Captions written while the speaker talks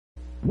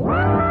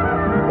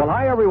Well,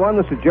 hi, everyone.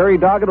 This is Jerry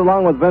Doggett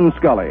along with Vin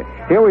Scully.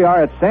 Here we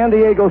are at San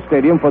Diego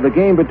Stadium for the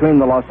game between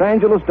the Los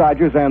Angeles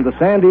Dodgers and the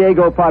San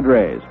Diego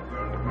Padres.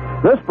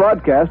 This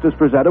broadcast is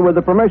presented with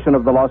the permission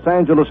of the Los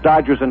Angeles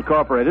Dodgers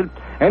Incorporated.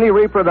 Any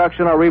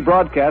reproduction or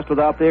rebroadcast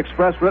without the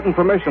express written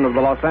permission of the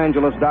Los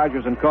Angeles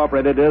Dodgers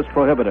Incorporated is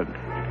prohibited.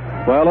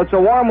 Well, it's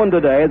a warm one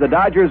today. The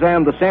Dodgers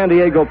and the San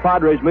Diego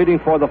Padres meeting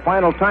for the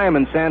final time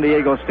in San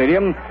Diego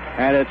Stadium,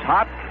 and it's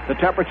hot. The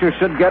temperature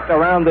should get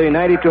around the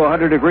 90 to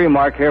 100 degree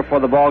mark here for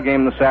the ball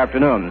game this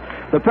afternoon.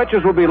 The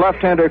pitchers will be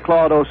left-hander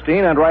Claude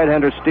Osteen and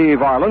right-hander Steve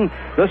Arlin.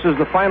 This is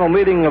the final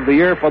meeting of the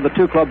year for the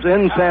two clubs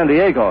in San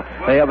Diego.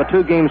 They have a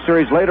two-game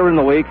series later in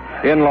the week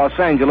in Los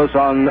Angeles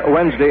on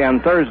Wednesday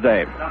and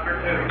Thursday.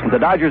 The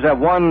Dodgers have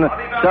won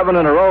 7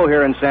 in a row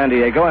here in San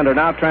Diego and are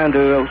now trying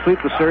to sweep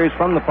the series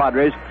from the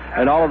Padres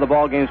in all of the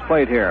ball games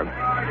played here.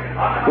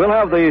 We'll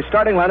have the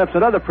starting lineups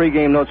and other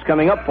pregame notes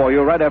coming up for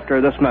you right after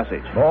this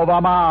message. Move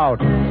them out.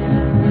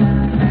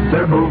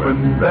 They're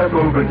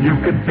moving, you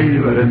can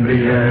feel it in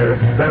the air.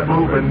 They're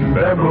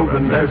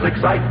moving, there's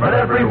excitement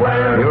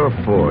everywhere. Your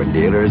Ford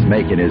dealer is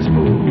making his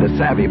move. The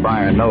savvy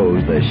buyer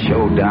knows the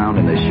showdown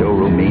in the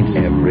showroom means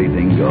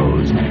everything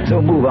goes.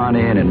 So move on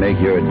in and make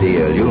your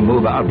deal. You'll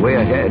move out way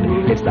ahead.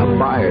 It's the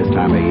buyer's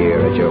time of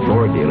year at your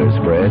Ford dealer's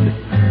spread.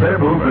 They're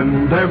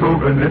moving,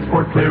 it's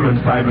for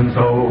clearance time and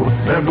so.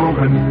 They're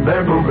moving,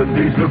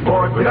 these new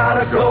Fords, we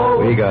gotta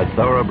go. We got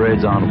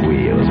thoroughbreds on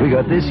wheels. We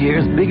got this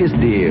year's biggest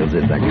deals.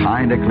 It's the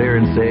kind of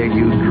clearance sale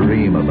you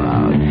dream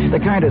about. The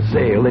kind of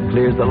sale that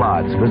clears the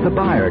lots, because the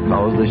buyer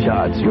calls the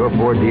shots. Your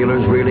Ford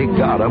dealers really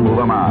gotta move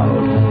them out.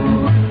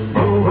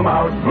 Move them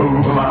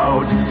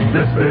out.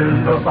 This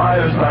is the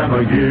buyer's time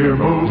of year.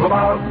 Move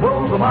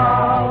them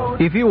out.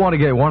 If you want to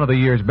get one of the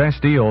year's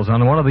best deals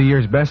on one of the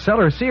year's best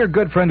sellers, see your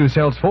good friend who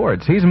sells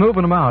Fords. He's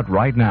moving them out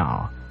right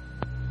now.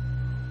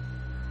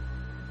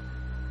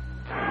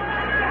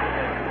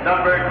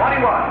 Number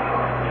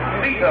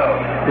 21,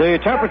 Cito. The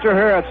temperature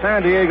here at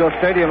San Diego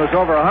Stadium is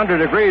over 100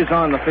 degrees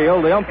on the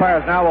field. The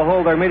umpires now will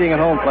hold their meeting at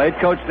home plate.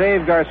 Coach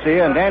Dave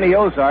Garcia and Danny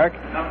Ozark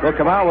will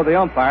come out with the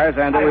umpires,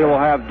 and we will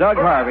have Doug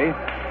Harvey,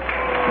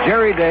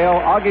 Jerry Dale,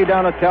 Augie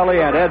Donatelli,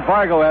 and Ed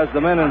Fargo as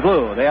the men in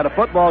blue. They had a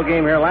football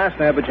game here last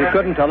night, but you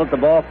couldn't tell it. The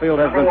ball field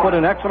has been put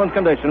in excellent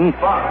condition,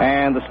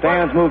 and the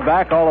stands moved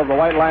back. All of the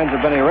white lines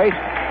have been erased,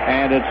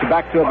 and it's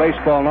back to a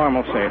baseball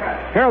normalcy.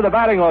 Here are the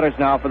batting orders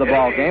now for the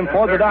ball game.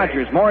 For the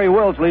Dodgers, Maury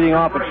Wills leading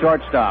off at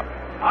shortstop.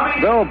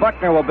 Bill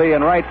Buckner will be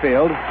in right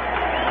field.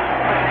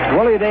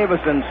 Willie Davis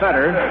in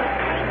center.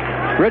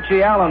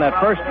 Richie Allen at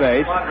first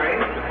base.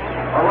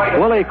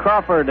 Willie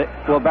Crawford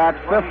will bat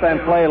fifth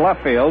and play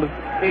left field.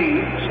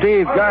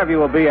 Steve Garvey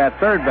will be at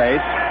third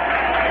base.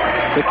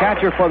 The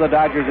catcher for the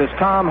Dodgers is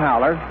Tom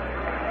Haller.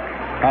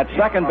 At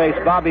second base,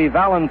 Bobby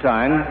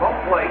Valentine.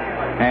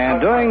 And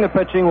doing the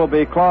pitching will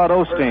be Claude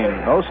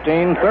Osteen.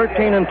 Osteen,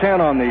 13-10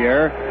 on the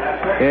year,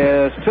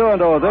 is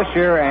 2-0 this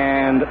year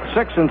and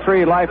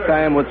 6-3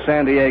 lifetime with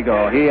San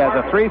Diego. He has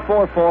a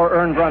 3.44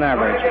 earned run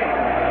average.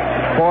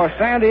 For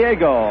San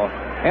Diego,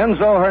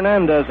 Enzo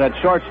Hernandez at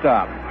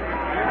shortstop.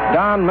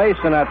 Don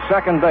Mason at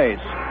second base.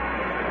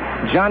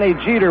 Johnny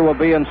Jeter will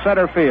be in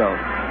center field.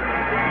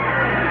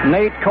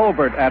 Nate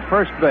Colbert at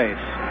first base.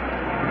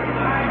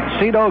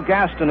 Cito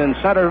Gaston in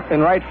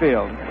right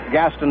field.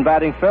 Gaston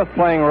batting fifth,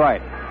 playing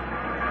right.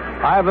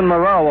 Ivan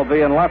Murrell will be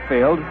in left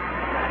field.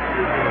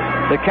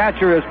 The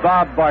catcher is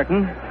Bob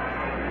Barton.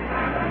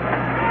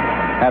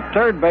 At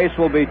third base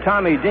will be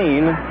Tommy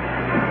Dean.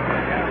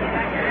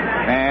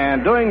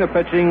 And doing the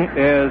pitching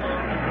is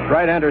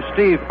right-hander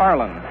Steve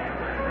Arlin.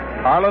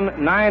 Arlin,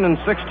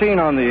 9-16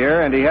 on the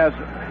year, and he has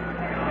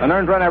an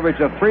earned run average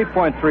of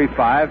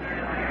 3.35.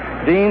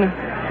 Dean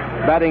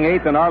batting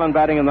eighth and Arlin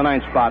batting in the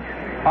ninth spot.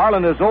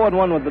 Arlin is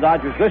 0-1 with the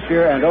Dodgers this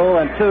year and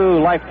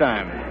 0-2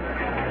 lifetime.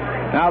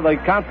 Now the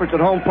conference at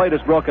home plate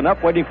is broken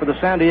up, waiting for the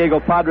San Diego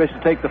Padres to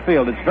take the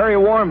field. It's very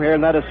warm here,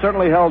 and that has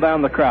certainly held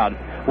down the crowd.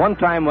 One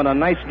time when a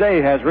nice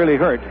day has really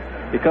hurt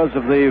because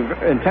of the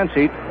intense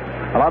heat,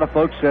 a lot of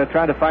folks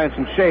trying to find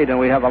some shade, and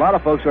we have a lot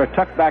of folks who are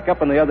tucked back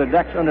up in the other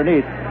decks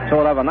underneath, so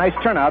we'll have a nice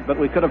turnout, but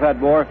we could have had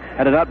more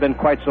had it not been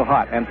quite so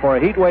hot. And for a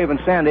heat wave in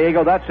San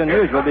Diego, that's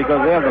unusual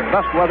because they have the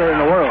best weather in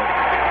the world.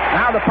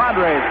 Now the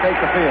Padres take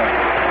the field.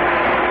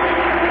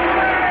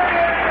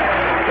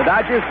 The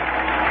Dodgers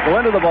go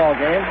into the ball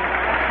game.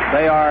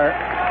 They are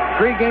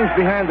 3 games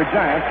behind the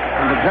Giants,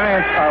 and the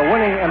Giants are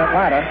winning in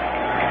Atlanta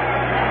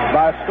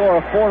by a score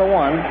of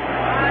 4-1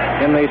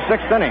 in the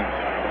 6th inning.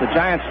 The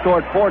Giants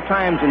scored 4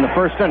 times in the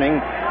first inning,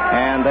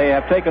 and they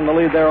have taken the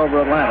lead there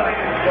over Atlanta.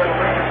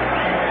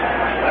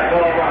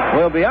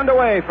 We'll be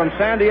underway from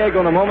San Diego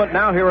in a moment.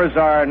 Now here is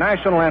our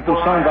national anthem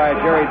sung by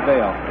Jerry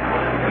Dale.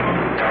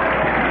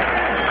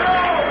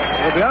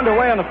 We'll be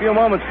underway in a few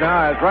moments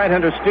now as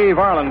right-hander Steve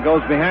Arlin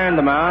goes behind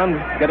the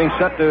mound, getting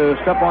set to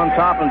step on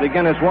top and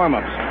begin his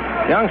warm-ups.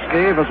 Young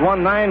Steve has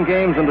won 9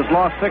 games and has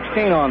lost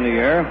 16 on the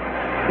year.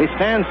 He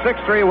stands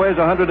 6'3", weighs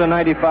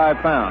 195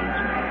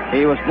 pounds.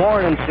 He was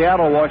born in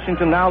Seattle,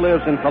 Washington, now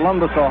lives in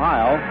Columbus,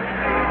 Ohio.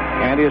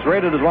 and he is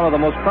rated as one of the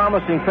most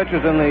promising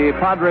pitchers in the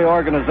Padre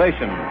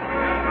organization.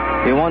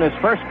 He won his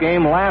first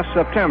game last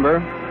September,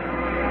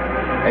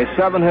 a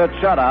 7-hit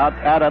shutout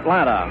at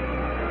Atlanta.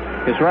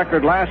 His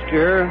record last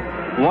year,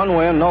 1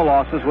 win, no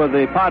losses with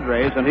the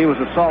Padres, and he was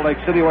at Salt Lake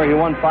City where he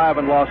won 5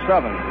 and lost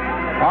 7.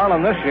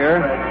 Arlin this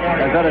year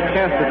has had a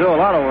chance to do a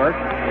lot of work.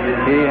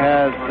 He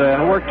has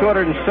worked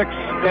 206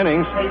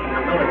 innings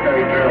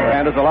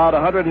and has allowed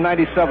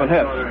 197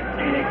 hits.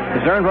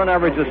 His earned run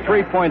average is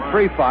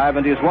 3.35,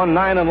 and he has won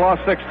 9 and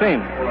lost 16.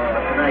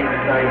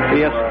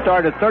 He has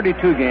started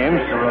 32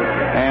 games,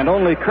 and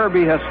only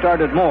Kirby has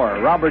started more.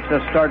 Roberts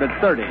has started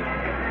 30.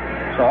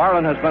 So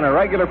Arlin has been a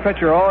regular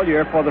pitcher all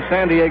year for the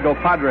San Diego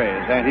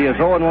Padres, and he is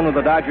 0-1 with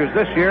the Dodgers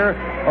this year,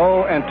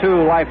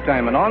 0-2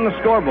 lifetime. And on the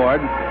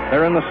scoreboard,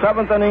 they're in the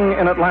 7th inning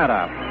in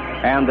Atlanta,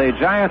 and the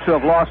Giants, who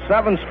have lost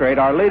 7 straight,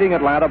 are leading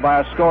Atlanta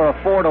by a score of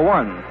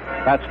 4-1.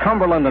 That's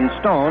Cumberland and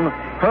Stone.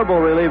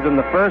 Herbel relieved in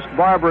the first,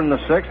 Barber in the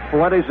 6th.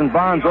 Fuentes and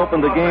Bonds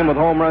opened the game with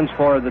home runs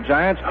for the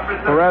Giants.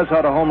 Perez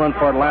had a home run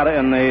for Atlanta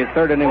in the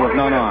 3rd inning with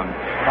none on.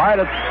 All right,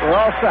 we're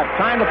all set.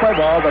 Time to play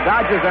ball. The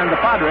Dodgers and the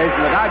Padres,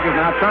 and the Dodgers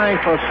now trying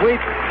for a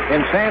sweep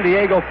in San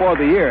Diego for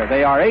the year.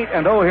 They are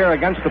 8-0 here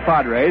against the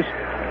Padres,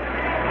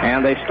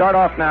 and they start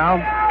off now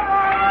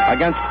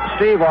against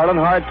Steve Arlin,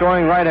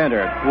 hard-throwing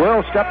right-hander.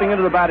 Will stepping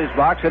into the batter's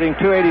box, hitting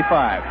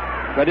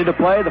 .285. Ready to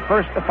play the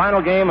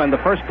final game, and the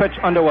first pitch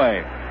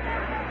underway.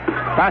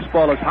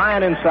 Fastball is high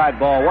and inside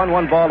ball.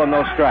 1-1 ball and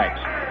no strikes.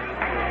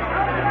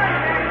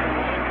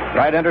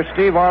 Right-hander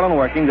Steve Arlin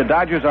working. The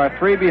Dodgers are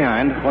 3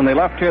 behind. When they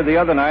left here the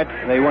other night,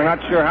 they were not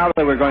sure how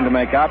they were going to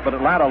make out, but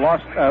Atlanta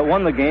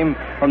won the game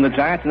from the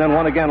Giants and then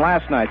won again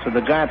last night. So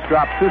the Giants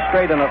dropped 2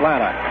 straight in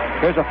Atlanta.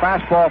 Here's a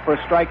fastball for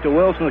a strike to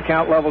Wilson. The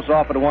count levels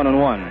off at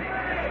 1-1.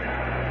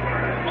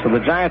 So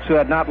the Giants, who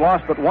had not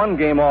lost but 1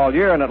 game all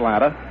year in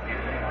Atlanta,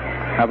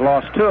 have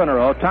lost 2 in a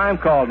row. Time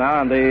called now,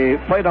 and the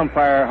plate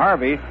umpire,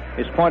 Harvey,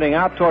 is pointing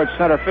out towards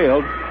center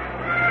field.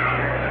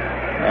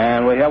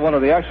 And we have one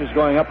of the ushers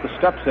going up the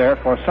steps there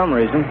for some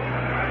reason. I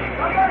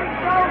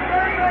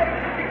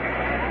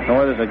don't know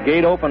whether there's a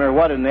gate open or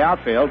what in the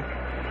outfield.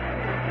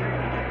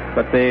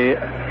 But the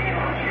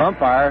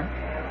umpire,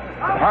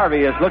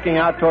 Harvey, is looking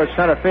out towards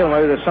center field.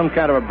 Maybe there's some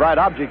kind of a bright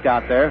object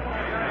out there.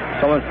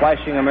 Someone's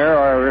flashing a mirror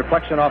or a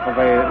reflection off of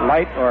a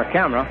light or a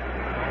camera.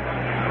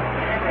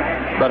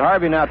 But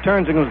Harvey now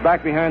turns and goes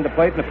back behind the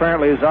plate and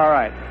apparently is all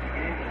right.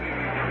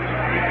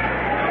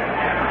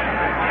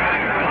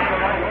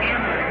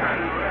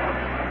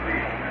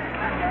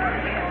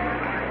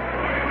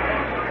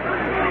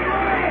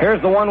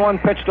 Here's the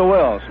 1-1 pitch to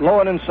Wills. Low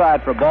and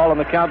inside for a ball, and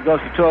the count goes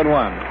to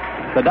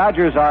 2-1. The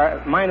Dodgers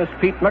are minus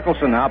Pete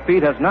Mickelson now.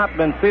 Pete has not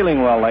been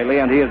feeling well lately,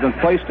 and he has been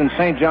placed in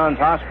St. John's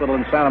Hospital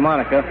in Santa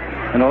Monica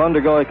and will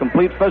undergo a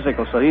complete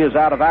physical, so he is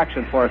out of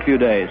action for a few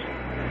days.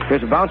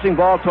 Here's a bouncing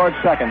ball towards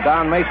second.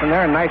 Don Mason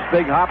there, a nice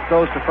big hop,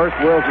 goes to first.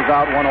 Wills is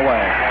out, 1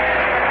 away.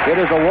 It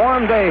is a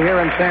warm day here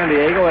in San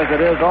Diego, as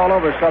it is all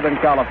over Southern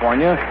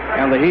California,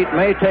 and the heat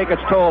may take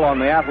its toll on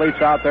the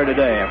athletes out there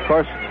today. Of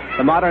course,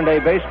 the modern-day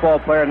baseball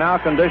player now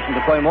conditioned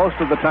to play most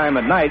of the time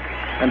at night,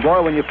 and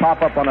boy, when you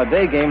pop up on a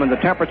day game and the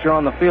temperature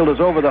on the field is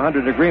over the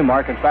 100-degree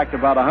mark, in fact,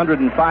 about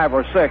 105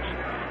 or 6,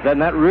 then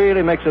that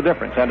really makes a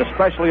difference, and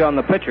especially on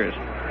the pitchers.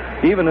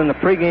 Even in the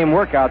pregame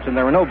workouts, and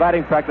there were no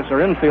batting practice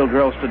or infield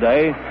drills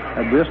today,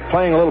 and just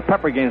playing a little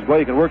pepper games, boy,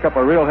 you could work up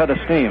a real head of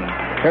steam.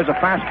 Here's a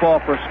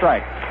fastball for a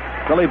strike.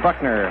 Billy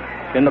Buckner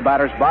in the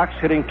batter's box,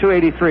 hitting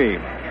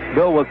 .283.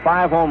 Bill with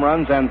 5 home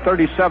runs and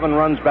 37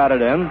 runs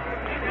batted in,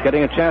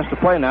 getting a chance to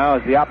play now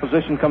as the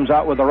opposition comes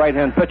out with a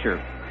right-hand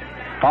pitcher.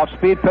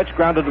 Off-speed pitch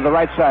grounded to the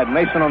right side.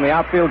 Mason on the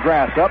outfield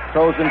grass up,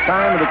 throws in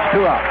time, and it's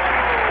 2 out.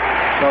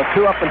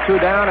 So 2 up and 2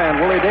 down, and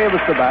Willie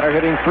Davis, the batter,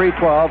 hitting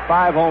 .312,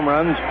 5 home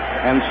runs,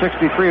 and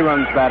 63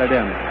 runs batted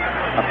in.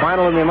 A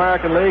final in the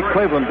American League.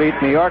 Cleveland beat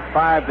New York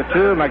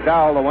 5-2.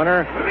 McDowell the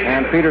winner,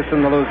 and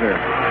Peterson the loser.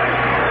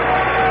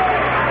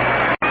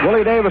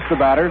 Willie Davis, the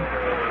batter.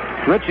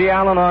 Richie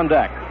Allen on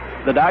deck.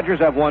 The Dodgers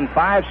have won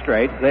 5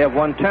 straight. They have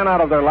won 10 out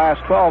of their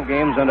last 12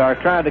 games and are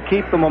trying to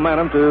keep the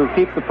momentum to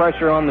keep the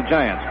pressure on the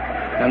Giants.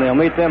 And they'll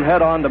meet them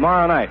head-on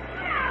tomorrow night.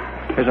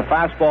 Here's a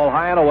fastball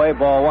high and away,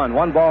 ball 1.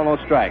 1 ball, no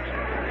strikes.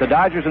 The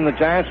Dodgers and the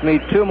Giants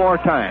meet 2 more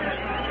times.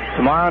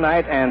 Tomorrow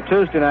night and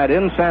Tuesday night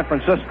in San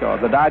Francisco.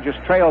 The Dodgers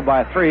trail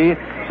by 3,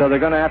 so they're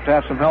going to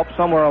have some help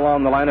somewhere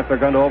along the line if they're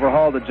going to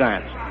overhaul the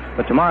Giants.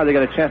 But tomorrow they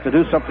get a chance to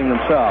do something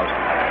themselves.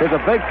 Here's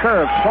a big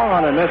curve swung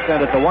on and missed,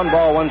 and it's a 1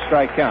 ball, 1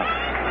 strike count.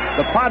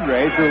 The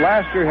Padres, who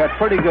last year had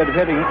pretty good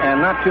hitting and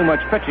not too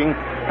much pitching,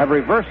 have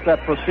reversed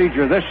that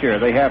procedure this year.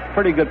 They have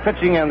pretty good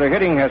pitching, and their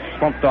hitting has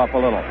slumped off a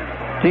little.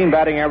 Team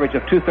batting average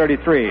of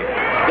 .233.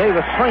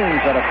 Davis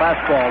swings at a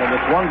fastball, and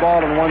it's 1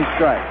 ball and 1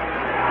 strike.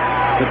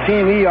 The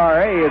team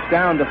ERA is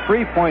down to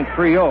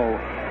 3.30.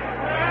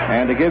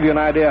 And to give you an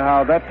idea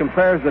how that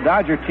compares, the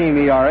Dodger team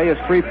ERA is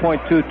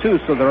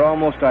 3.22, so they're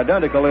almost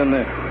identical in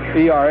the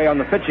ERA on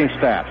the pitching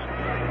staffs.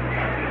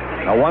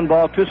 A 1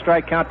 ball, 2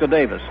 strike count to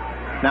Davis.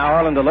 Now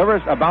Arlin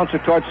delivers a bouncer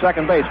towards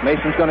second base.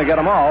 Mason's going to get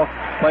them all.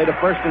 Played a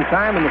first in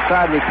time, and the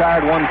side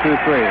retired 1-2-3.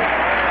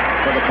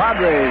 So the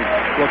Padres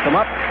will come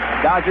up.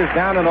 Dodgers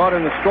down in order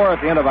in the score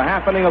at the end of a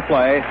half inning of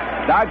play.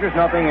 Dodgers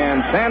nothing,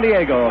 and San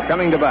Diego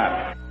coming to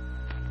bat.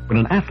 When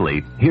an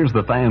athlete hears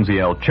the fans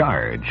yell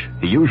charge,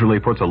 he usually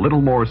puts a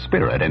little more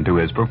spirit into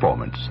his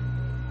performance.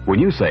 When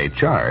you say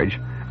charge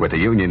with a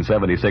Union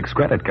 76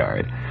 credit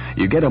card,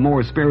 you get a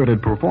more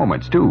spirited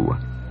performance too,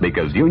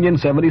 because Union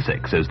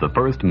 76 is the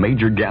first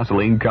major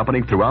gasoline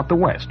company throughout the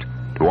West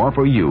to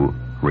offer you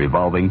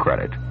revolving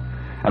credit.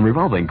 And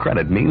revolving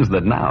credit means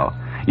that now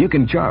you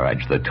can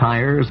charge the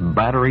tires,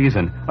 batteries,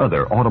 and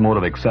other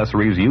automotive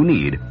accessories you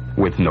need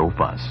with no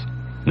fuss.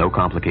 No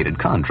complicated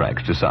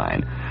contracts to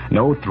sign.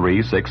 No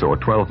 3, 6, or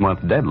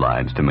 12-month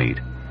deadlines to meet.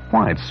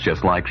 Why, it's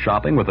just like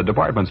shopping with a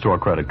department store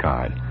credit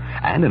card.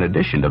 And in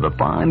addition to the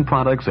fine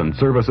products and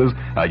services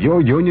at your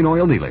Union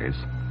Oil dealers.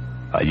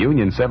 A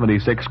Union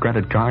 76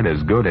 credit card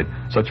is good at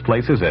such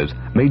places as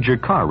major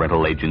car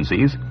rental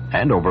agencies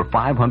and over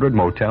 500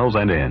 motels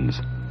and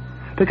inns.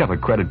 Pick up a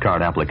credit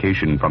card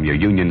application from your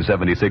Union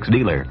 76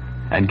 dealer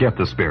and get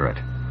the spirit.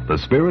 The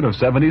spirit of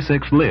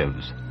 76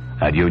 lives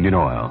at Union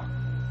Oil.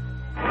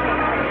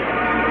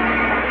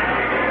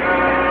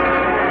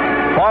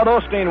 Claude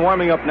Osteen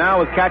warming up now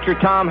with catcher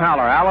Tom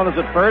Haller. Allen is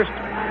at first.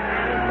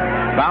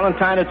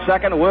 Valentine at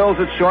second. Wills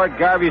at short.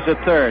 Garvey's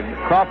at third.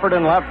 Crawford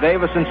in left.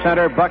 Davis in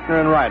center. Buckner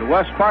in right.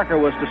 Wes Parker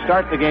was to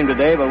start the game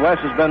today, but Wes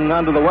has been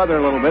under the weather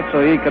a little bit, so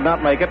he could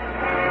not make it.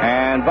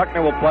 And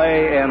Buckner will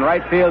play in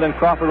right field, and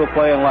Crawford will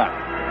play in left.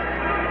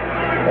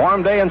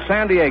 Warm day in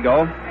San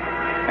Diego.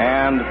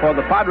 And for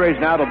the Padres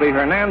now, it'll be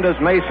Hernandez,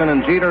 Mason,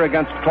 and Jeter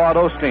against Claude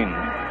Osteen.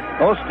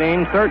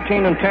 Osteen,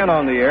 13-10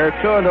 on the year,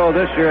 2-0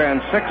 this year,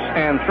 and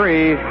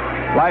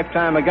 6-3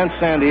 lifetime against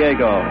San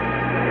Diego.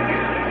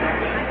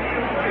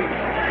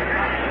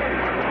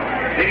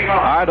 All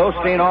right,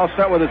 Osteen all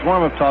set with his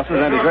warm-up tosses,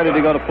 and he's ready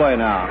to go to play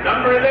now.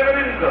 Number 11,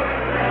 Enzo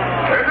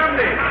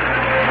Hernandez.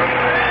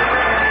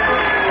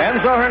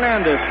 Enzo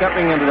Hernandez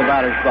stepping into the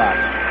batter's box.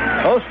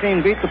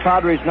 Osteen beat the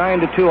Padres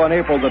 9-2 on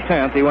April the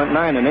 10th. He went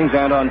 9 innings,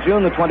 and on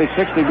June the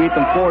 26th, he beat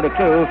them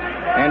 4-2,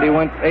 and he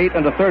went 8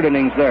 1/3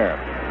 innings there.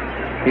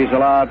 He's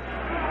allowed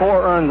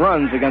 4 earned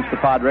runs against the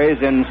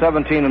Padres in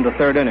 17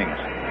 1/3 innings.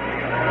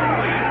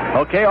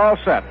 Okay, all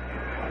set.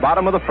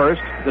 Bottom of the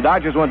first. The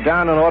Dodgers went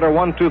down in order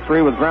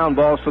 1-2-3 with ground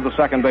balls to the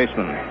second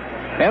baseman.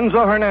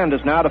 Enzo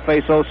Hernandez now to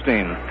face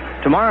Osteen.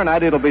 Tomorrow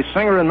night it'll be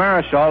Singer and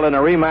Marischal in a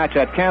rematch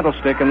at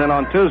Candlestick, and then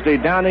on Tuesday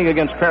Downing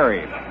against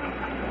Perry.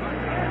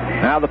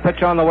 Now the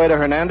pitch on the way to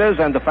Hernandez,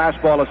 and the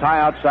fastball is high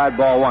outside,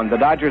 ball 1. The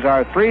Dodgers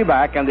are 3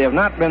 back, and they have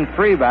not been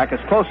 3 back, as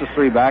close as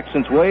 3 back,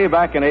 since way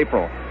back in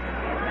April.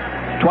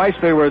 Twice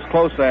they were as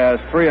close as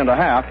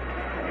 3.5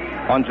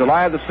 on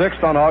July the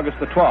 6th, on August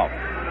the 12th.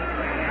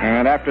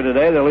 And after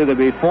today, they'll either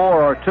be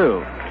 4 or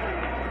 2.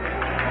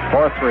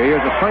 Or 3.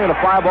 Here's a swing and a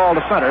fly ball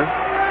to center.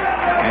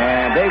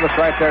 And Davis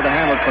right there to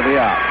handle it for the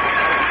out.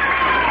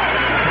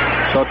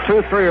 So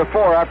 2, 3, or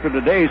 4 after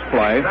today's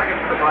play.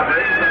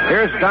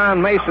 Here's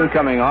Don Mason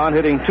coming on,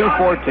 hitting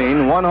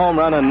 .214, 1 home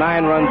run and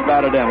 9 runs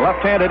batted in.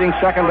 Left-hand hitting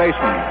second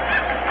baseman.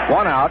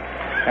 1 out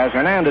as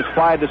Hernandez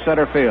flied to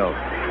center field.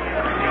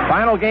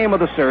 Final game of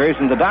the series,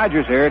 and the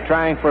Dodgers here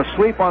trying for a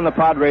sweep on the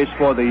Padres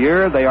for the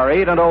year. They are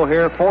 8-0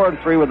 here,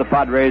 4-3 with the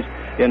Padres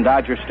in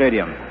Dodger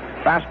Stadium.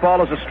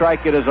 Fastball is a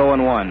strike, it is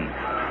 0-1.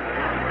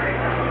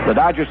 The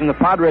Dodgers and the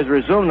Padres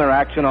resume their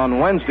action on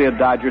Wednesday at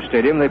Dodger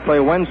Stadium. They play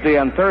Wednesday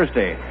and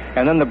Thursday.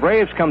 And then the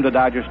Braves come to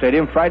Dodger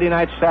Stadium Friday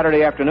night,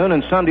 Saturday afternoon,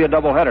 and Sunday a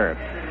doubleheader.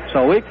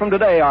 So a week from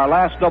today, our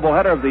last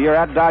doubleheader of the year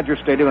at Dodger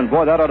Stadium, and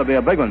boy, that ought to be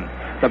a big one.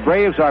 The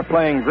Braves are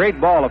playing great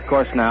ball, of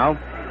course, now.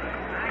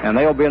 And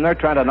they'll be in there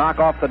trying to knock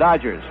off the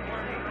Dodgers.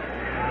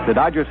 The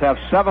Dodgers have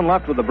 7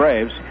 left with the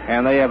Braves,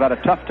 and they have had a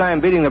tough time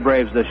beating the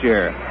Braves this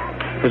year.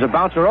 There's a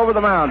bouncer over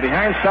the mound,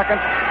 behind second,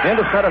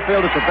 into center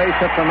field. It's a base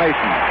hit for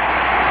Mason.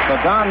 So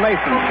Don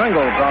Mason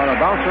singles on a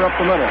bouncer up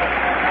the middle.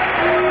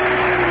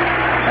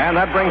 And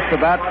that brings to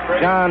bat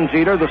John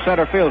Jeter, the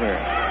center fielder.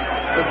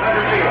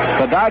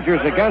 The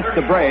Dodgers against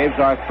the Braves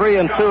are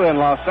 3-2 in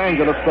Los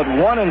Angeles, but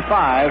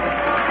 1-5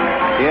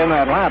 in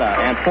Atlanta,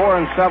 and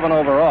 4-7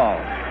 overall.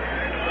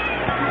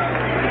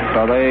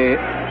 So they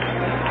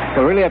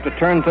really have to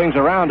turn things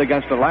around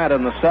against Atlanta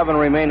in the 7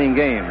 remaining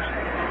games.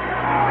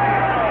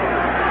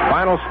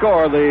 Final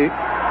score, the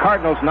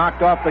Cardinals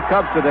knocked off the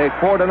Cubs today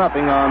 4-0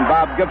 on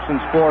Bob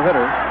Gibson's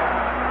 4-hitter.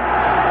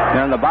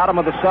 They're in the bottom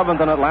of the 7th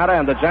in Atlanta,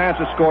 and the Giants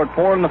have scored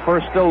 4 in the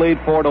first, still lead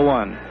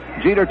 4-1.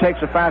 Jeter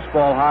takes a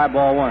fastball high,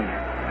 ball 1.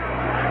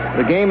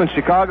 The game in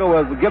Chicago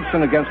with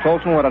Gibson against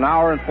Holtzman went 1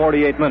 hour and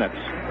 48 minutes.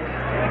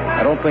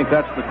 I don't think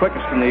that's the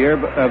quickest in the year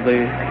of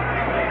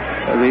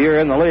the year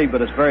in the league,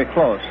 but it's very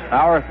close.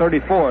 Hour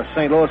 34,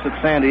 St. Louis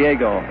at San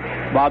Diego.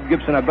 Bob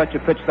Gibson, I bet you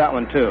pitched that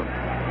one too.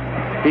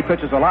 He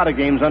pitches a lot of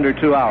games under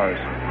 2 hours.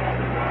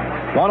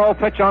 1-0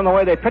 pitch on the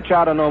way. They pitch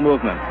out of no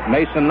movement.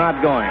 Mason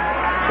not going.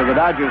 So the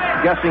Dodgers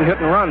guessing hit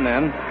and run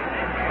then,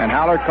 and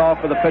Haller called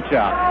for the pitch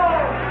out.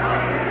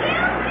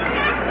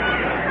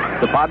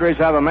 The Padres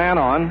have a man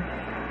on.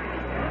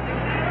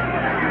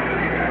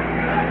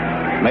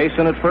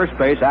 Mason at first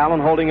base, Allen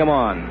holding him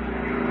on.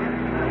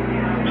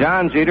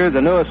 John Jeter,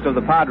 the newest of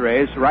the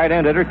Padres,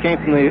 right-hand hitter, came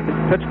from the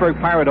Pittsburgh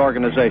Pirate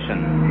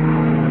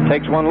organization.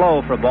 Takes one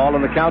low for a ball,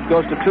 and the count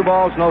goes to 2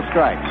 balls, no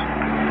strikes.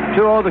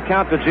 2-0 the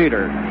count to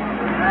Jeter.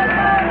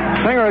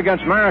 Singer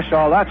against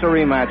Marischal, that's a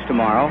rematch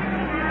tomorrow.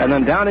 And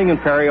then Downing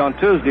and Perry on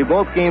Tuesday,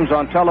 both games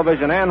on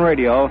television and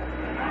radio.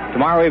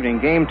 Tomorrow evening,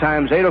 game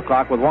time's 8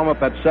 o'clock with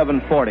warm-up at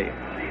 7:40.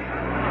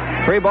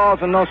 3 balls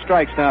and no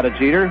strikes now to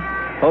Jeter.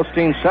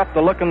 Osteen set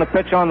the look and the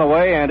pitch on the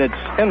way, and it's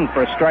in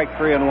for strike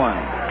 3 and 1.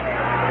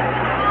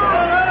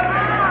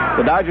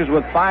 The Dodgers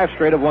with 5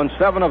 straight have won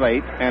 7 of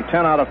 8 and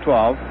 10 out of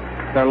 12.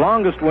 Their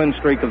longest win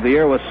streak of the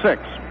year was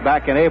 6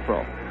 back in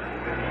April.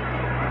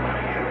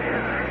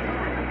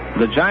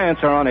 The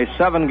Giants are on a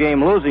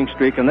 7-game losing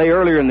streak, and they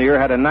earlier in the year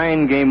had a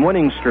 9-game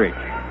winning streak.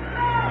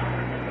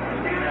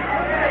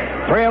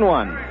 3 and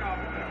 1.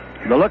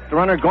 The look, the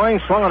runner going,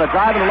 swung on a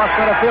drive in the left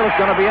center field. Is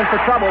going to be in for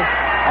trouble.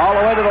 All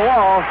the way to the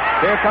wall.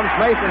 Here comes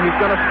Mason. He's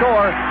going to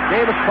score.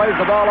 Davis plays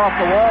the ball off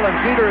the wall, and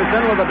Jeter is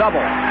in with a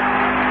double.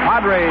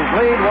 Padres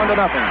lead 1-0.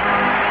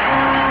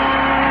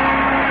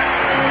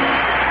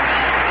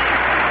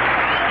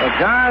 So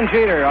John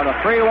Jeter on a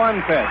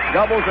 3-1 pitch.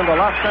 Doubles into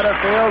left center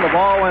field. The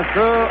ball went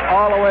through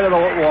all the way to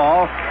the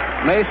wall.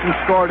 Mason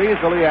scored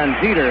easily, and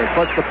Jeter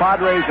puts the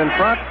Padres in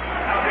front.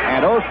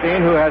 And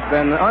Osteen, who has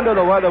been under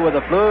the weather with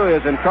the flu,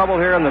 is in trouble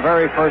here in the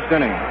very first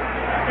inning.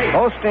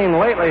 Osteen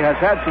lately has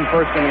had some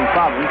first-inning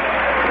problems.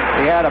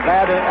 He had a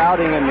bad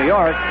outing in New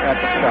York at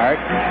the start,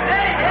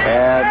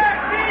 and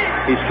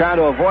he's trying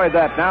to avoid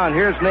that now. And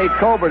here's Nate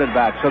Colbert at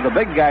bat. So the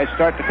big guys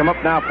start to come up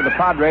now for the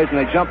Padres, and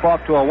they jump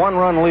off to a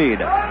 1-run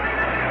lead. All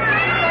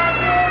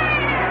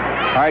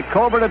right,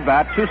 Colbert at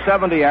bat,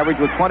 .270 average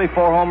with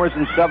 24 homers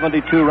and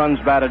 72 runs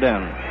batted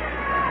in.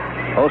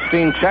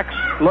 Osteen checks,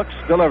 looks,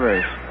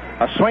 delivers.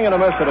 A swing and a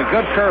miss at a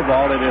good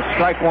curveball. It is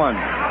strike 1.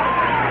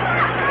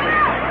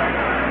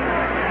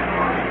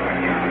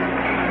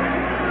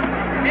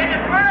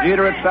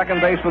 Jeter at second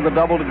base with a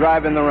double to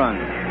drive in the run.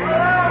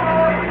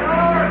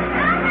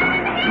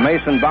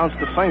 Mason bounced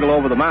a single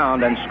over the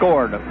mound and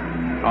scored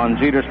on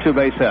Jeter's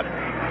 2-base hit.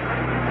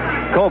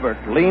 Colbert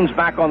leans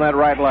back on that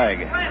right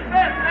leg.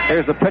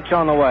 Here's the pitch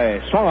on the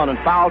way. Swung on and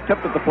foul,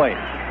 tipped at the plate.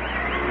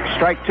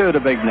 Strike 2 to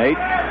Big Nate.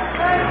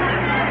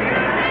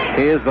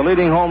 He is the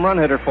leading home run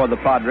hitter for the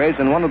Padres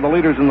and one of the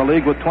leaders in the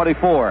league with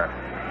 24.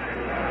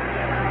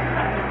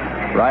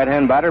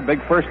 Right-hand batter,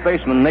 big first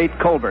baseman Nate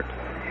Colbert.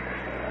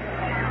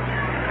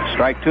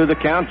 Strike 2 the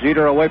count.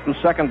 Jeter away from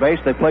second base.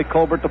 They play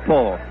Colbert to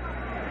pull.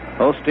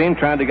 Osteen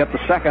trying to get the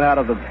second out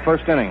of the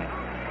first inning.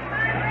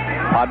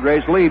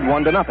 Padres lead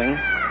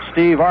 1-0.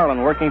 Steve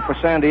Arlin working for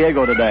San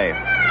Diego today.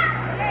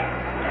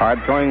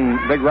 Hard throwing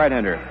big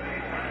right-hander.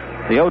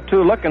 The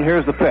 0-2 look, and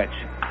here's the pitch.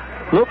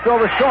 Looped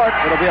over short.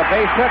 It'll be a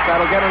base hit.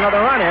 That'll get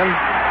another run in.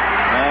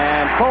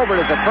 And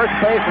Colbert is at first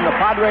base, and the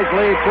Padres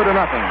lead 2-0.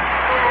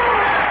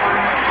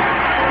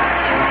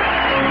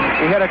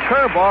 He hit a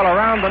curveball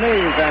around the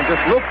knees and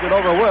just looped it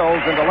over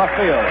Wills into left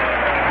field.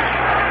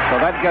 So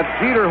that gets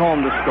Jeter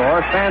home to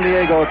score. San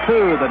Diego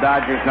 2, the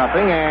Dodgers 0.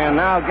 And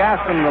now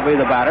Gaston will be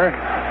the batter.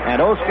 And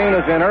Osteen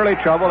is in early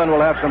trouble and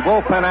will have some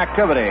bullpen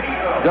activity.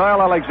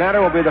 Doyle Alexander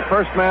will be the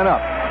first man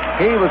up.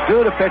 He was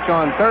due to pitch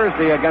on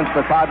Thursday against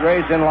the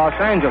Padres in Los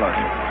Angeles.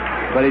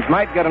 But he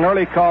might get an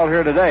early call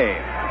here today.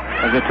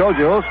 As I told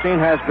you,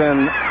 Osteen has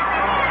been,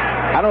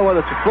 I don't know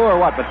whether it's a flu or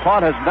what, but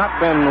Claude has not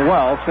been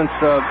well since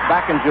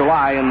back in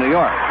July in New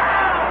York.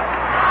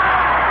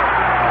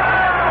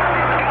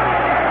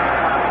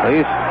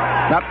 He's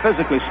not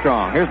physically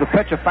strong. Here's the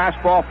pitch, a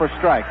fastball for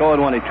strike.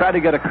 0-1. He tried to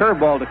get a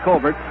curveball to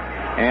Colbert,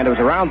 and it was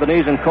around the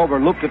knees, and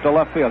Colbert looped it to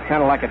left field,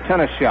 kind of like a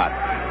tennis shot.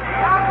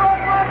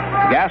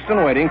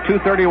 Gaston waiting,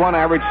 .231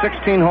 average,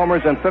 16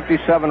 homers and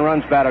 57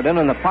 runs batted in,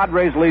 and the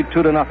Padres lead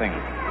 2-0.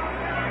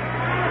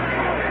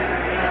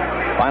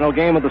 Final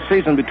game of the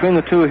season between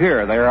the two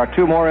here. There are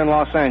 2 more in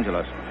Los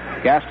Angeles.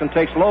 Gaston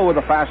takes low with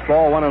a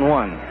fastball,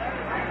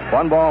 1-1.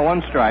 1 ball,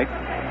 1 strike.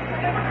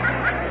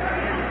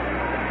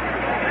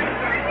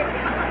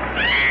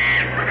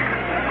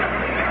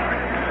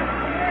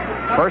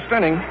 First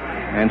inning,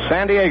 and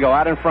San Diego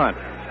out in front.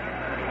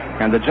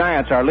 And the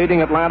Giants are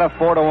leading Atlanta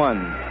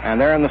 4-1. And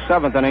they're in the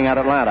 7th inning at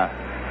Atlanta.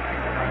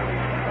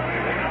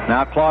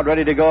 Now Claude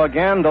ready to go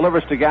again.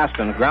 Delivers to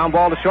Gaston. Ground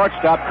ball to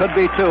shortstop. Could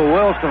be 2.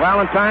 Wills to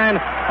Valentine.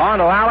 On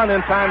to Allen.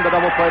 In time to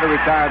double play to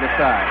retire the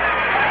side.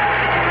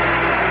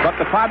 But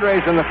the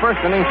Padres in the first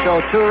inning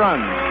show 2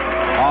 runs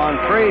on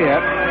 3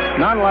 hits.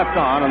 None left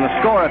on. And the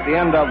score at the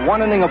end of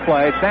 1 inning of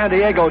play, San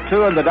Diego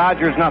 2 and the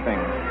Dodgers 0.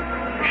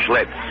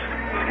 Schlitz,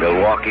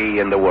 Milwaukee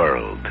in the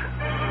world.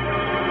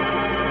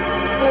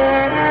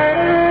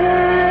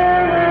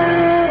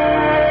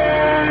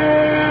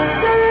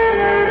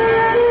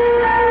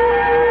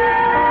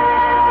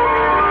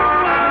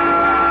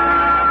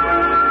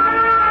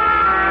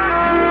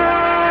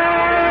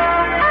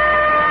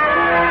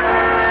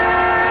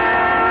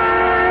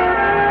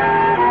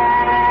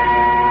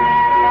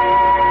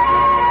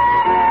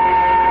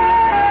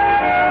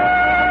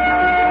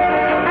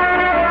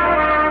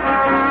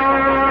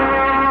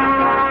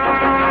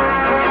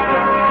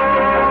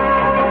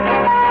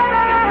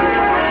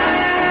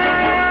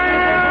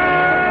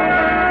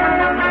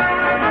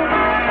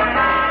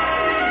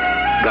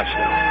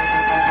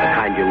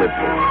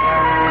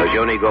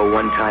 only go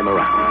one time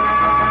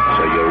around.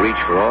 So you reach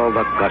for all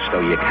the gusto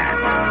you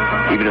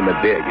can, even in the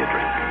beer you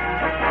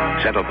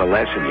drink. Settle for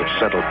less and you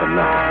settle for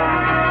nothing.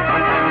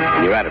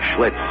 When you're out of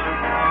Schlitz,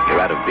 you're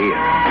out of beer.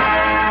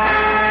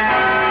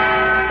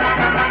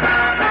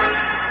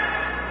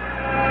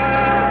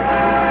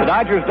 The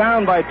Dodgers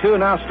down by 2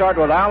 now start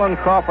with Allen,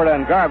 Crawford,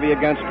 and Garvey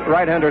against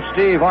right-hander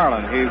Steve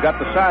Arlin. He got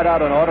the side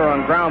out in order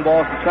on ground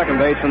balls to second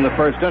base in the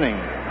first inning.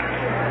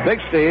 Big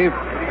Steve,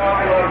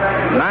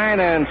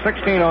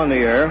 9-16 on the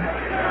year.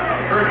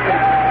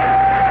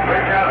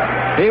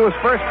 He was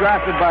first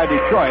drafted by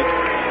Detroit,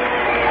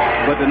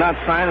 but did not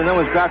sign, and then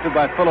was drafted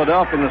by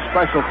Philadelphia in the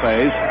special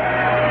phase.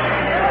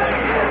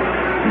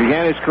 He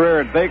began his career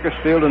at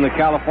Bakersfield in the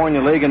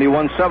California League, and he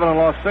won 7 and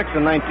lost 6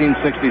 in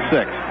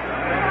 1966.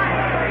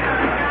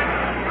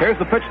 Here's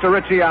the pitch to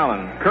Richie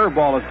Allen.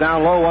 Curveball is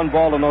down low, 1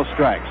 ball to no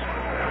strikes.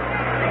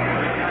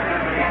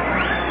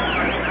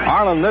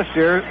 Arlen this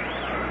year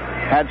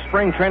had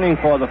spring training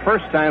for the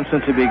first time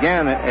since he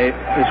began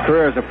his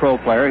career as a pro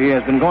player. He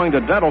has been going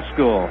to dental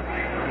school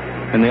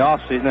in the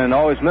offseason and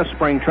always missed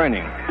spring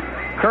training.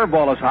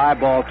 Curveball is high,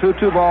 ball 2,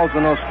 2 balls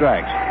to no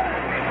strikes.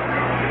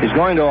 He's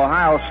going to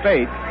Ohio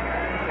State,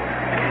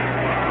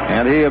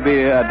 and he'll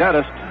be a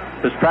dentist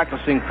who's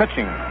practicing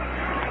pitching.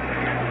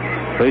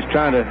 So he's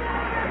trying to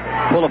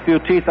pull a few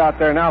teeth out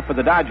there now for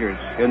the Dodgers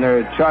in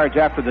their charge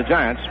after the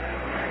Giants.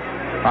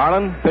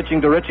 Arlen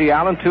pitching to Richie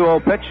Allen,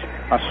 2-0 pitch.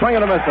 A swing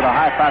and a miss at a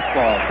high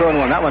fastball,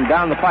 2-1. That one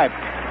down the pipe,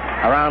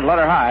 around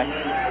letter high.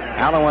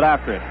 Allen went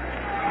after it.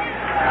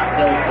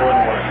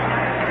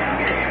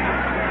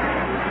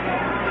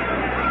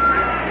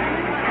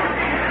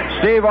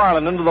 Steve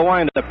Arlin into the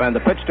windup, and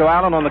the pitch to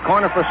Allen on the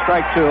corner for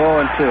strike 2,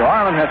 0-2.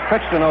 Arlin has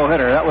pitched a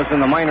no-hitter. That was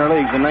in the minor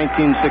leagues in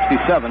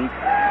 1967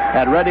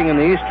 at Reading in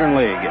the Eastern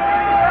League.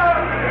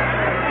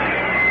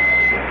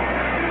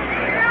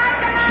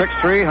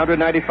 6'3",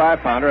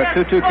 195-pounder, a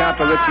 2-2 count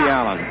to Richie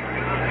Allen.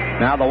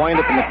 Now the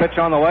windup and the pitch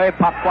on the way.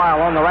 Pop fly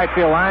along the right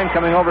field line.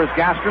 Coming over is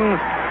Gaston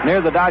near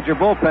the Dodger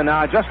bullpen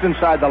now. Just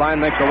inside the line,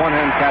 makes a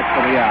one-hand catch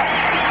for the out.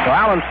 So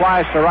Allen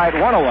flies to right,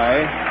 1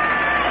 away.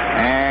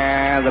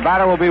 And the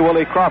batter will be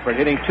Willie Crawford,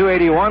 hitting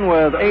 .281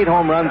 with 8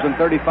 home runs and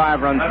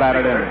 35 runs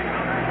batted in.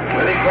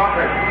 Willie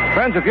Crawford.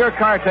 Friends, if your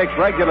car takes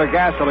regular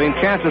gasoline,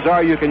 chances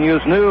are you can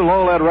use new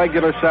low-lead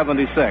regular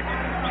 76.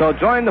 So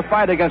join the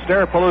fight against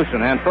air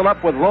pollution and fill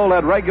up with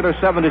low-lead regular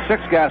 76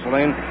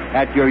 gasoline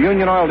at your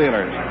Union Oil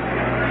dealers.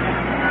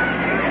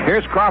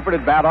 Here's Crawford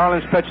at bat.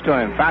 Arlen's pitch to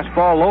him.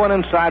 Fastball low and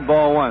inside,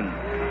 ball 1.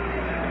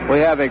 We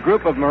have a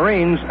group of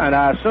Marines, and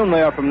I assume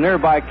they are from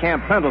nearby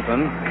Camp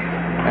Pendleton,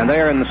 and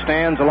they are in the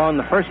stands along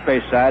the first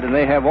base side, and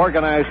they have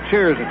organized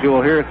cheers that you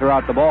will hear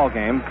throughout the ball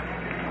game.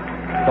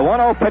 The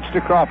 1-0 pitch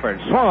to Crawford.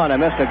 Swung on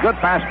and missed a good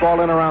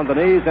fastball in around the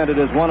knees, and it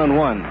is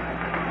 1-1.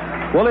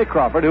 Willie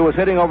Crawford, who was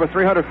hitting over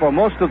 300 for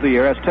most of the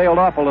year, has tailed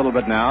off a little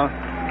bit now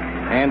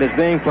and is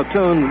being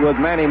platooned with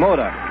Manny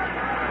Mota.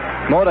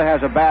 Mota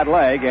has a bad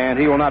leg, and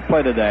he will not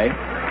play today.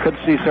 Could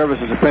see service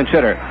as a pinch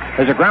hitter.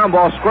 There's a ground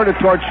ball squirted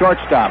towards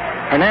shortstop.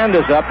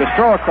 Hernandez up, his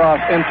throw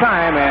across in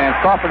time, and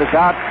Crawford is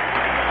out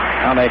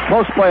on a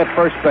close play at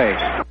first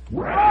base.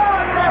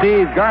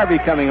 Steve Garvey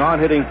coming on,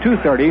 hitting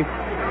 .230,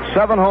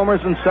 7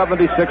 homers and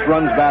 76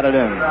 runs batted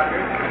in.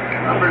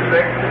 Number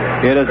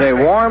 6. It is a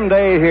warm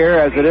day here,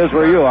 as it is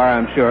where you are,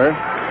 I'm sure.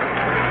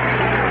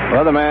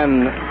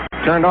 Weatherman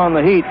turned on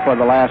the heat for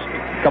the last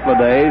couple of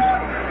days.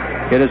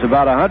 It is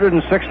about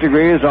 106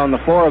 degrees on the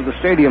floor of the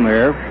stadium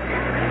here,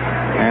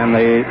 and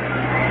the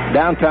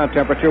downtown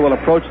temperature will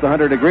approach the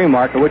 100-degree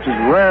marker, which is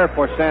rare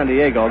for San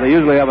Diego. They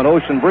usually have an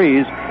ocean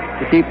breeze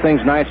to keep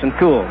things nice and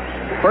cool.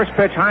 First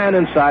pitch high and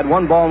inside,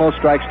 1 ball, no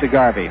strikes to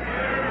Garvey.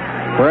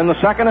 We're in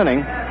the second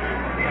inning.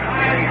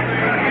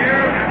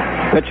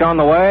 Pitch on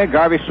the way.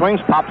 Garvey swings,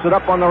 pops it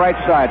up on the right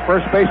side.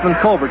 First baseman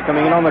Colbert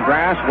coming in on the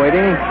grass, waiting,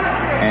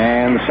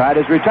 and the side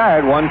is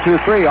retired.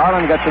 1-2-3.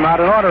 Arlen gets him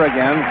out in order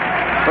again.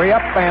 3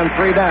 up and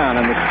 3 down,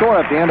 and the score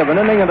at the end of an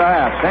inning and a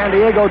half. San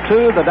Diego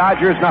 2, the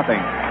Dodgers nothing.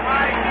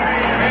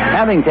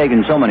 Having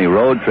taken so many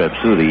road trips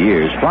through the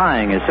years,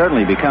 flying has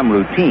certainly become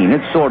routine.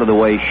 It's sort of the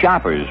way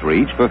shoppers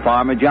reach for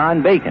Farmer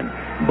John bacon.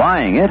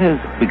 Buying it has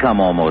become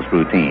almost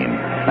routine.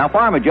 Now,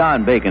 Farmer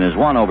John bacon has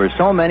won over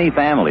so many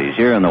families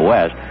here in the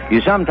West,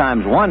 you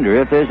sometimes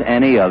wonder if there's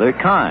any other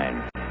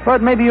kind.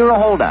 But maybe you're a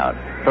holdout.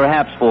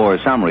 Perhaps for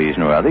some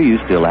reason or other you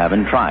still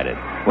haven't tried it.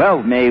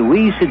 Well, may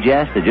we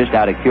suggest that just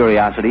out of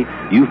curiosity,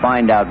 you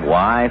find out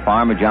why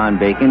Farmer John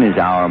bacon is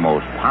our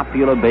most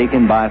popular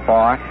bacon by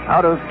far?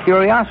 Out of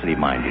curiosity,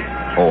 mind you.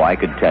 Oh, I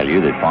could tell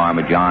you that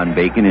Farmer John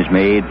bacon is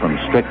made from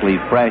strictly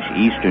fresh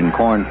eastern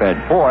corn-fed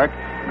pork,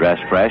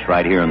 dressed fresh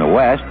right here in the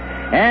West,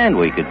 and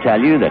we could tell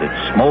you that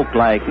it's smoked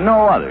like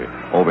no other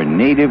over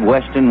native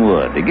western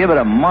wood to give it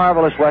a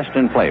marvelous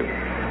western flavor.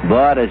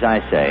 But, as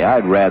I say,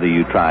 I'd rather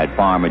you tried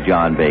Farmer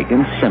John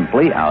bacon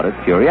simply out of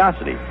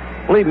curiosity.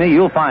 Believe me,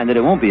 you'll find that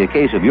it won't be a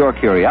case of your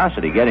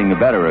curiosity getting the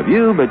better of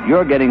you, but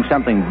you're getting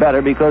something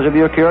better because of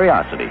your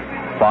curiosity.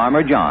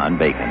 Farmer John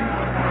bacon.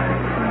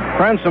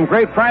 Friends, some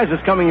great prizes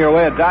coming your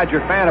way at Dodger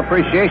Fan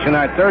Appreciation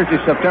Night, Thursday,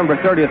 September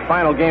 30th,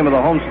 final game of the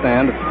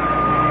homestand.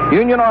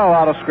 Union Oil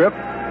Auto Script,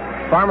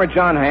 Farmer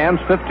John Hams,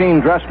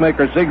 15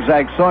 dressmaker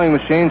zigzag sewing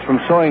machines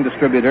from Sewing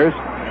Distributors,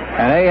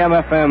 an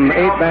AM/FM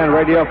 8-band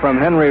radio from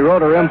Henry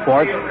Roeder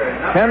Imports,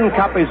 10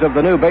 copies of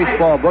the new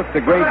baseball book, The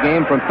Great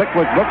Game, from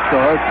Pickwick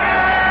Bookstores,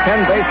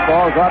 10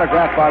 baseballs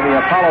autographed by the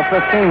Apollo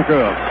 15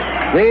 crew.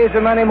 These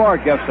and many more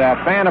gifts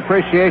at Fan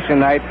Appreciation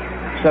Night,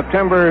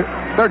 September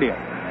 30th.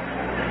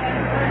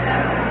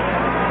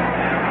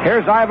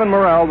 Here's Ivan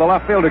Murrell, the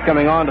left fielder,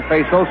 coming on to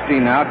face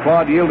Osteen now.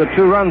 Claude yielded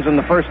 2 runs in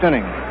the first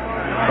inning.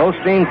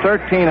 Osteen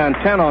 13 on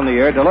 10 on the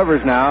year,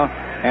 delivers now,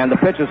 and the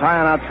pitch is high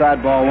on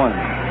outside, ball 1.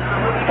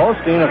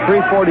 Osteen, a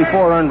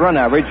 344 earned run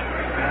average,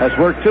 has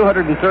worked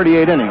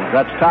 238 innings.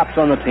 That's tops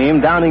on the team.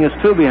 Downing is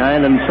 2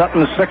 behind, and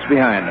Sutton is 6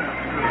 behind.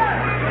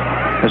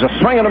 There's a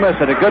swing and a miss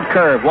at a good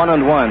curve,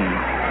 1-1.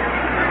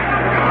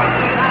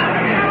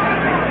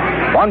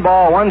 1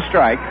 ball, 1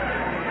 strike.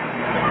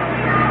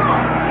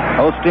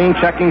 Osteen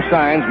checking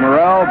signs.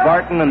 Murrell,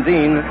 Barton, and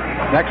Dean.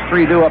 Next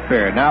 3 due up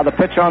here. Now the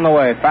pitch on the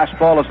way.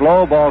 Fastball is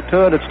low. Ball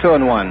 2. It's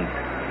 2-1.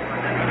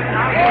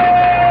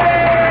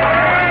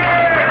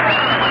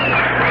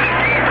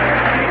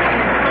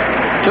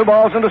 Two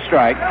balls and a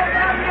strike.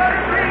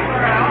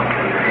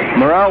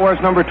 Murrell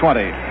wears number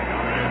 20.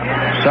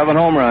 7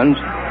 home runs.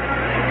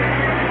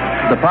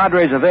 The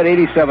Padres have hit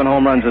 87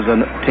 home runs as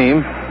a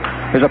team.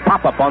 There's a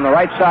pop-up on the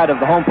right side of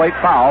the home plate,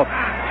 foul.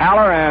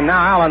 Haller, and now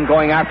Allen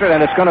going after it,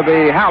 and it's going to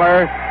be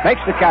Haller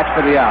makes the catch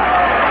for the out.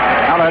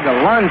 Haller had to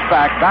lunge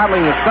back,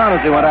 battling the sun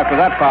as he went after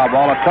that foul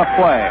ball. A tough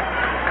play.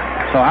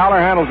 So Haller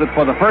handles it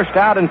for the first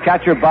out, and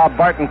catcher Bob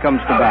Barton comes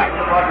to bat.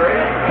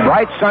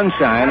 Bright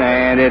sunshine,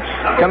 and it's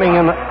coming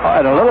in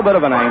at a little bit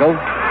of an angle.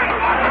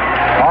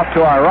 Off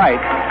to our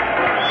right.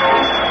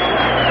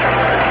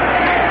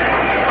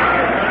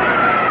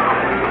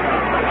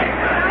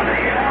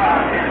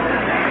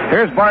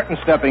 Here's Barton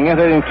stepping in,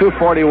 hitting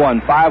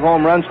 .241. 5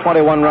 home runs,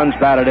 21 runs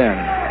batted in.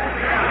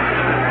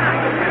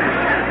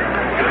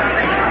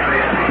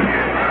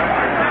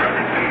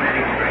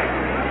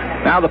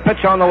 Now the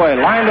pitch on the way.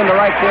 Lined into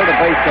right field, a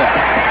base hit.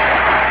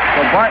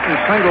 So Barton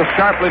singles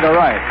sharply to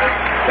right.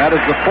 That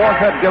is the 4th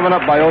hit given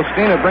up by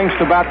Osteen. It brings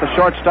to bat the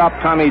shortstop,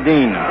 Tommy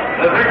Dean.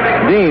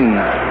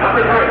 Dean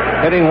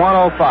hitting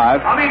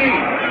 .105.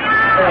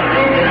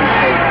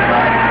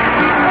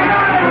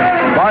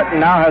 Barton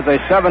now has a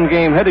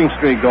 7-game hitting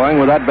streak going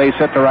with that base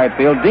hit to right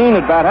field. Dean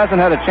at bat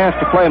hasn't had a chance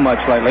to play much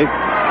lately.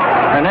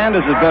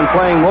 Hernandez has been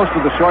playing most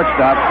of the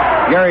shortstop.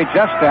 Gary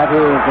Jestat, who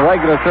is the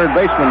regular third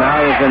baseman now,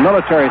 is in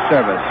military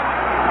service.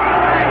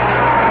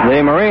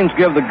 The Marines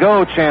give the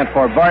go chant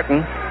for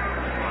Barton.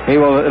 He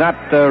will not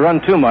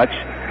run too much.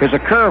 Here's a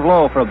curve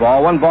low for a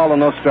ball. 1 ball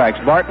and no strikes.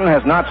 Barton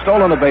has not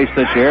stolen a base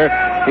this year.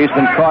 He's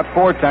been caught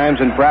 4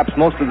 times, and perhaps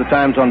most of the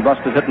times on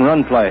busted hit and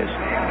run plays.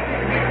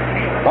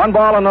 1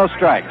 ball and no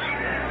strikes.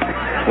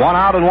 1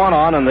 out and 1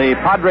 on, and the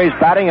Padres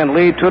batting and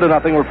lead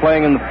 2-0. We're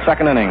playing in the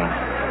second inning.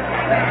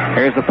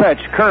 Here's the pitch,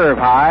 curve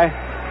high,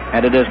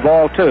 and it is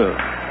ball 2.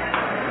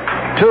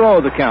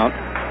 2-0 the count.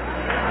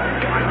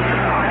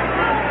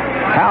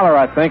 Haller,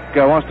 I think,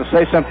 wants to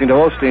say something to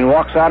Osteen,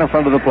 walks out in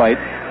front of the plate,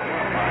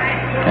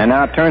 and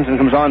now turns and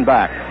comes on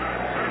back.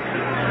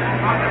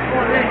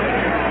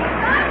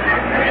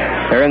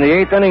 They're in the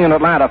 8th inning in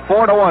Atlanta.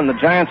 4-1, the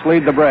Giants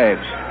lead the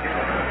Braves.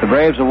 The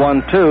Braves have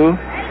won 2.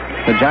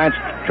 The Giants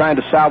trying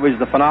to salvage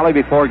the finale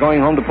before going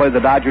home to play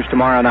the Dodgers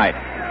tomorrow night.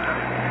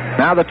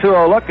 Now the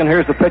 2-0 look, and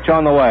here's the pitch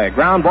on the way.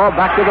 Ground ball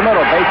back to the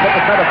middle. Base hit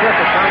to center field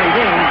for Tommy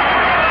Dean.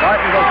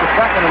 Barton goes to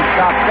second and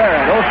stops there,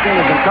 and Osteen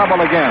is in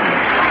trouble again.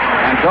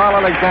 And Doyle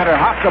Alexander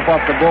hops up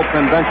off the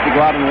bullpen bench to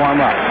go out and warm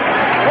up.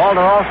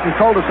 Walter Alston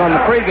told us on the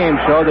pregame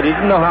show that he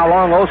didn't know how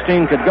long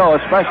Osteen could go,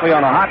 especially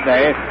on a hot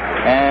day,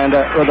 and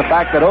with the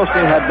fact that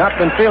Osteen had not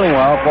been feeling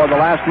well for the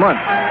last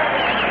month.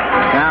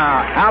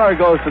 Now, Haller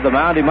goes to the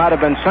mound. He might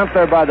have been sent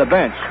there by the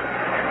bench.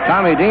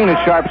 Tommy Dean is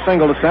sharp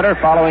single to center,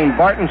 following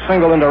Barton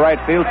single into right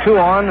field. 2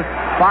 on,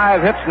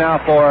 5 hits now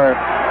for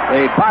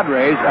the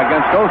Padres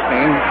against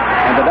Osteen,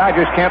 and the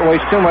Dodgers can't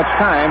waste too much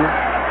time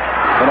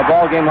in a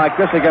ball game like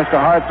this against a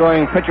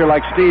hard-throwing pitcher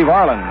like Steve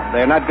Arlin.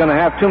 They're not going to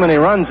have too many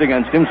runs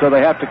against him, so they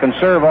have to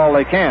conserve all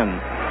they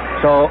can.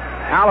 So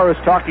Haller is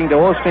talking to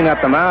Osteen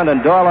at the mound,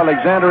 and Doyle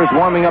Alexander is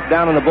warming up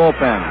down in the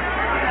bullpen.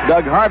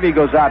 Doug Harvey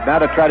goes out now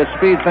to try to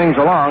speed things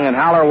along, and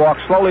Haller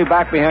walks slowly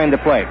back behind the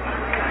plate.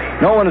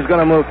 No one is going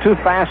to move too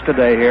fast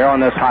today here on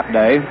this hot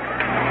day.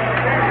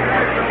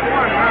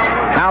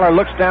 Haller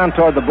looks down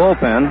toward the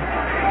bullpen.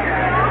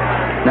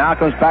 Now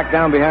comes back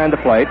down behind the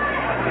plate.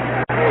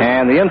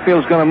 And the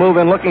infield's going to move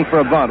in looking for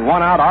a bunt.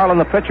 1 out. Arlen,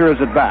 the pitcher,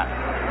 is at bat.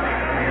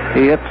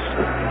 He hits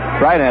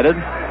right-handed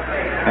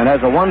and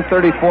has a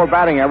 134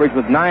 batting average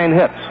with 9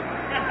 hits.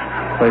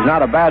 So he's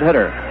not a bad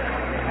hitter.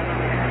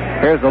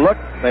 Here's the look.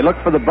 They look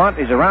for the bunt.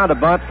 He's around a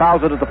bunt,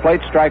 fouls it at the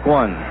plate, strike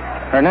 1.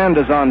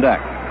 Hernandez on deck.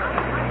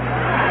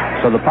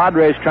 So the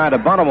Padres trying to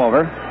bunt him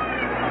over.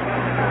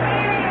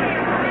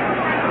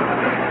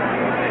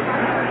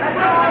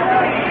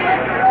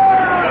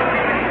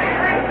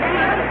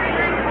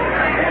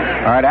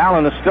 All right,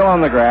 Allen is still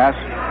on the grass.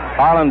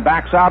 Arlin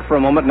backs out for a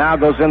moment, now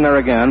goes in there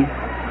again.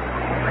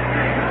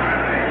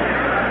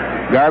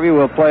 Garvey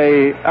will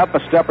play up a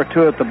step or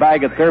two at the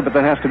bag at third, but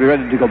then has to be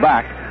ready to go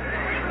back.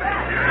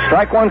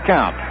 Strike one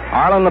count.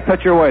 Arlin, the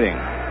pitcher, waiting.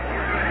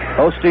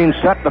 Osteen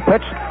set the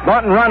pitch.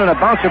 Bunt and run and a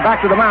bouncer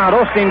back to the mound.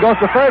 Osteen goes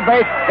to third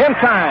base in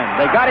time.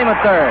 They got him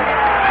at third.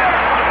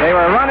 They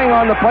were running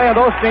on the play, and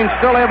Osteen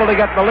still able to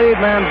get the lead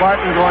man,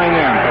 Barton, going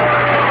in.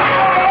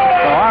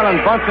 So Arlin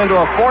bunts into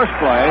a force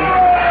play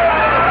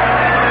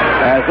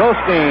as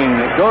Osteen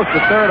goes to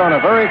third on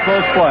a very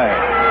close play.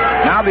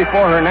 Now,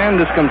 before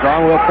Hernandez comes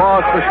on, we'll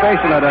pause for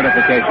station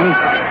identification.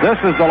 This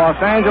is the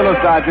Los Angeles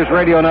Dodgers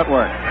Radio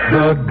Network.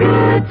 The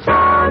good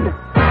son.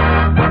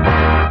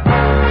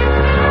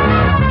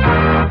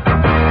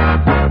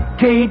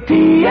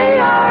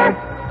 KTAR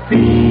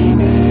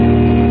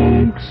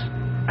Phoenix.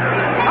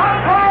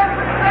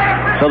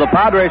 So the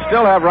Padres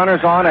still have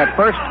runners on at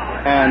first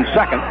and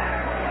second.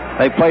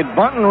 They played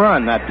bunt and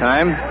run that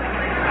time,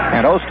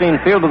 and Osteen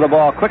fielded the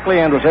ball quickly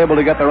and was able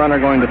to get the runner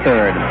going to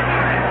third.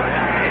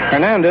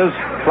 Hernandez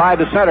flied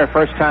to center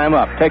first time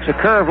up. Takes a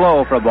curve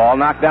low for a ball,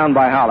 knocked down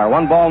by Haller.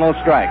 1 ball, no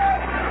strikes.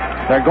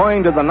 They're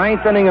going to the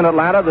 9th inning in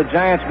Atlanta. The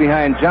Giants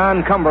behind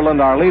John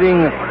Cumberland are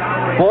leading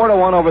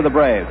 4-1 over the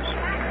Braves.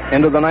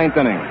 Into the 9th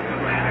inning.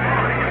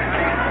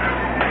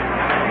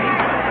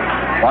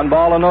 1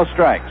 ball and no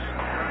strikes.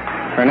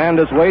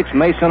 Hernandez waits,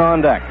 Mason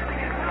on deck.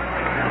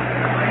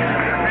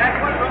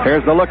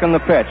 Here's the look in the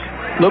pitch.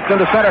 Looped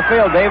into center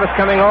field. Davis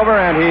coming over,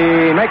 and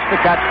he makes the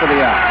catch for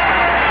the out.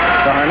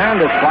 So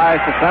Hernandez flies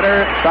to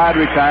center, side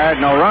retired,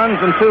 no runs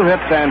and 2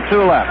 hits and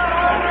 2 left.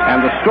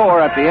 And the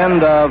score at the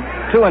end of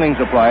 2 innings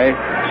of play,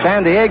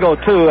 San Diego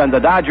 2 and the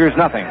Dodgers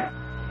nothing.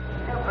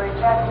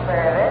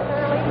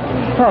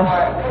 Oh,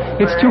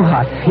 it's too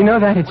hot. You know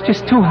that? It's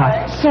just too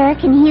hot. Sir,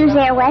 can Hughes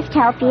Air West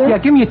help you? Yeah,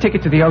 give me a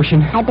ticket to the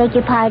ocean. I beg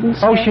your pardon,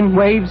 sir? Ocean,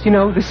 waves,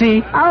 the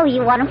sea. Oh,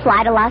 you want to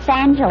fly to Los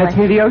Angeles? That's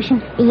near the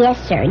ocean? Yes,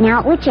 sir.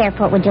 Now, which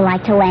airport would you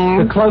like to land?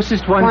 The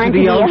closest one to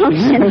the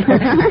ocean.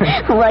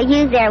 Well,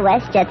 Hughes Air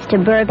West jets to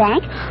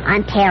Burbank,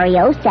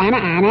 Ontario, Santa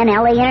Ana, and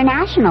L.A.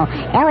 International.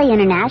 L.A.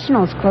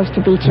 International is close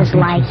to beaches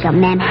like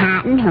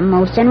Manhattan,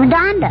 Hermosa, and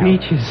Redondo.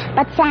 Beaches.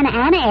 But Santa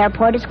Ana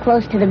Airport is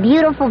close to the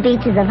beautiful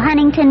beaches of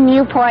Huntington,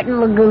 Newport, and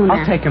Laguna.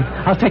 I'll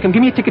take him.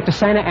 Give me a ticket to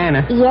Santa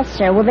Ana. Yes,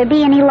 sir. Will there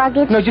be any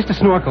luggage? No, just a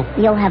snorkel.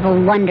 You'll have a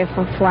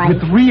wonderful flight.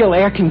 With real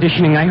air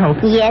conditioning, I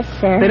hope. Yes,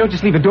 sir. They don't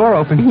just leave a door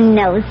open.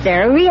 No,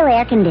 sir. Real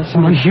air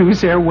conditioning. Oh,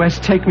 Hughes Air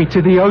West, take me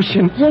to the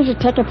ocean. Here's your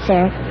ticket,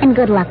 sir, and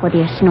good luck with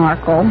your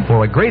snorkel.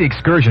 For a great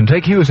excursion,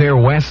 take Hughes Air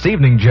West's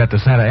evening jet to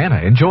Santa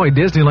Ana. Enjoy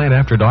Disneyland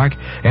after dark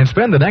and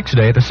spend the next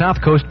day at the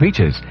South Coast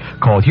beaches.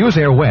 Call Hughes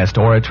Air West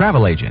or a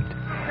travel agent.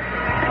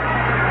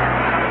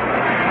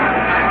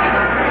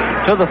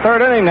 To the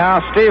 3rd inning now,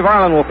 Steve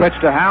Arlin will pitch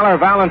to Haller,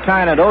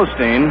 Valentine, and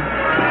Osteen.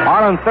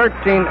 Arlin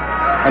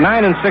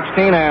 9 and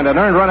 16 and an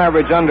earned run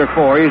average under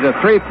 4. He's at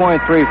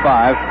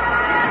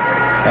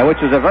 3.35,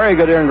 which is a very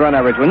good earned run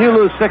average. When you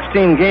lose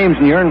 16 games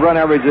and your earned run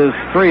average is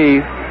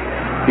 3,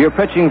 you're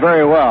pitching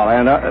very well.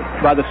 And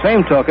by the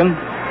same token,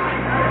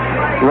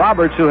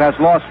 Roberts, who has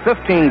lost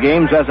 15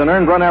 games, has an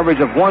earned run average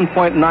of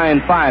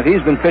 1.95.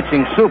 He's been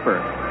pitching super.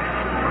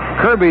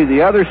 Kirby,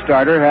 the other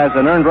starter, has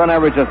an earned run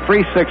average of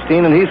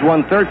 3.16, and he's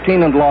won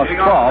 13 and lost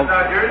 12.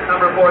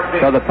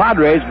 So the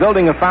Padres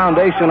building a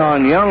foundation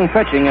on young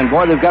pitching, and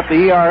boy, they've got the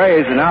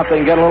ERAs, and now if they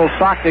can get a little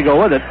stock to go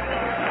with it,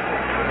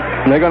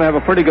 they're going to have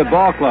a pretty good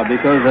ball club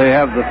because they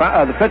have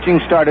the pitching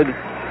started,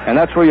 and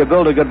that's where you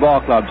build a good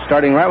ball club,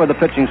 starting right with the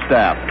pitching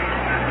staff.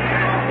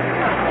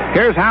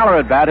 Here's Haller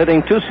at bat,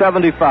 hitting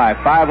 .275,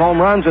 5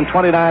 home runs and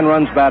 29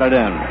 runs batted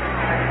in.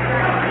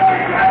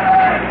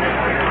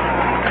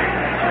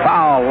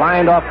 Foul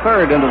lined off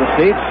third into the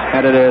seats,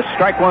 and it is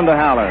strike 1 to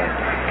Haller.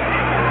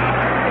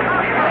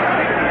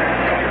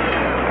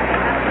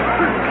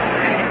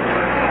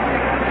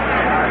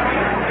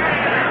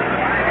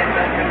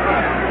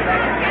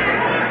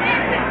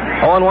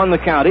 Oh, 1 the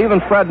count.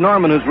 Even Fred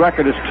Norman, whose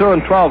record is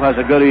 2-12, has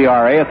a good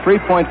ERA, a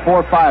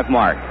 3.45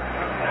 mark.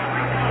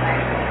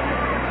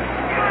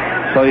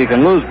 So you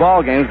can lose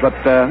ball games, but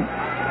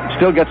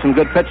still get some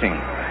good pitching.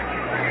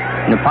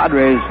 And the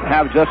Padres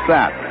have just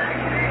that.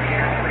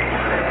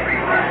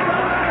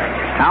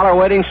 Haller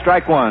waiting,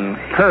 strike 1.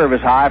 Curve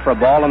is high for a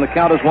ball, and the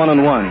count is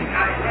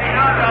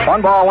 1-1.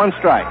 1 ball, 1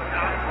 strike.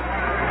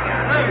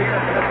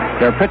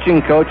 Their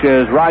pitching coach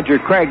is Roger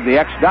Craig, the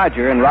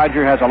ex-Dodger, and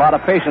Roger has a lot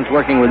of patience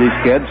working with these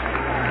kids,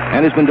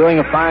 and he's been doing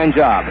a fine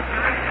job.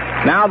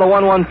 Now the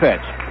 1-1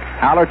 pitch.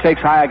 Haller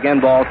takes high again,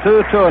 ball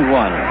 2,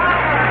 2-1.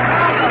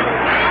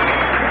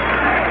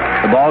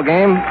 The ball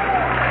game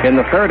in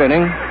the 3rd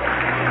inning.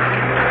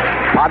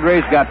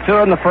 Padres got 2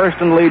 in the first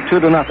and lead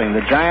 2-0.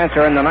 The Giants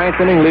are in the 9th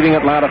inning, leading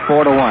Atlanta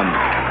 4-1.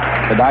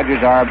 The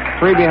Dodgers are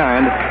 3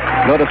 behind.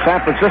 Go to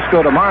San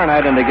Francisco tomorrow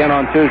night and again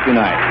on Tuesday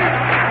night.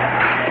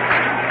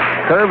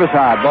 Curve is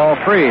high, ball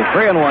 3,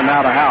 3-1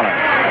 now to Haller.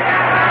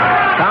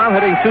 Tom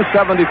hitting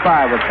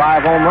 .275 with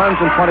 5 home runs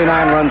and 29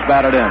 runs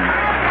batted in.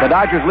 The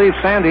Dodgers leave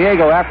San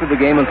Diego after the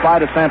game and fly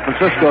to San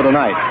Francisco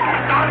tonight.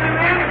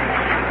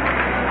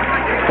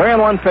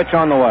 3-1 pitch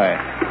on the way.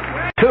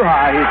 Too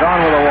high, he's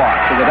on with a walk.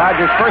 So the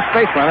Dodgers' first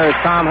base runner is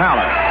Tom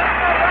Haller.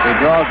 He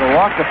draws a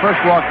walk, the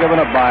first walk given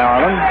up by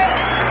Arlin.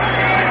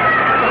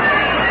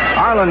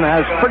 Arlin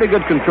has pretty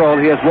good control.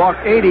 He has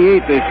walked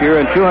 88 this year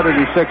in 206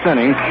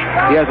 innings.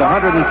 He has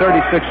 136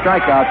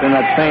 strikeouts in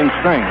that same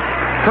string.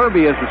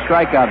 Kirby is the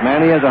strikeout man.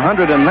 He has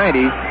 190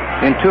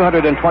 in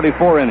 224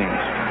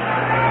 innings.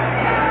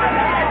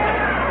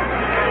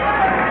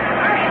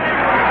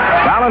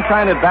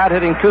 Valentine at bat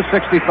hitting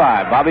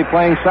 .265. Bobby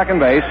playing second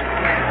base.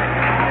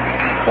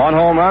 1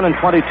 home run and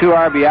 22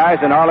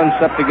 RBIs, and Arlin's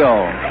set to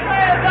go.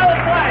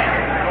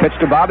 Pitch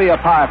to Bobby, up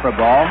high for a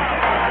ball.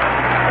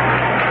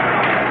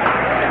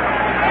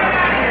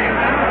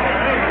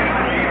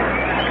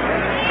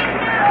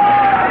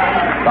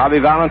 Bobby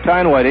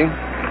Valentine waiting.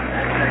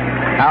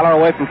 Haller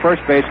away from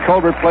first base.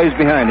 Colbert plays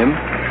behind him.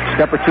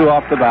 Step or two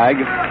off the bag.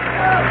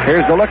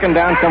 Here's the look, and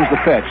down comes the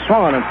pitch.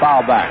 Swung and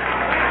foul back.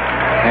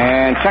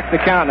 And check the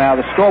count now.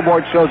 The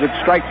scoreboard shows it's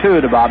strike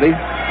 2 to Bobby.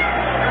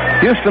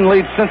 Houston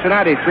leads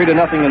Cincinnati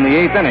 3-0 in the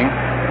 8th inning.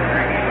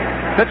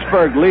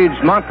 Pittsburgh leads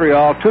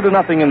Montreal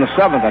 2-0 in the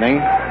 7th inning.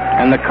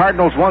 And the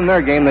Cardinals won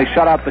their game. They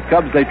shut out the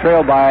Cubs. They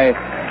trail by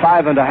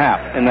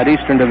 5.5 in that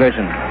Eastern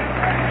Division.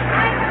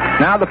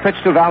 Now the pitch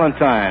to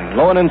Valentine.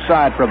 Low and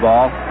inside for a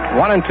ball.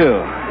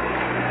 1-2.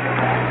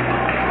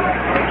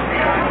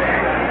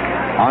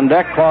 On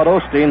deck, Claude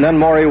Osteen, then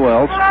Maury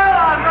Wills.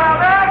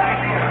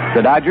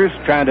 The Dodgers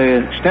trying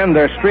to extend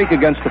their streak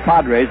against the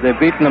Padres. They've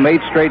beaten them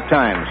 8 straight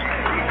times.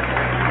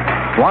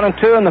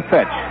 1-2 in the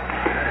pitch.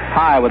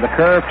 High with a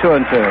curve,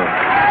 2-2.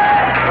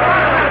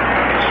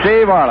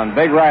 Steve Arlin,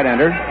 big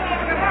right-hander.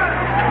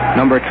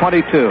 Number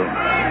 22.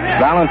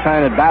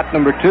 Valentine at bat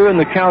number 2, and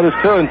the count is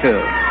 2-2.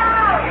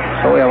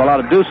 So we have a lot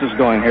of deuces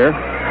going here.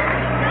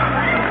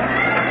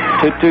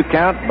 2-2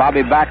 count.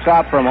 Bobby backs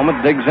out for a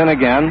moment, digs in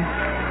again.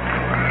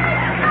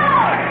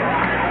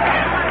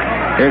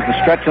 Here's the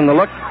stretch and the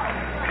look.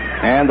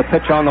 And the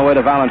pitch on the way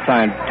to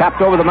Valentine.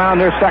 Tapped over the mound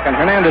near second.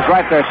 Hernandez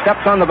right there.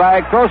 Steps on the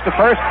bag. Throws to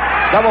first.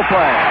 Double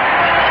play.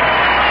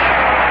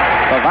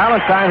 So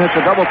Valentine hits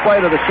a double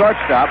play to the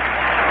shortstop.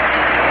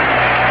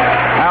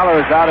 Haller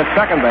is out at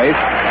second base.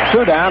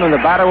 2 down, and the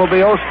batter will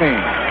be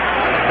Osteen.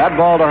 That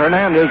ball to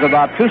Hernandez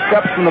about 2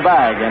 steps from the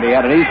bag, and he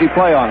had an easy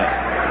play on it.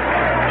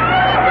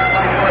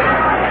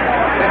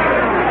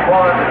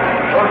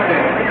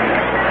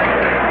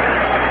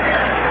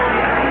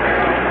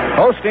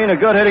 Osteen, a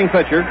good hitting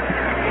pitcher.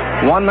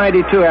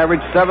 192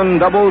 average, 7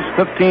 doubles,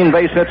 15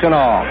 base hits in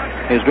all.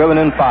 He's driven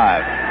in 5.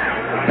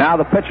 Now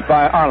the pitch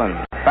by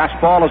Arlin.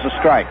 Fastball is a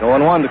strike.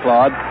 0-1 to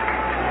Claude.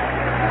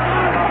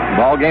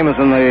 Ball game is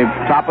in the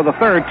top of the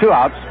 3rd. 2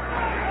 outs.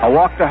 A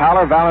walk to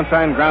Haller.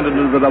 Valentine grounded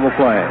into the double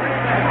play.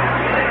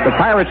 The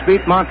Pirates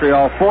beat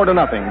Montreal 4-0.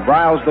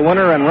 Bryles the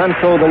winner and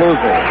Renfro the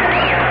loser.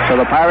 So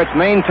the Pirates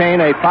maintain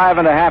a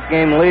 5.5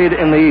 game lead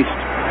in the East.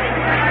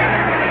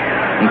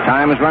 And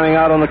time is running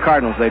out on the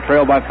Cardinals. They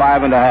trail by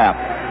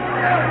 5.5.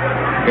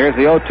 Here's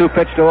the 0-2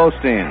 pitch to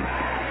Osteen.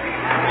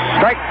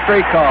 Strike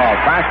 3 call.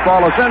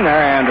 Fastball is in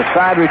there, and the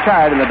side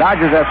retired, and the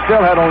Dodgers have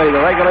still had only the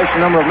regulation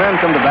number of men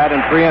come to bat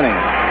in 3 innings.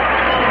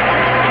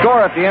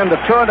 Score at the end of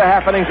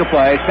 2.5 innings of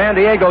play. San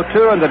Diego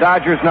 2 and the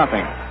Dodgers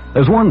nothing.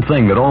 There's one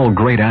thing that all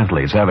great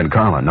athletes have in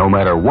common, no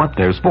matter what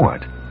their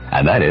sport,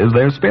 and that is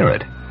their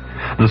spirit.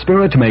 The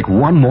spirit to make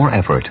one more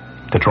effort,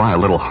 to try a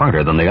little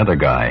harder than the other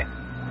guy.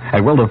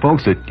 And well, the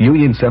folks at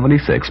Union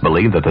 76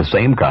 believe that the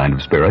same kind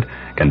of spirit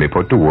can be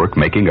put to work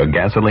making a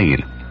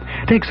gasoline.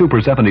 Take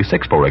Super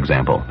 76, for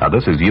example. Now,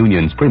 this is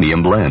Union's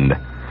premium blend.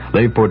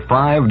 They've put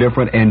 5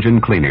 different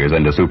engine cleaners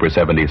into Super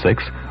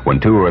 76 when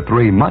 2 or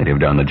 3 might have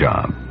done the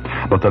job.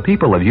 But the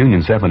people of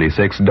Union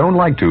 76 don't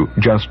like to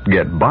just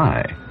get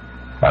by.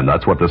 And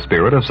that's what the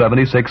spirit of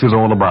 76 is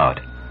all about.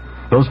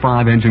 Those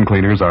 5 engine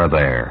cleaners are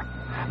there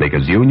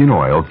because Union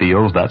Oil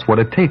feels that's what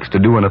it takes to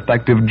do an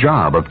effective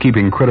job of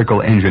keeping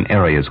critical engine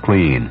areas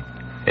clean.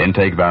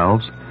 Intake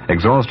valves,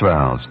 exhaust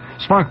valves,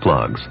 spark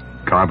plugs,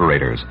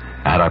 carburetors,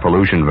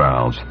 anti-pollution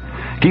valves.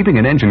 Keeping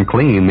an engine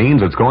clean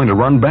means it's going to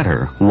run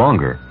better,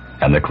 longer,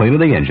 and the cleaner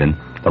the engine,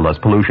 the less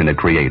pollution it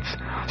creates.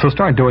 So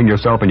start doing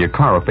yourself and your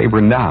car a favor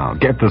now.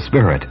 Get the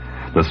spirit.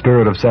 The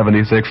spirit of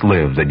 76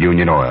 lives at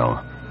Union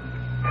Oil.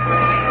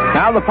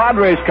 Now the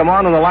Padres come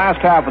on in the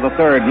last half of the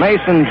 3rd.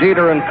 Mason,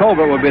 Jeter, and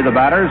Colbert will be the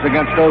batters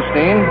against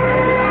Osteen.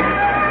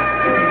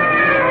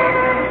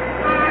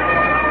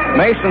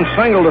 Mason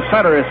singled to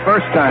center his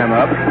first time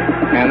up,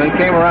 and then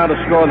came around to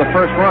score the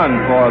first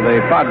run for the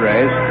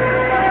Padres.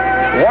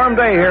 Warm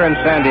day here in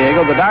San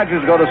Diego. The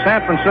Dodgers go to San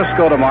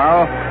Francisco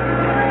tomorrow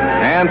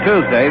and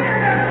Tuesday.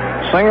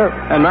 Singer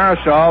and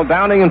Marichal,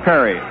 Downing and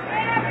Perry.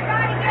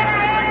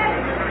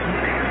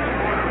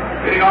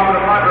 Getting off of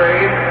the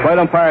Padres. Plate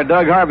umpire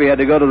Doug Harvey had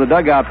to go to the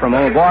dugout for a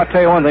moment. Boy, I'll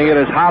tell you one thing, it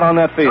is hot on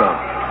that field.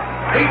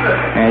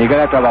 And you're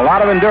going to have a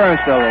lot of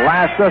endurance, though, to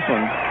last this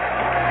one.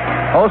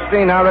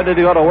 Osteen now ready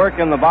to go to work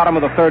in the bottom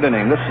of the 3rd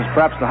inning. This is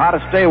perhaps the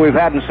hottest day we've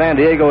had in San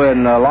Diego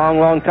in a long,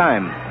 long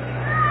time.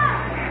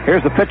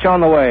 Here's the pitch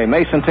on the way.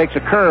 Mason takes a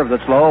curve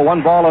that's low.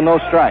 1 ball and no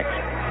strikes.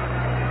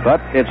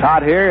 But it's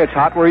hot here. It's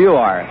hot where you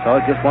are. So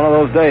it's just one of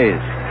those days.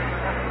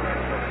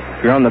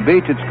 If you're on the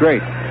beach, it's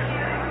great.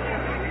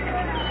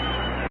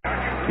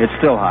 It's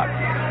still hot.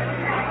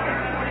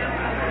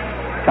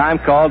 Time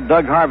called.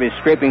 Doug Harvey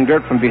scraping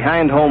dirt from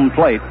behind home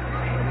plate.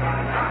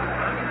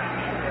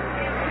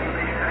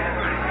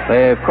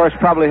 They, of course,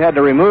 probably had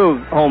to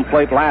remove home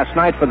plate last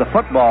night for the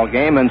football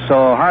game, and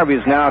so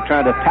Harvey's now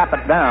trying to tap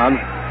it down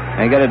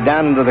and get it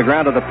down into the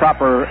ground at the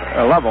proper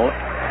level.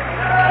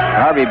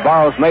 Harvey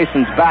borrows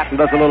Mason's bat and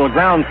does a little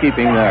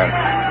groundkeeping there.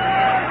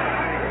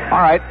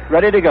 All right,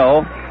 ready to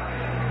go.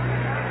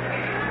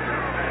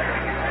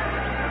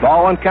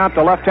 Ball one count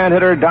to left-hand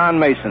hitter Don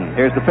Mason.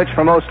 Here's the pitch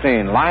from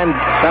Osteen. Line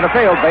center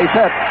field, base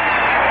hit.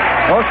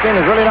 Osteen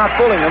is really not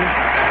fooling him.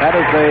 That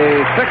is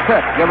the sixth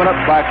hit given up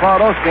by Claude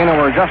Osteen, and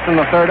we're just in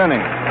the third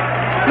inning.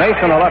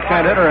 Mason, a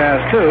left-hand hitter,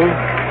 has two.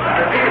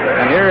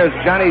 And here is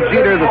Johnny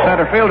Jeter, the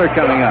center fielder,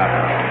 coming up.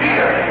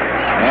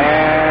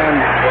 And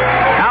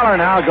Haller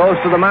now goes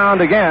to the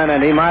mound again, and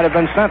he might have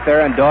been sent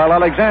there, and Doyle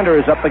Alexander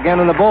is up again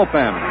in the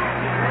bullpen.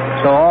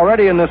 So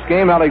already in this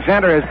game,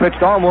 Alexander has pitched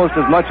almost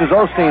as much as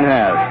Osteen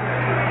has.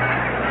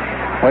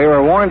 We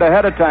were warned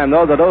ahead of time,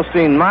 though, that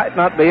Osteen might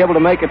not be able to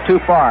make it too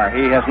far.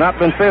 He has not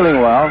been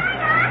feeling well,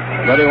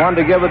 but he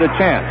wanted to give it a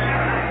chance.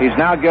 He's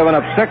now given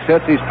up 6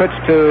 hits. He's pitched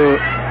to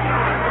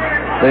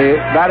the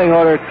batting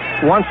order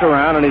once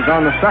around, and he's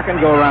on the second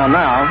go-around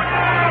now.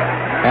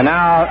 And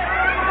now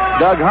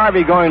Doug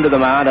Harvey going to the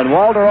mound, and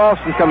Walter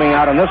Alston coming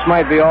out, and this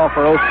might be all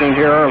for Osteen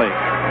here early.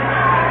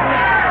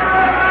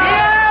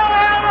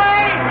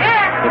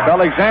 If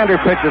Alexander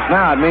pitches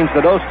now, it means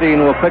that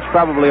Osteen will pitch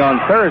probably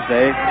on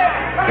Thursday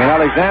in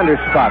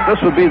Alexander's spot. This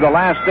would be the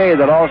last day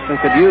that Alston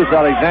could use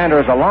Alexander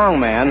as a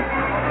long man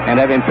and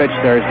have him pitch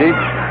Thursday.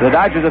 The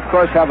Dodgers, of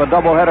course, have a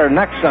doubleheader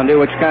next Sunday,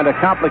 which kind of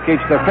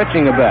complicates their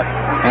pitching a bit.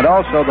 And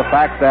also the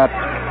fact that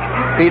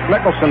Pete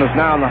Mickelson is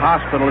now in the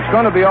hospital. It's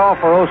going to be all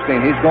for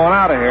Osteen. He's going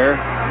out of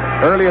here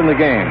early in the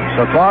game.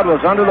 So Claude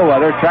was under the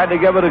weather, tried to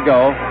give it a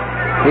go.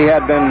 He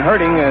had been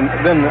hurting and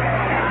been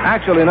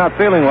actually not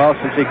feeling well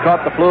since he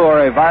caught the flu or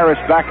a virus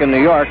back in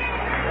New York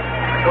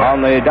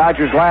on the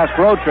Dodgers' last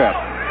road trip.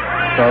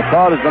 So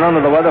Claude has been under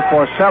the weather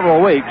for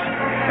several weeks,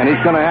 and he's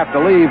going to have to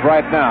leave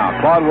right now.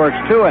 Claude works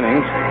 2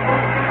 innings.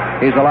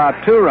 He's allowed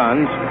 2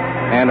 runs,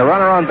 and the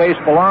runner on base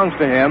belongs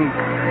to him.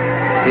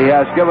 He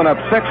has given up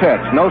 6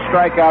 hits, no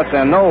strikeouts,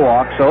 and no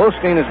walks. So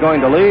Osteen is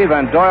going to leave,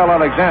 and Doyle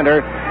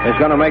Alexander is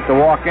going to make the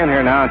walk in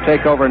here now and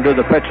take over and do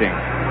the pitching.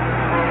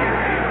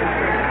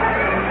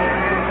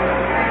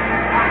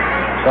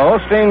 So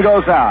Osteen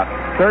goes out.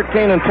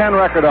 13-10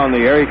 record on the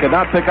year. He could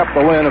not pick up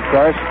the win, of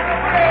course,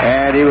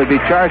 and he would be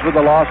charged with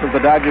the loss if the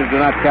Dodgers do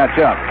not catch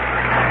up.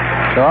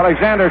 So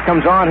Alexander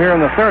comes on here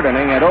in the 3rd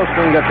inning, and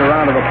Osteen gets a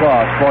round of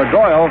applause. For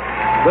Doyle,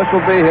 this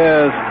will be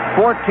his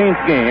 14th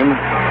game.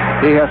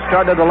 He has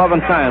started 11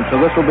 times, so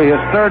this will be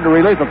his 3rd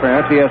relief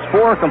appearance. He has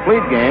 4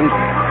 complete games.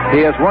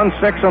 He has won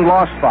 6 and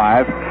lost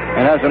 5,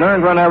 and has an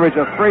earned run average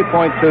of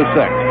 3.26.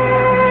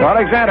 So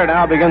Alexander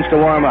now begins to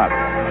warm up.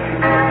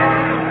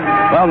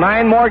 Well,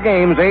 9 more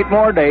games, 8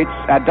 more dates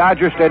at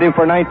Dodger Stadium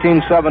for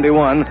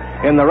 1971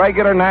 in the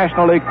regular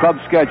National League club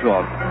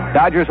schedule.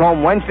 Dodgers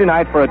home Wednesday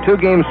night for a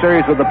 2-game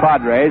series with the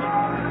Padres.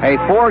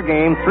 A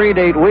 4-game,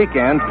 3-date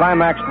weekend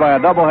climaxed by a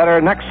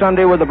doubleheader next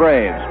Sunday with the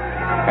Braves.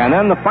 And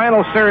then the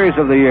final series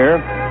of the year,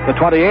 the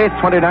 28th,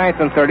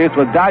 29th, and 30th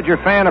with Dodger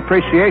Fan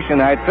Appreciation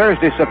Night,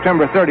 Thursday,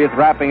 September 30th,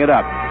 wrapping it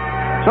up.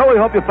 So we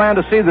hope you plan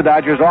to see the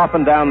Dodgers off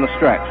and down the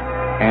stretch.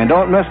 And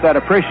don't miss that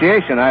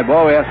appreciation night.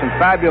 Boy, we have some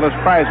fabulous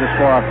prizes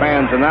for our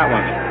fans in that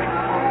one.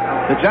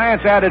 The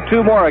Giants added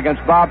 2 more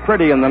against Bob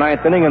Pretty in the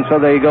 9th inning, and so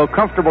they go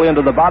comfortably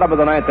into the bottom of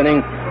the 9th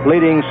inning,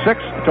 leading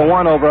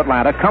 6-1 over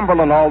Atlanta.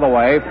 Cumberland all the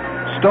way.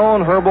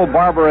 Stone, Herbal,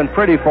 Barber, and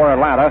Pretty for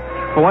Atlanta.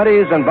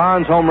 Fuentes and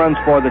Bonds home runs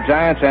for the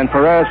Giants, and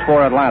Perez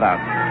for Atlanta.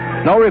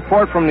 No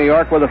report from New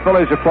York, where the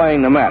Phillies are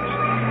playing the Mets.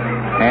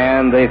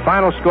 And the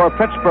final score,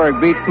 Pittsburgh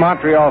beat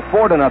Montreal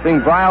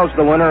 4-0. Bryles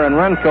the winner and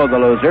Renko the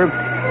loser.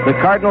 The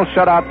Cardinals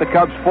shut out the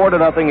Cubs 4-0.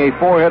 A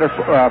 4-hitter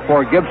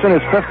for Gibson,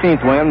 his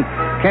 15th win.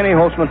 Kenny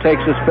Holtzman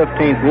takes his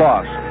 15th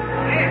loss.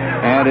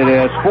 And it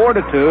is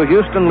 4-2.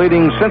 Houston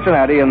leading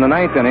Cincinnati in the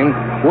 9th inning.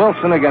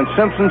 Wilson against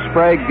Simpson,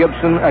 Sprague,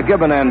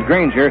 Gibbon, and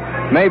Granger.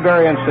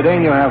 Mayberry and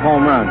Cedeno have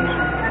home runs.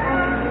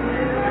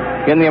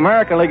 In the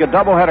American League, a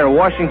doubleheader.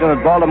 Washington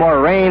at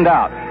Baltimore rained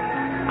out.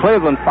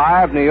 Cleveland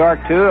 5, New York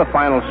 2, a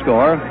final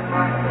score.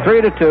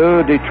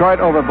 3-2, Detroit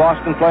over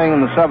Boston playing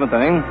in the 7th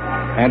inning.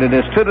 And it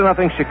is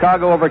 2-0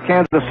 Chicago over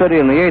Kansas City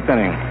in the 8th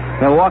inning.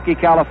 Milwaukee,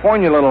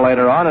 California a little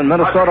later on, and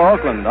Minnesota,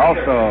 Oakland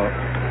also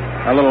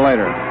a little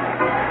later.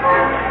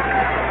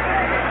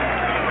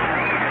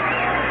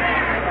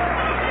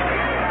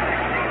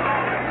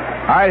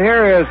 All right,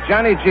 here is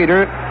Johnny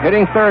Jeter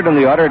hitting 3rd in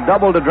the order,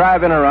 double to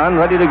drive in a run,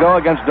 ready to go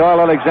against Doyle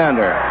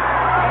Alexander.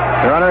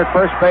 The runner at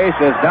first base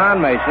is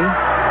Don Mason.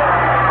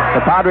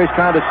 The Padres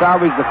trying to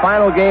salvage the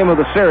final game of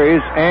the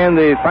series and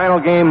the final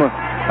game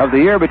of the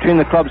year between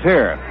the clubs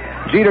here.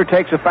 Jeter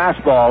takes a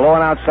fastball, low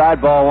and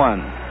outside, ball 1.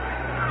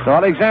 So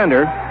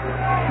Alexander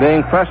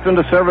being pressed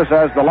into service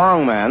as the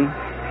long man.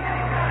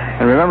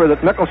 And remember that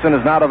Mickelson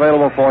is not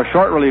available for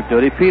short relief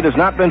duty. Pete has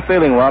not been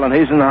feeling well, and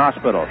he's in the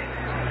hospital.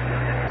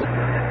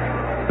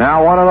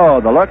 Now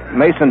 1-0. The look.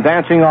 Mason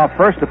dancing off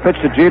first. The pitch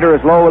to Jeter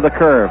is low with a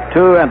curve.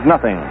 2-0.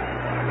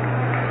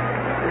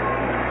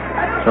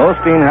 So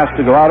Osteen has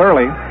to go out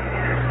early.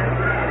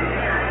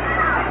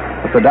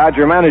 But the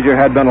Dodger manager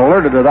had been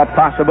alerted to that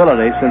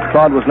possibility since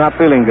Claude was not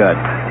feeling good.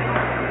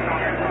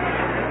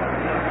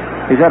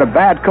 He's had a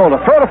bad cold.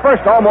 A throw to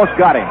first almost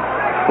got him.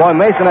 Boy,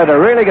 Mason had to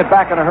really get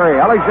back in a hurry.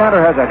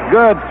 Alexander has a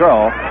good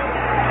throw.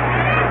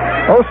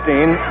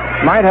 Osteen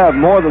might have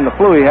more than the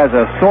flu. He has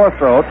a sore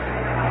throat,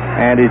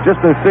 and he's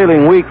just been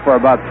feeling weak for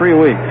about 3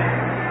 weeks.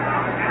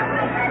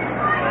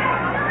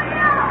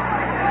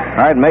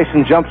 All right,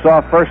 Mason jumps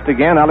off first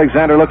again.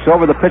 Alexander looks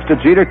over the pitch to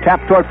Jeter.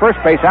 Tap toward first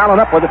base. Allen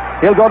up with it.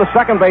 He'll go to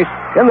second base.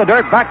 In the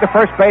dirt. Back to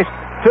first base.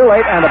 Too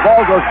late, and the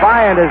ball goes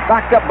by and is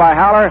backed up by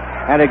Haller,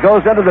 and it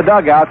goes into the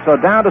dugout. So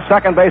down to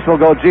second base will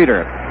go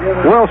Jeter.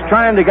 Wills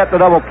trying to get the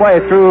double play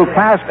through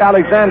past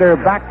Alexander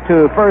back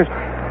to first,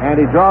 and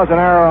he draws an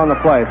error on the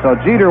play. So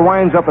Jeter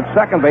winds up at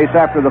second base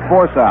after the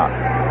force out.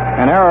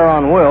 An error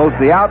on Wills.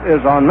 The out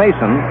is on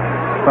Mason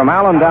from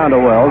Allen down to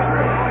Wills,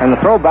 and the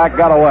throwback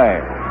got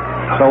away.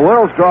 So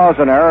Wills draws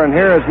an error, and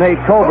here is Nate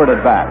Colbert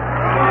at bat.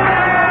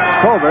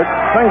 Colbert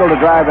single to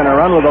drive in a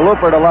run with a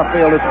looper to left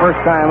field his first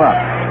time up.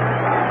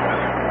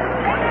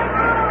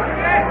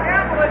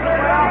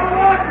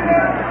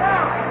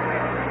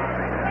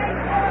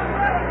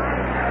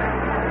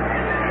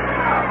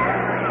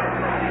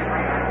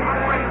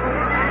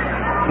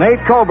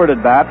 Nate Colbert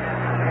at bat.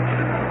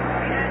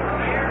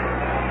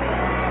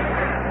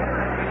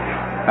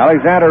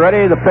 Alexander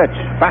ready, the pitch.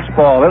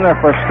 Fastball in there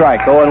for a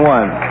strike,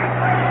 0-1.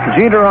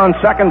 Jeter on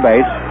second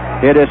base.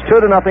 It is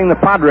 2-0, the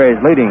Padres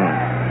leading.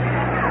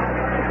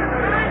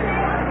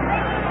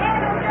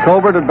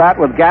 Colbert at bat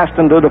with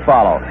Gaston due to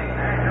follow.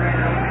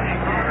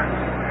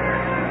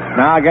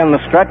 Now again the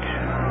stretch.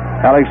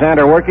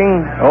 Alexander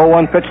working.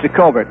 0-1 pitch to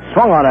Colbert.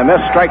 Swung on a miss,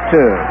 strike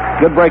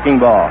 2. Good breaking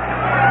ball.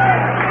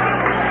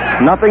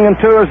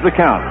 0-2 is the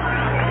count.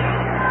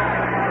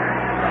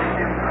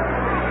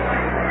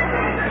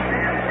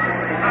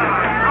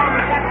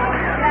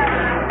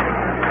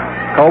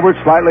 Colbert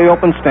slightly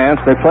open stance.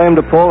 They play him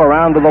to pull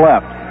around to the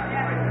left.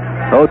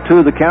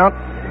 0-2 the count.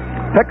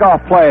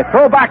 Pickoff play.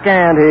 Throw back,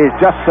 and he's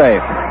just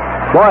safe.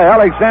 Boy,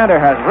 Alexander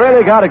has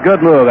really got a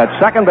good move. At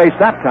second base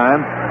that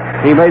time,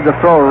 he made the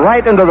throw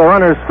right into the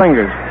runner's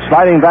fingers,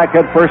 sliding back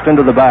head first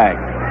into the bag.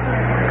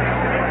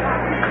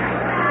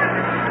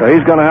 So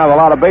he's going to have a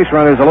lot of base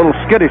runners a little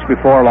skittish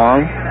before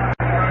long.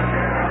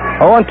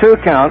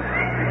 0-2 count.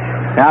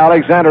 Now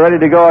Alexander ready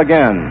to go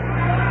again.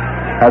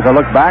 Has a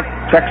look back,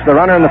 checks the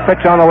runner, and the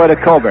pitch on the way to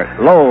Colbert.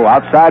 Low,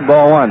 outside,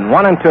 ball 1.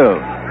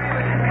 1-2.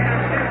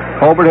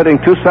 Colbert hitting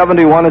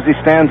 .271 as he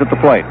stands at the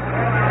plate.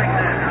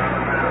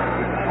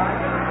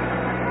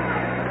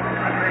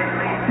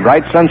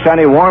 Bright,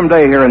 sunshiny, warm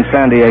day here in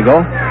San Diego.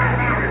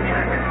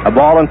 A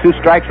ball and 2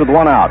 strikes with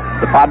 1 out.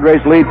 The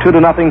Padres lead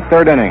 2-0,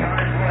 third inning.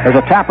 There's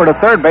a tapper to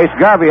third base.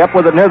 Garvey up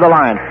with it near the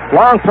line.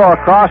 Long throw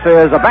across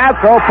is a bad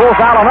throw. Pulls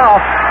Allen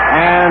off,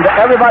 and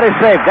everybody's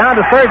safe. Down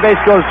to third base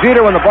goes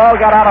Jeter when the ball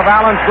got out of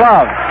Allen's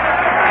glove.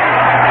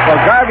 So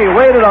Garvey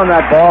waited on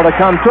that ball to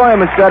come to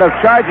him instead of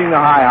charging the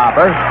high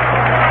hopper,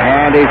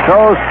 and he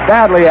throws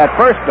badly at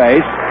first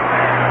base.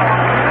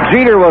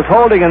 Jeter was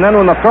holding, and then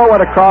when the throw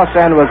went across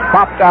and was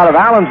popped out of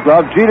Allen's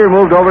glove, Jeter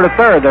moved over to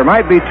third. There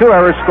might be 2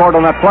 errors scored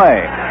on that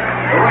play.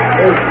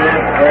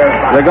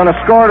 They're going to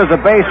score it as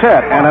a base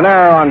hit, and an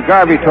error on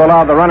Garvey to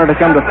allow the runner to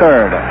come to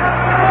third.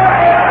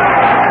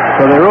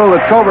 So they ruled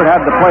that Colbert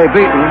had the play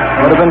beaten.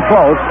 Would have been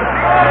close,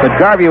 but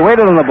Garvey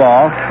waited on the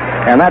ball,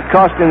 and that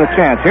cost him the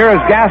chance. Here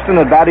is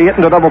Gaston at bat. He hit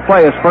into double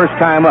play his first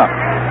time up.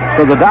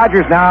 So the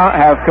Dodgers now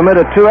have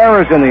committed 2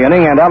 errors in the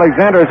inning, and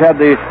Alexander has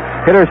had the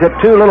hitters hit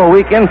 2 little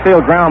weak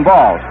infield ground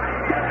balls.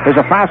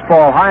 There's a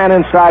fastball high and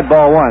inside,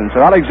 ball 1.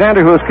 So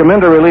Alexander, who has come in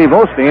to relieve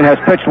Osteen, has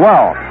pitched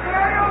well.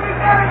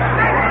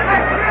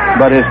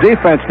 But his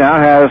defense now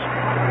has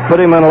put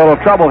him in a little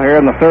trouble here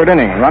in the third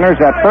inning. Runners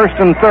at first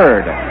and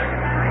third.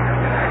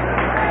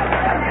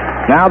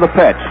 Now the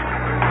pitch.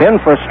 In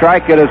for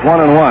strike, it is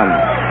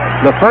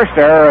 1-1. The first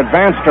error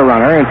advanced a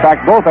runner. In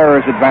fact, both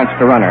errors advanced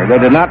a runner. They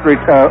did not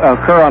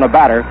occur on a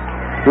batter.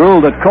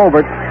 Ruled that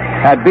Colbert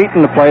had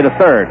beaten the play to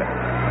third.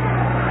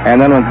 And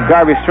then when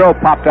Garvey's throw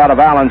popped out of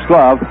Allen's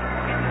glove,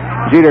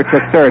 Jeter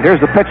took third. Here's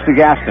the pitch to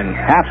Gaston.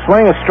 Half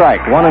swing, a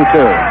strike, 1-2.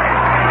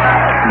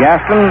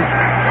 Gaston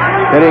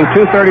hitting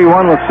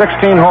 .231 with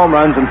 16 home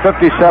runs and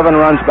 57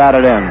 runs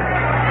batted in.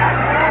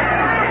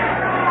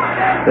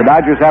 The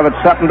Dodgers have it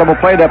set in double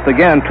play depth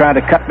again, trying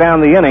to cut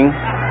down the inning.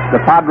 The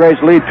Padres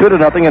lead 2-0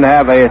 and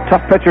have a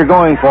tough pitcher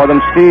going for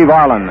them, Steve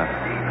Arlin.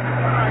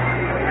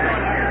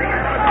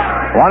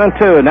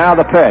 1-2, now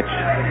the pitch.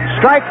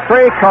 Strike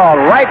 3 called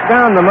right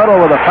down the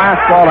middle with a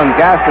fastball, and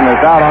Gaston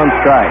is out on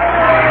strike.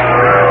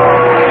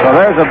 So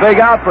there's a big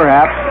out,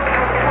 perhaps.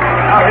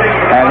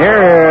 And here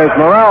is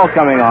Murrell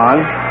coming on.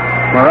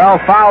 Murrell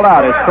fouled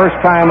out his first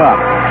time up.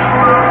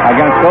 A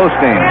against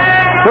Osteen.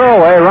 2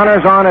 away,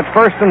 runners on at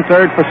first and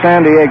third for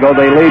San Diego.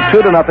 They lead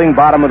 2-0,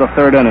 bottom of the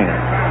third inning.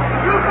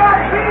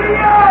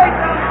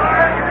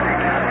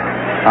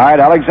 All right,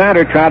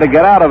 Alexander trying to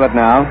get out of it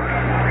now.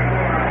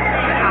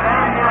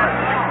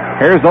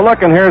 Here's the look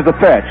and here's the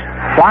pitch.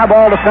 Fly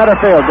ball to center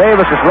field.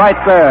 Davis is right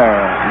there.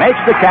 Makes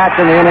the catch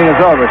and the inning is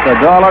over. So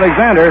Doyle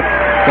Alexander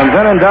comes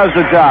in and does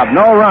the job.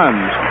 No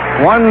runs.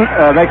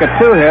 Make it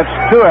 2 hits,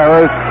 2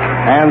 errors,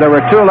 and there were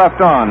 2 left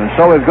on. And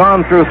so we've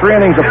gone through 3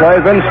 innings of play.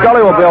 Vin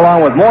Scully will be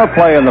along with more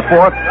play in the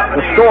 4th.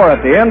 The score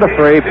at the end of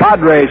 3,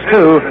 Padres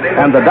 2,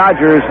 and the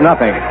Dodgers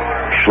nothing.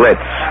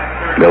 Schlitz,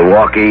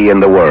 Milwaukee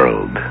in the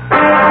world.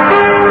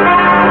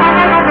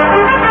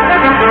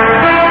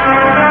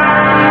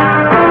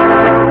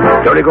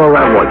 You only go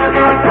around once in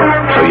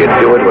life, so you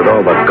do it with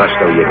all the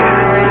gusto you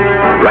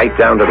can. Right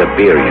down to the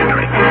beer you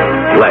drink.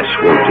 Bless,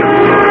 won't you?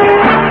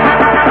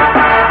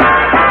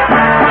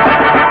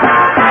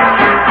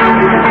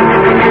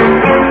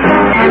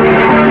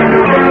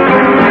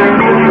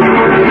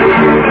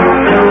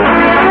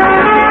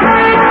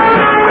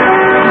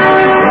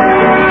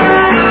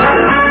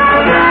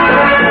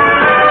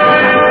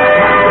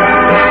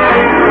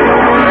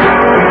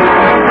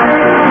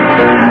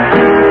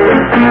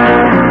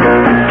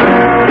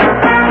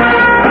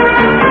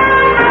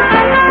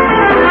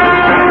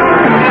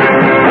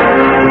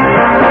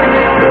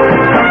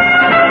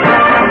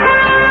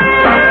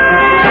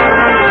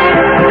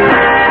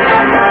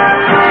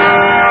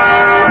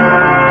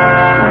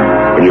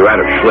 You're out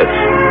of Schlitz.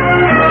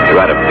 You're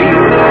out of beer.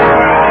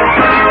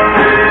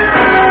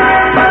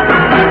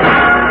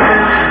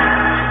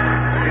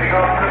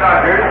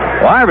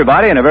 Well, hi,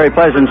 everybody, and a very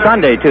pleasant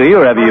Sunday to you,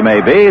 wherever you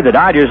may be. The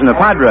Dodgers and the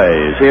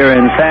Padres here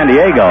in San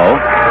Diego.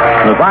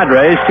 The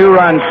Padres, 2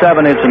 runs,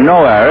 7 hits, and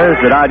no errors.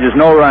 The Dodgers,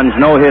 no runs,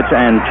 no hits,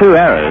 and 2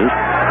 errors.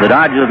 The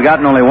Dodgers have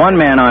gotten only 1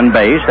 man on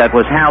base. That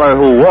was Haller,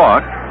 who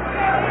walked.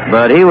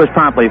 But he was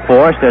promptly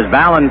forced as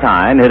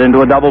Valentine hit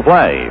into a double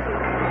play.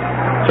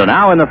 So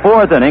now in the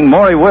 4th inning,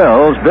 Maury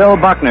Wills, Bill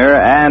Buckner,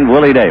 and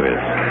Willie Davis.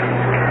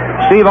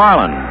 Steve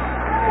Arlin.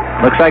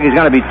 Looks like he's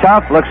going to be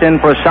tough. Looks in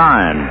for a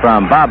sign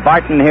from Bob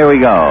Barton. Here we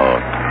go.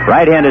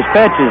 Right-handed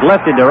pitch is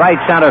lifted to right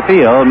center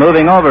field.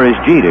 Moving over is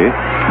Jeter.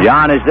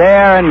 John is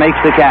there and makes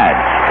the catch.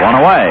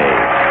 1 away.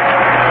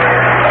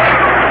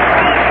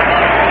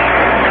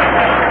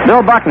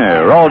 Bill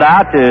Buckner rolled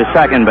out to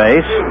second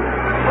base.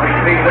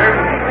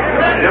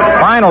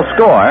 Final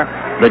score.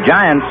 The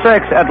Giants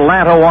 6,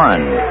 Atlanta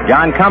 1.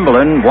 John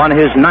Cumberland won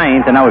his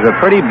 9th, and that was a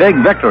pretty big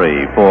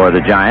victory for the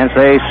Giants.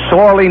 They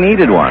sorely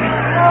needed one.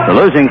 The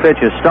losing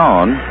pitch is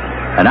Stone,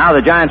 and now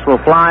the Giants will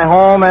fly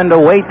home and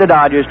await the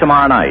Dodgers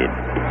tomorrow night.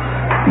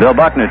 Bill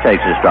Buckner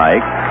takes a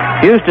strike.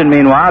 Houston,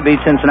 meanwhile, beat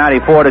Cincinnati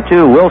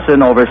 4-2.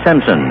 Wilson over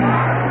Simpson.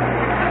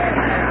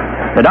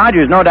 The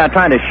Dodgers, no doubt,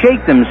 trying to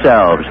shake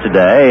themselves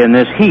today in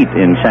this heat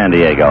in San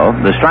Diego.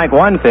 The strike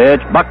 1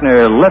 pitch,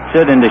 Buckner lifts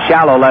it into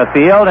shallow left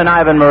field, and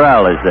Ivan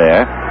Murrell is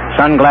there.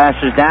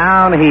 Sunglasses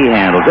down, he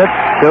handles it.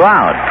 2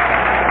 out.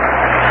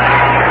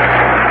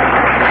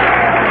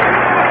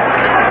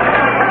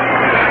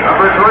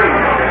 Number 3,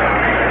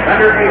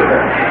 center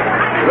fielder,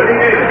 Willie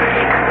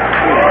Davis.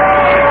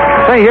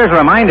 Say, here's a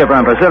reminder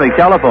from Pacific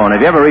Telephone.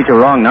 If you ever reach a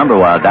wrong number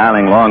while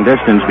dialing long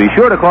distance, be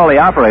sure to call the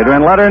operator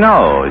and let her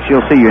know.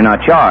 She'll see you're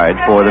not charged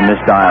for the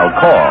misdialed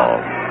call.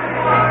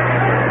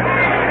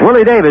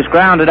 Willie Davis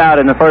grounded out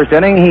in the 1st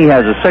inning. He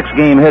has a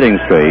 6-game hitting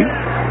streak.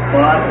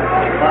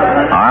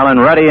 Arlen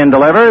ready and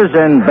delivers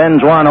and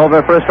bends one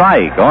over for a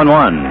strike.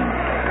 0-1.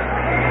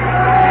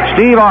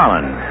 Steve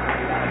Arlin.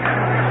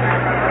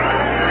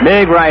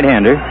 Big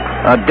right-hander.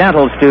 A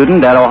dental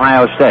student at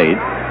Ohio State.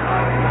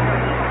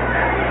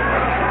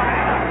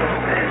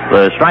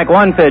 The strike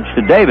 1 pitch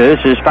to Davis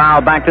is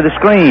fouled back to the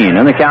screen,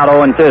 and the count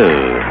 0-2.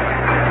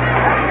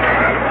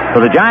 So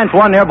the Giants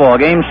won their ball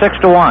game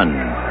 6-1.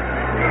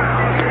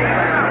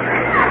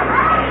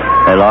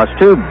 They lost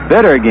 2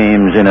 bitter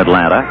games in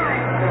Atlanta.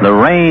 The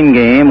rain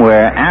game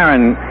where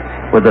Aaron,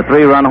 with the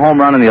 3-run home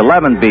run in the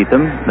 11th, beat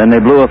them. Then they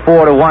blew a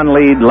 4-1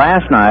 lead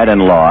last night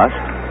and lost.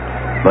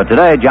 But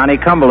today, Johnny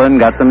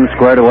Cumberland got them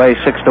squared away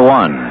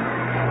 6-1.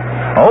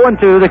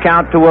 0-2 the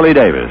count to Willie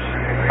Davis.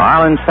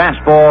 Arlen's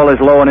fastball is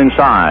low and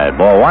inside.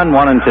 Ball 1,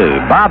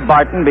 1-2. Bob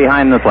Barton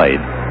behind the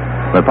plate.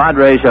 The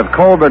Padres have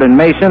Colbert and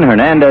Mason,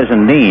 Hernandez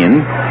and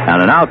Dean,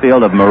 and an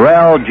outfield of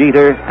Murrell,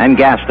 Jeter, and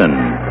Gaston.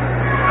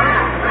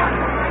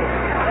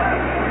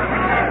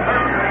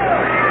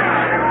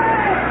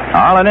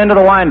 Arlen into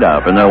the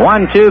windup, and the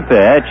 1-2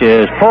 pitch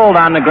is pulled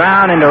on the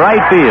ground into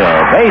right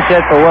field. Base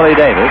hit for Willie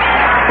Davis.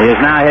 He is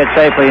now hit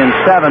safely in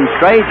 7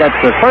 straight. That's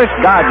the first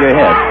Dodger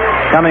hit,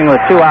 coming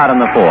with 2 out in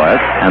the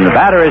 4th, and the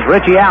batter is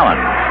Richie Allen.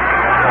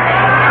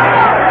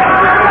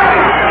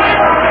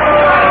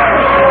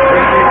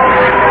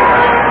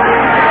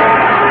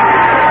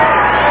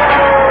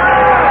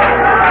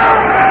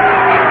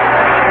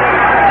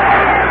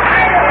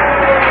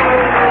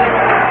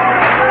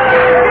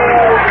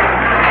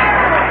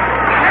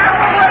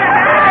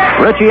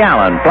 Richie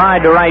Allen flied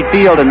to right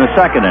field in the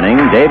second inning.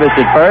 Davis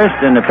at first,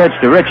 and the pitch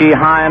to Richie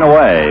high and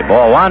away.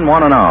 Ball 1, 1-0.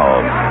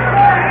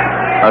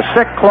 A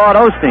sick Claude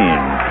Osteen,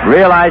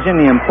 realizing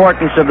the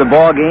importance of the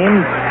ball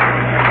game,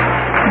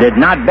 did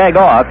not beg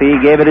off. He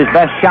gave it his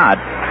best shot,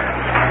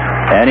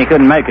 and he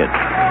couldn't make it.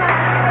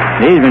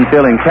 He's been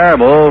feeling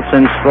terrible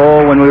since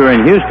when we were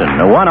in Houston.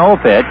 The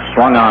 1-0 pitch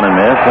swung on and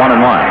missed, 1-1.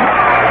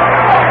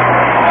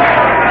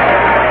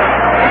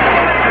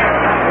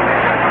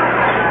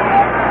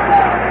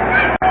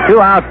 2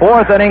 out,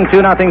 fourth inning,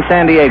 2-0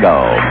 San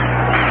Diego.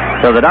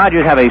 So the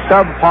Dodgers have a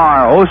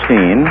subpar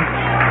Osteen,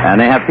 and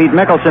they have Pete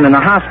Mickelson in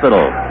the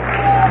hospital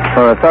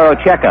for a thorough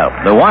checkup.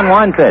 The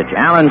 1-1 pitch.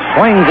 Allen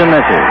swings and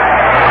misses.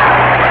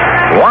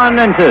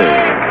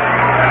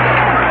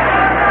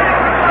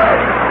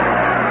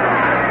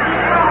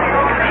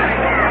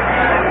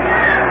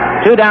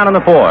 1-2. Two down in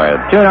the fourth.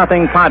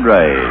 2-0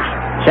 Padres.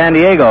 San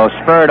Diego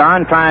spurred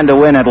on, trying to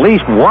win at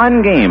least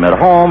one game at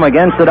home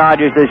against the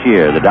Dodgers this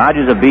year. The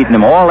Dodgers have beaten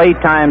them all 8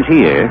 times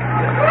here,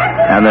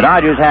 and the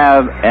Dodgers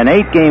have an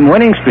 8-game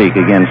winning streak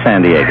against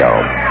San Diego.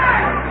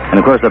 And,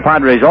 of course, the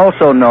Padres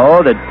also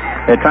know that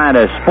they're trying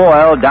to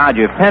spoil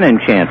Dodger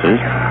pennant chances.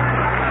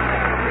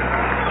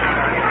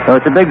 So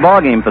it's a big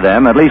ball game for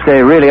them. At least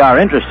they really are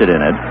interested in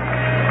it.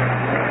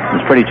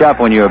 It's pretty tough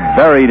when you're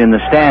buried in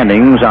the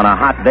standings on a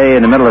hot day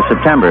in the middle of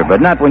September, but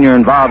not when you're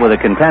involved with a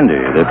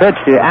contender. The pitch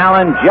to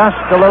Allen just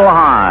a little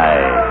high.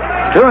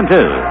 2-2.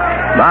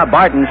 Bob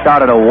Barton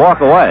started to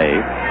walk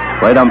away.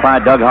 Plate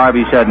umpire Doug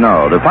Harvey said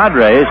no. The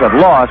Padres have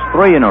lost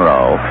 3 in a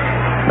row.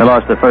 They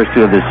lost the first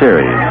 2 of this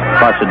series,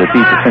 plus a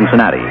defeat to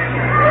Cincinnati.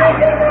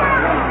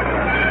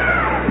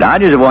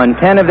 Dodgers have won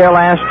 10 of their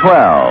last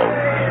 12.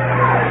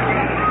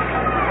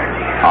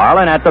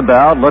 Arlin at the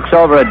belt, looks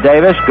over at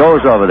Davis,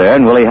 goes over there,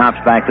 and Willie hops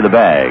back to the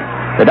bag.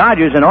 The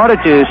Dodgers, in order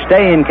to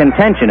stay in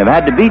contention, have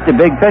had to beat the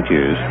big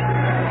pitchers.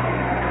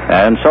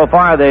 And so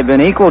far, they've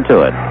been equal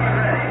to it.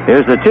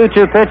 Here's the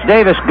 2-2 pitch.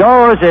 Davis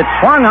goes. It's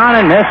swung on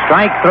and missed.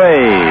 Strike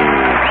 3.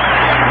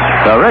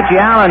 So Richie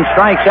Allen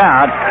strikes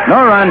out.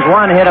 No runs,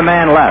 1 hit, a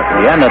man left.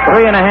 At the end of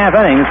 3.5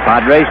 innings,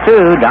 Padres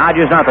 2,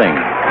 Dodgers nothing.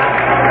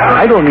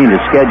 I don't mean to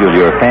schedule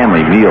your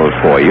family meals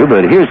for you,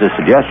 but here's a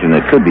suggestion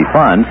that could be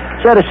fun.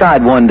 Set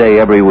aside one day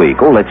every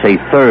week, let's say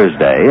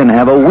Thursday, and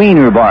have a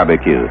wiener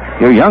barbecue.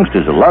 Your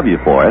youngsters will love you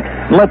for it.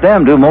 Let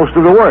them do most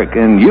of the work,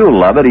 and you'll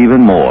love it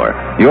even more.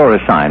 Your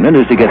assignment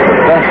is to get the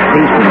best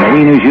tasting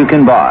wieners you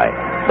can buy.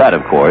 That,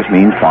 of course,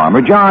 means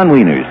Farmer John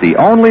wieners, the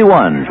only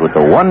ones with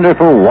the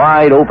wonderful,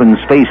 wide-open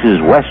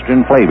spaces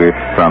Western flavor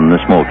from the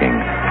smoking.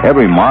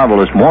 Every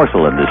marvelous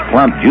morsel of this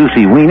plump,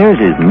 juicy wieners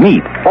is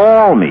meat,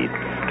 all meat.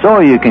 So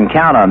you can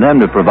count on them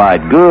to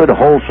provide good,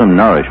 wholesome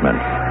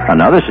nourishment.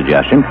 Another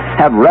suggestion,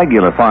 have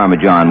regular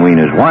Parmesan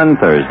wieners one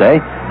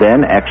Thursday,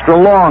 then extra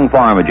long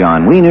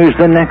Parmesan wieners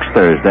the next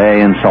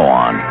Thursday, and so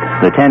on.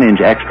 The 10-inch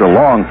extra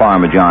long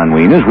Parmesan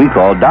wieners we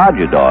call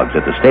Dodger Dogs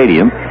at the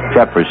stadium.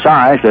 Except for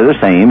size, they're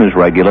the same as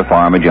regular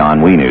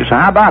Parmesan wieners. So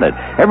how about it?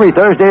 Every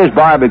Thursday is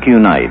barbecue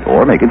night,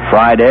 or make it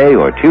Friday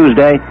or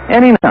Tuesday,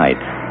 any night,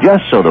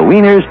 just so the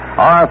wieners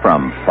are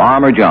from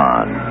Farmer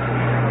John.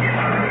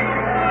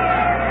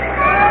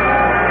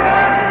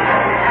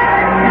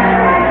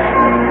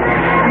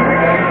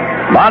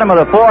 Bottom of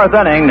the 4th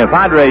inning, the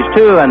Padres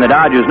 2 and the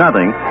Dodgers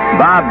nothing.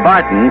 Bob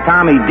Barton,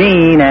 Tommy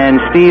Dean, and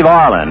Steve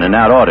Arlin in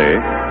that order.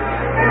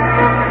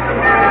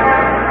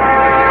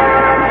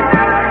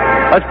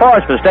 Let's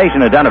pause for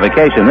station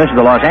identification. This is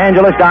the Los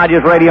Angeles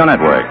Dodgers Radio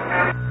Network.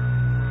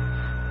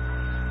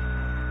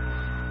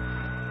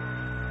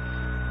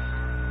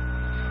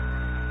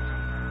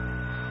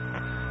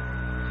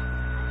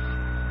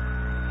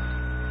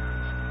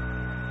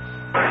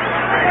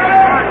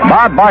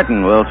 Bob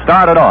Barton will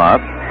start it off.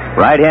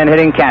 Right-hand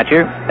hitting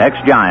catcher,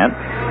 ex-Giant.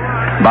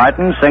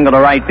 Barton single to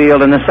right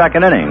field in the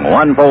second inning,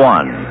 1 for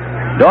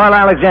 1. Doyle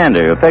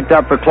Alexander, who picked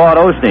up for Claude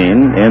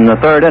Osteen in the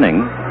third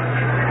inning.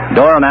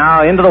 Doyle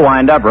now into the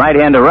windup,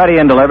 right-hander ready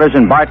and delivers,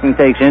 and Barton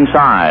takes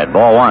inside,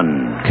 ball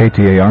 1.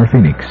 KTAR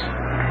Phoenix.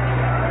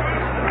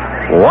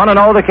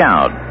 1-0 the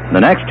count.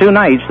 The next 2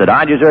 nights, the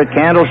Dodgers are at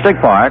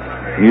Candlestick Park.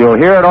 You'll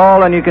hear it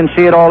all and you can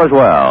see it all as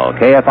well.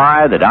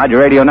 KFI, the Dodger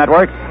Radio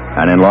Network,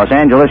 and in Los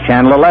Angeles,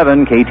 Channel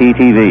 11,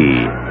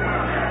 KTTV.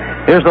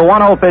 Here's the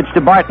 1-0 pitch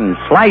to Barton.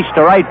 Slice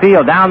to right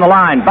field, down the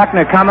line.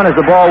 Buckner coming as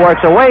the ball works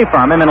away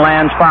from him and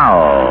lands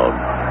foul.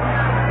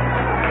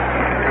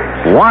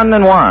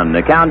 1-1,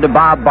 the count to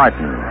Bob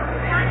Barton.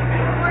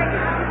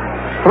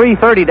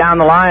 3:30 down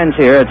the lines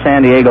here at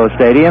San Diego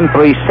Stadium.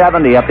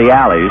 370 up the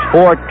alleys.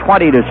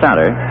 420 to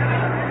center.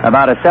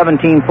 About a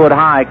 17-foot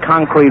high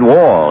concrete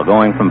wall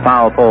going from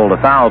foul pole to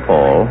foul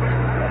pole.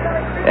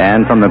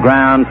 And from the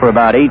ground for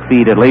about 8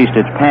 feet at least,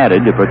 it's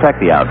padded to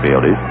protect the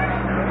outfielders.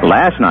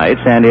 Last night,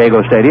 San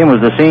Diego Stadium was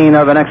the scene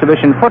of an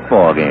exhibition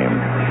football game.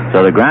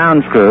 So the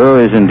grounds crew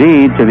is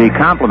indeed to be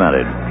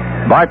complimented.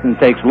 Barton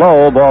takes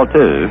low, ball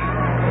 2.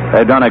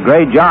 They've done a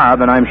great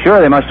job, and I'm sure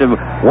they must have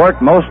worked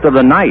most of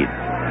the night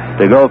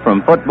to go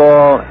from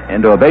football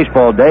into a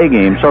baseball day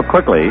game so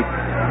quickly.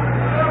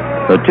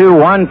 The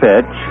 2-1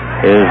 pitch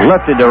is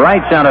lifted to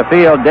right center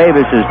field.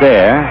 Davis is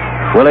there.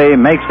 Willie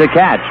makes the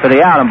catch for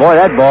the out, and boy,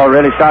 that ball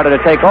really started to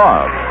take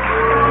off.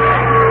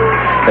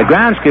 The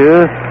ground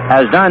crew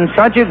has done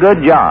such a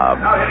good job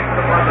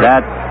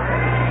that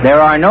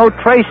there are no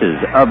traces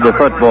of the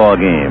football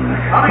game.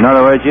 In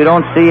other words, you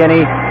don't see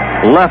any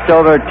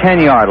leftover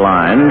 10-yard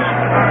lines.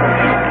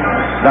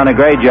 Done a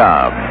great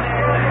job.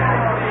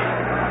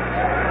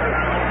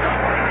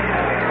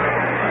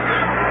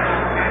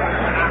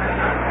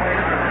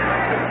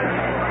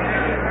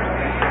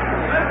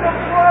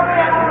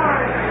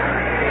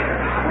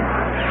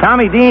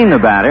 Tommy Dean, the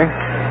batter.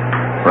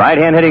 Right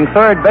hand hitting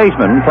third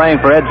baseman, playing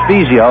for Ed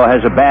Spezio,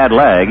 has a bad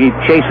leg. He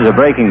chases a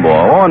breaking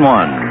ball.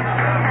 0-1.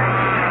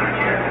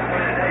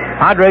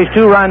 Padres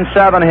 2 runs,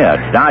 7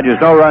 hits. Dodgers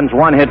no runs,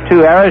 1 hit,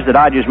 2 errors. The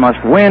Dodgers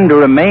must win to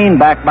remain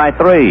back by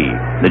 3.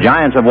 The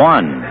Giants have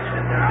won.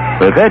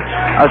 The pitch,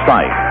 a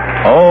strike.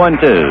 0-2.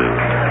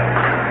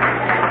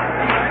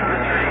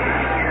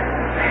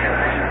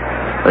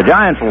 The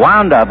Giants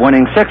wound up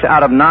winning 6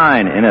 out of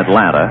 9 in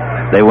Atlanta.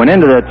 They went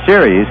into that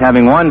series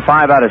having won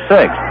 5 out of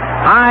 6.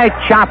 High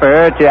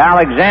chopper to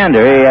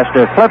Alexander. He has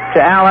to flip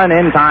to Allen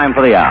in time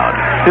for the out.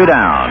 2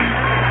 down.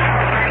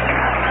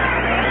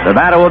 The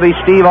batter will be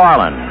Steve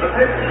Arlin.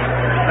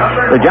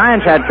 The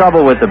Giants had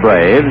trouble with the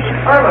Braves.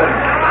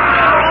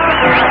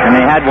 And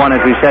they had one,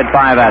 as we said,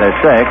 5 out of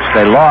 6.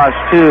 They lost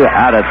 2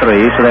 out of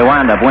 3, so they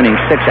wound up winning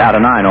 6 out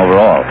of 9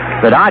 overall.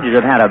 The Dodgers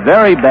have had a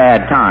very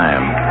bad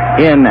time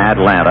in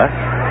Atlanta.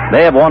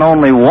 They have won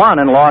only 1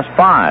 and lost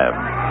 5.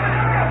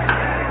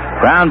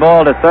 Ground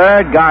ball to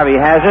third. Garvey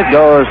has it.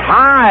 Goes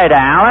high to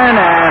Allen,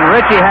 and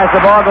Ritchie has the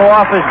ball go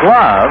off his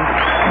glove.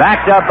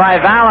 Backed up by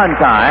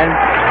Valentine,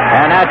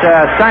 and that's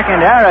a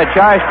second error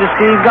charged to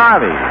Steve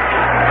Garvey.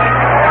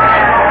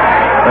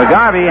 So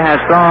Garvey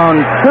has thrown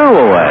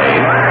 2 away.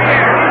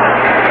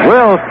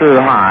 Wills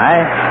threw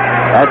high.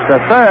 That's the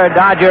third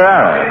Dodger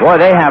error. Boy,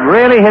 they have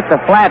really hit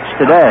the flats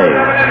today.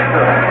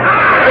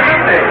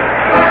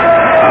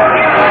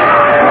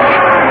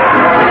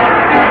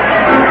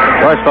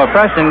 Of course, for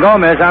Preston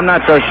Gomez, I'm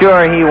not so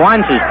sure he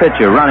wants his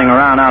pitcher running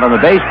around out on the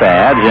base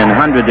paths in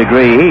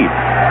 100-degree heat.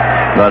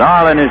 But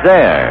Arlen is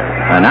there.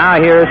 And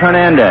now here's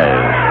Hernandez.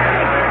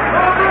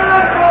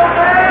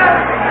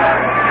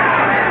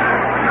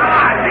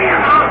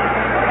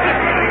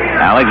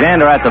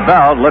 Alexander at the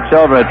belt, looks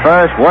over at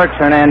first, works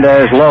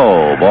Hernandez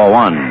low. Ball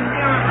 1.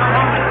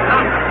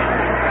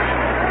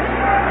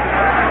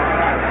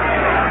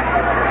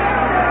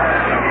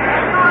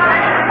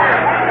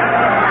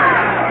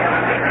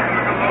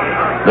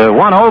 The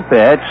 1-0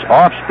 pitch,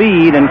 off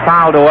speed and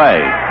fouled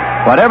away.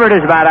 Whatever it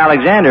is about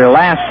Alexander,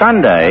 last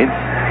Sunday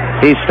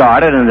he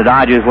started and the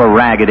Dodgers were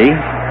raggedy,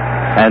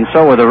 and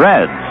so were the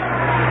Reds.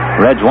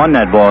 Reds won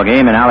that ball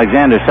game and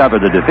Alexander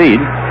suffered the defeat.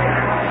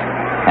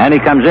 And he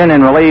comes in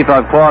relief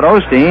of Claude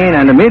Osteen,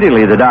 and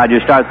immediately the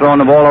Dodgers start throwing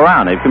the ball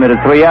around. They've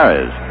committed 3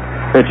 errors.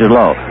 Pitch is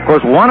low. Of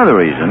course, one of the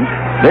reasons,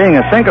 being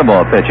a sinker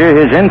ball pitcher,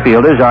 his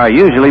infielders are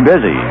usually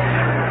busy.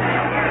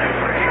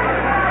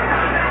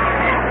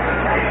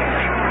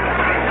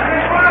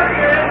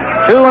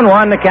 Two and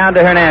 1 to count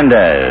to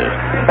Hernandez.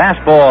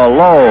 Fastball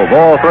low,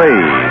 ball 3.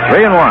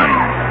 3-1.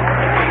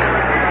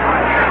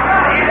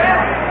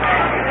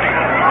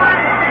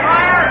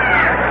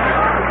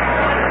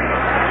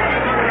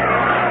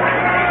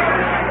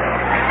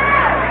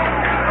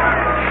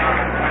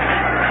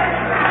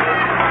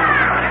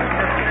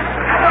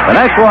 The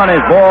next one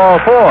is ball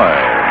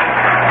 4.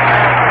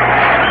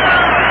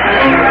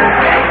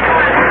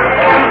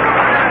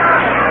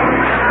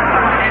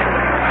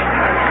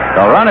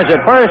 The run is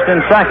at first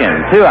and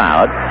second, 2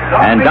 out.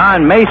 And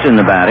Don Mason,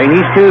 the batter,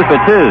 he's 2 for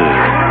 2.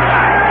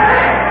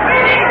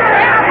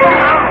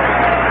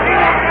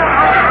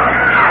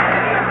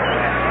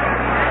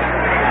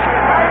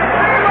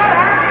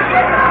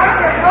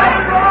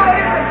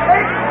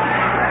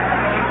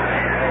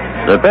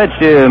 The pitch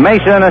to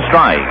Mason, a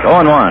strike,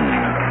 0-1.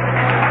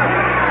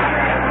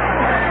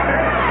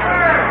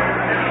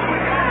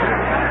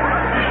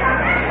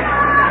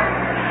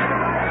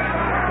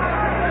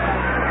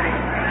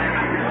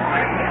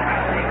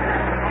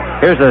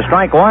 Here's the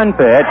strike 1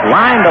 pitch.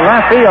 Line to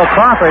left field.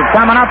 Crawford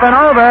coming up and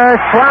over.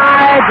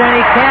 Slides and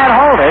he can't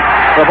hold it.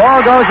 The ball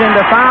goes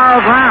into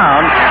foul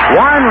ground.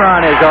 1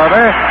 run is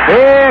over.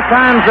 Here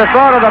comes the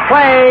throw to the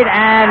plate,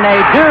 and they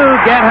do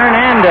get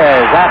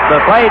Hernandez at the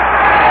plate.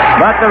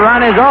 But the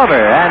run is over,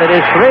 and it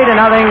is 3-0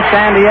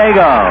 San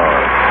Diego.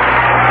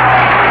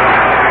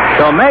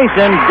 So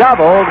Mason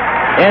doubled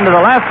into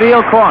the left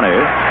field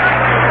corner,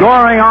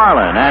 scoring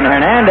Arlen, and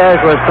Hernandez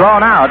was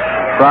thrown out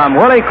from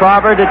Willie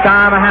Crawford to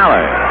Tom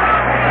Haller.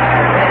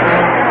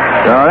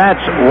 So that's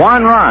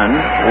 1 run,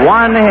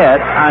 1 hit,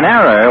 an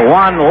error,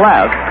 1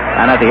 left,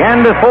 and at the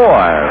end of 4,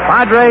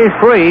 Padres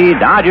 3,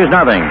 Dodgers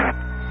nothing.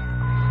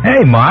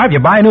 Hey, Marv, you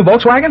buy a new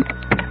Volkswagen?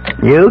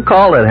 You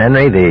called it,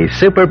 Henry, the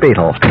Super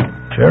Beetle.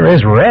 Sure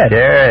is red.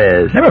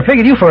 There is. Never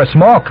figured you for a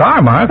small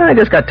car, Marv. I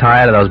just got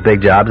tired of those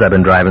big jobs I've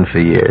been driving for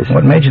years.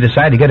 What made you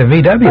decide to get a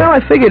VW? Well, I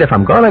figured if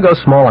I'm going to go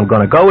small, I'm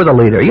going to go with a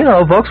leader. You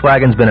know,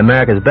 Volkswagen's been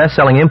America's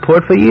best-selling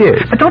import for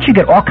years. But don't you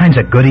get all kinds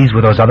of goodies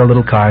with those other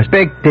little cars?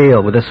 Big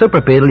deal. With the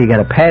Super Beetle, you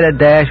get a padded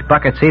dash,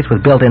 bucket seats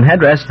with built-in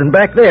headrests, and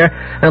back there,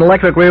 an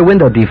electric rear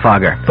window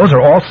defogger. Those are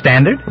all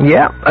standard?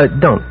 Yeah.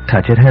 Don't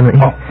touch it, Henry.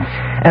 Oh.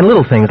 And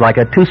little things like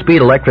a 2-speed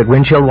electric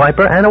windshield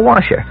wiper and a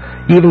washer.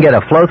 You even get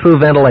a flow-through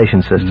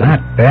ventilation system.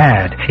 Not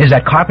bad. Is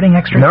that carpeting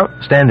extra? No,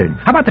 standard.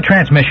 How about the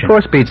transmission?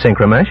 4-speed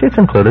synchromesh. It's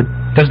included.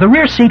 Does the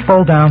rear seat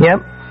fold down?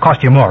 Yep.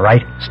 Cost you more,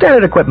 right?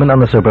 Standard equipment on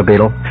the Super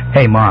Beetle.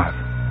 Hey, Marv,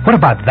 what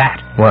about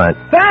that? What?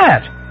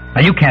 That!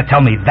 Now, you can't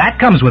tell me that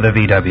comes with a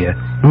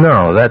VW.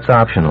 No, that's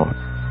optional.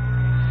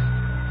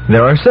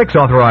 There are 6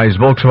 authorized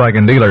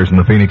Volkswagen dealers in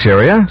the Phoenix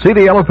area. See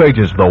the yellow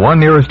pages for the one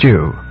nearest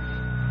you.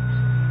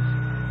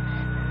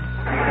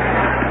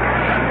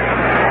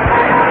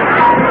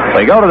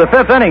 We go to the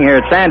 5th inning here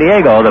at San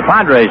Diego. The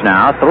Padres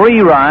now,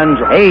 3 runs,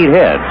 8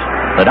 hits.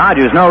 The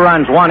Dodgers, no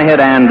runs, 1 hit,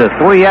 and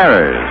 3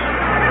 errors.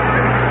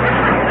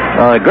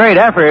 A great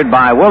effort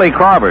by Willie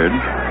Crawford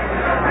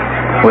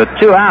with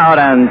 2 out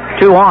and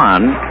 2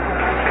 on.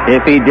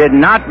 If he did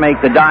not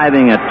make the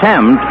diving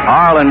attempt,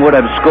 Arlin would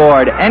have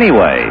scored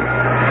anyway.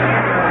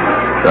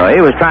 So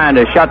he was trying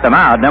to shut them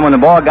out. Then when the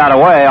ball got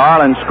away,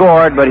 Arlin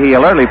scored, but he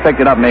alertly picked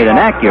it up, made an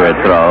accurate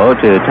throw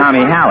to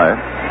Tommy Haller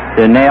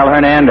to nail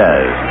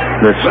Hernandez.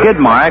 The skid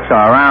marks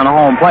are around the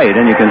home plate,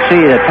 and you can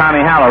see that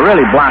Tommy Haller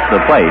really blocked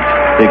the plate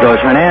because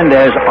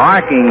Hernandez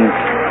arcing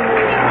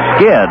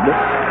skid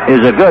is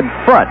a good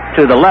foot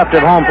to the left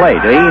of home plate.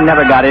 He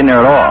never got in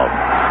there at all.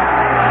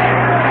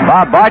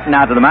 Bob Barton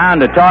out to the mound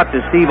to talk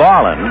to Steve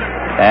Arlin,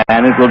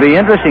 and it will be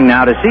interesting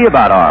now to see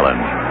about Arlin.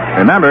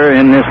 Remember,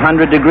 in this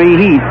 100-degree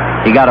heat,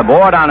 he got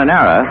aboard on an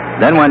error,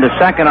 then went to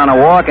second on a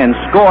walk and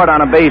scored on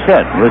a base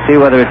hit. We'll see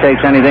whether it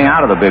takes anything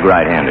out of the big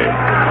right-hander.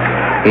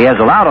 He has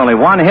allowed only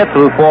 1 hit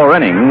through 4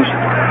 innings,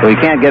 so he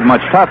can't get much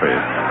tougher.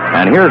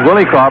 And here's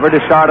Willie Crawford to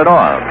start it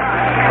off.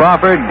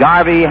 Crawford,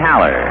 Garvey,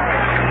 Haller.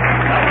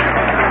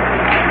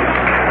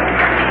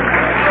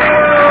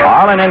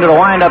 Arlin into the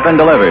windup and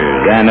delivers.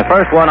 And the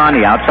first one on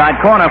the outside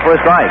corner for a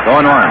strike.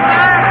 0-1.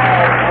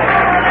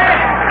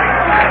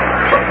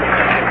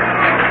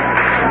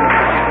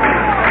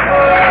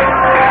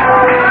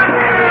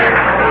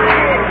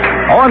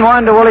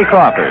 0-1 to Willie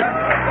Crawford.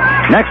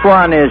 Next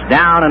one is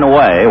down and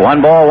away.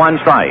 1 ball, 1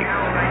 strike.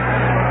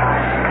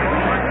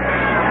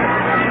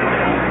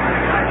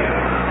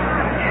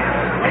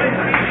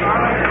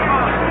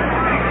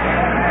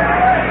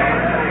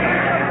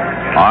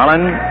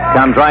 Arlin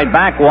comes right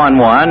back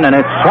 1-1, and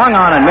it's swung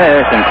on and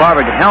missed, and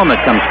Crawford's helmet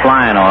comes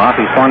flying off.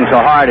 He swung so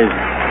hard his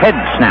head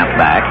snapped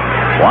back.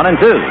 1-2.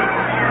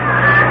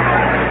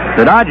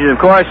 The Dodgers, of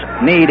course,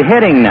 need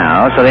hitting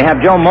now, so they have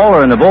Joe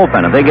Moeller in the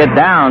bullpen. If they get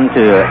down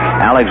to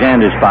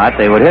Alexander's spot,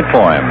 they would hit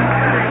for him.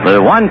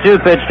 The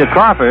 1-2 pitch to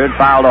Crawford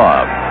fouled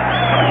off.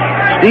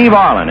 Steve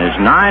Arlin is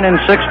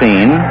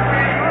 9-16,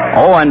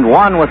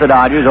 0-1 with the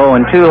Dodgers,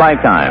 0-2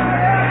 lifetime.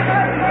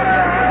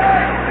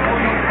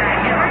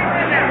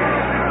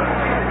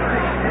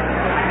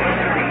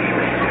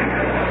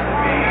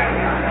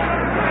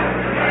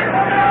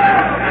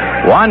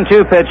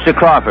 One-two pitch to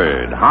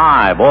Crawford.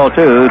 High, ball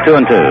 2,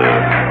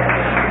 2-2.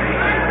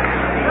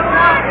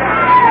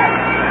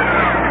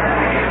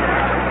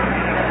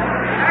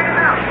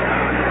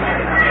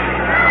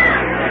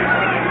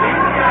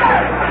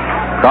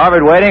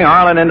 Crawford waiting,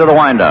 Arlin into the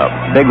windup.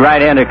 Big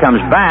right-hander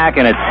comes back,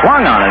 and it's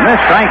swung on and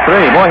missed. Strike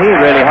 3. Boy, he's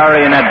really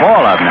hurrying that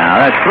ball up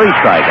now. That's 3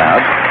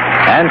 strikeouts.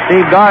 And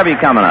Steve Garvey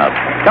coming up.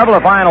 Couple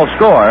of final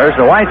scores.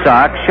 The White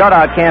Sox shut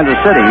out Kansas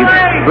City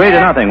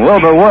 3-0.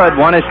 Wilbur Wood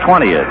won his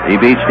 20th. He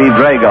beat Steve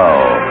Drago.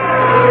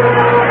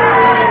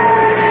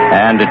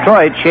 And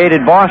Detroit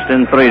shaded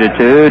Boston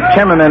 3-2.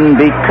 Timmerman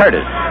beat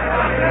Curtis.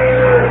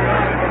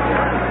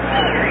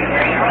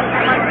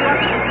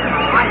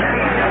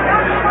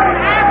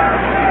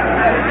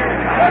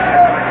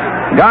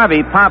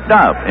 Garvey popped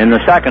up in the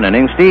second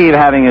inning. Steve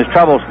having his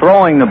troubles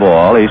throwing the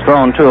ball. He's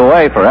thrown 2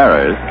 away for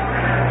errors.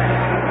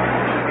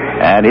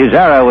 And his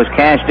error was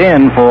cashed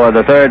in for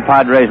the third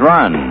Padres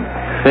run.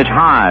 Pitch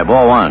high,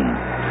 ball 1.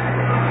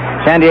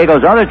 San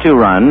Diego's other 2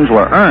 runs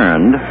were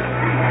earned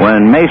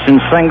when Mason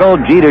singled,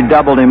 Jeter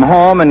doubled him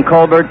home, and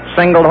Colbert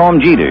singled home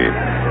Jeter.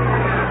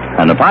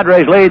 And the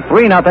Padres lead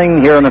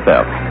 3-0 here in the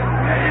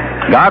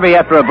 5th. Garvey,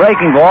 after a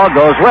breaking ball,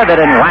 goes with it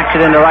and whacks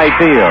it into right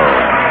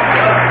field.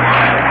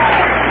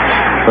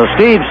 So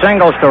Steve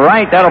singles to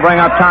right. That'll bring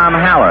up Tom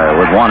Haller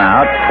with 1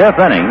 out. 5th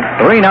inning,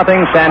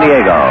 3-0 San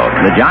Diego.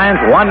 The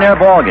Giants won their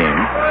ball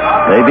game.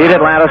 They beat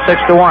Atlanta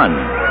 6-1.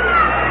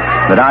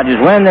 The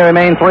Dodgers win. They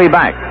remain 3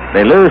 back.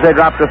 They lose. They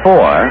drop to 4.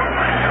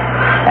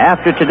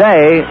 After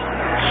today,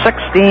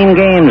 16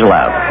 games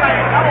left.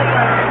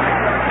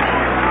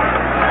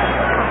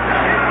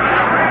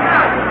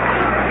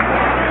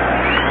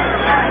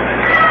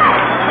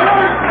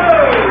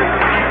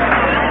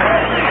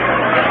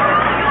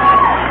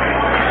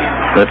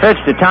 The pitch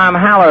to Tom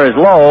Haller is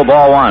low,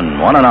 ball 1,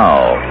 1-0.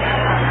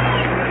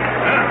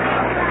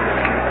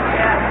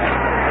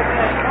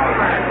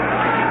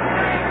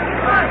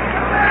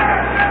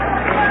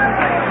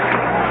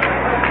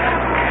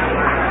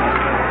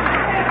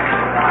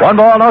 1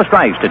 ball, no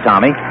strikes to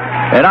Tommy.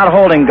 They're not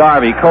holding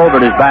Garvey.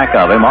 Colbert is back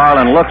of him.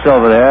 Arlen looks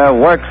over there,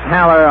 works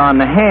Haller on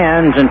the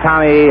hands, and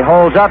Tommy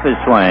holds up his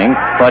swing.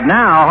 But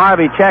now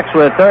Harvey checks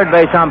with third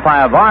base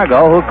umpire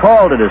Vargo, who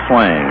called it a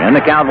swing. And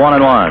the count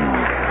 1-1.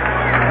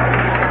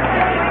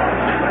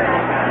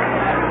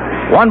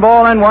 1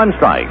 ball and 1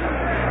 strike.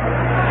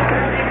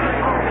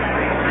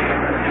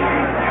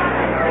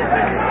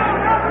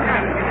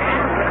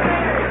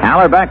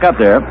 Haller back up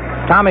there.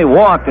 Tommy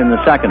walked in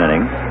the second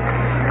inning.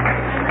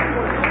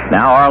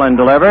 Now Arlen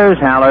delivers.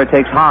 Haller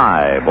takes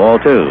high. Ball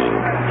 2.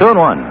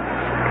 2-1.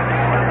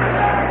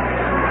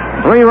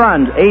 3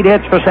 runs, 8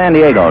 hits for San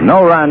Diego.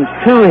 No runs,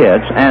 2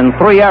 hits, and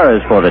 3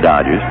 errors for the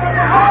Dodgers.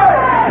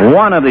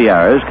 One of the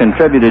errors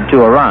contributed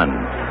to a run.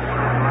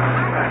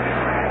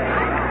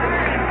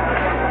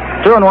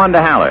 2-1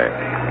 to Haller.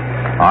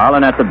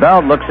 Arlen at the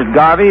belt looks at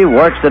Garvey,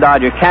 works the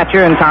Dodger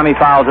catcher, and Tommy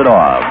fouls it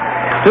off.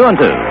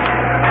 2-2.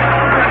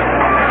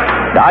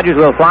 Dodgers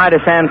will fly to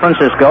San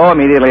Francisco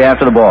immediately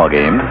after the ball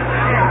game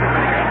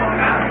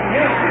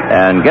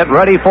and get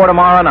ready for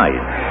tomorrow night.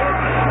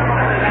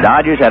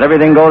 Dodgers had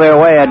everything go their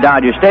way at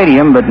Dodger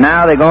Stadium, but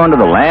now they go into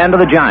the land of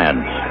the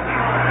Giants.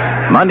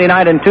 Monday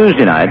night and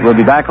Tuesday night. We'll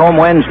be back home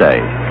Wednesday.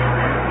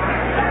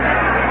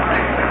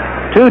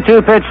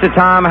 2-2 pitch to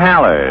Tom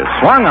Haller.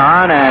 Swung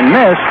on and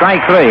missed.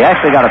 Strike 3.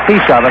 Actually got a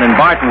piece of it, and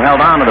Barton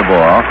held on to the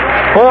ball.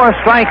 4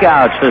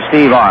 strikeouts for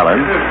Steve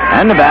Arlin.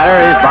 And the batter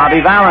is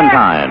Bobby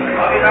Valentine.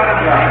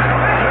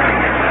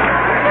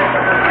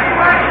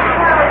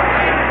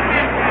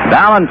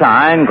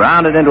 Valentine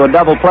grounded into a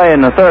double play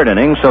in the third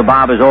inning, so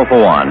Bob is 0 for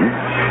 1.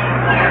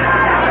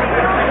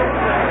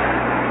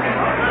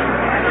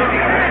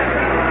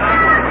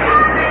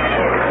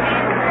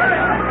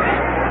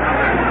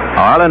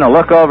 Arlen, a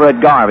look over at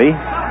Garvey.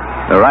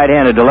 The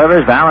right-hander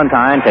delivers.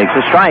 Valentine takes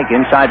a strike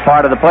inside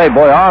part of the play.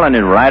 Boy, Arlen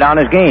is right on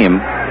his game.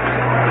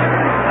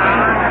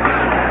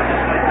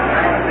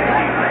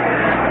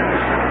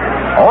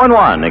 Oh,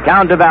 0-1. The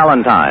count to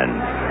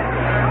Valentine.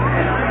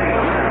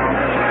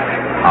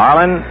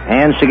 Arlen,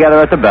 hands together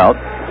at the belt.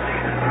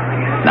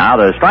 Now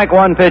the strike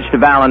 1 pitch to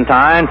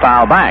Valentine.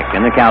 Foul back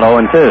in the count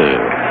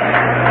 0-2.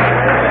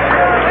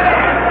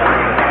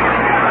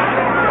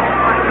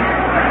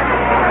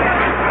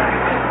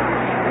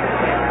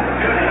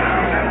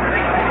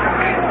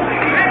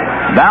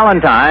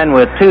 Valentine,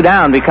 with 2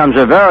 down, becomes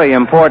a very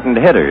important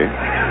hitter.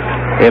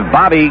 If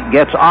Bobby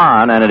gets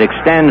on and it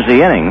extends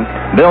the inning,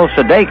 Bill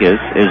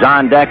Sudeikis is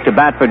on deck to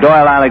bat for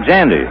Doyle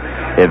Alexander.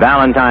 If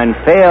Valentine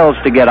fails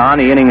to get on,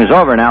 the inning is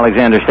over and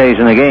Alexander stays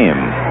in the game.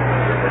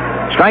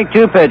 Strike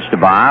 2 pitch to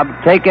Bob.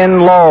 Taken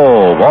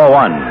low. Ball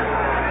 1.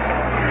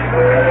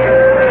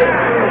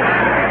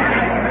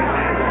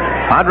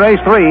 Padres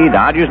 3,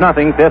 Dodgers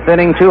nothing. 5th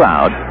inning, 2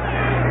 out.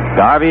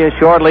 Garvey is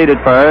short lead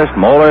at first.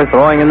 Moeller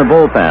throwing in the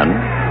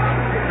bullpen.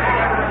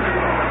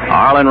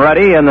 Arlen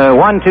ready, and the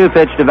 1-2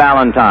 pitch to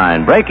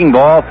Valentine. Breaking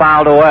ball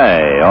fouled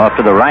away. Off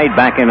to the right,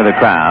 back into the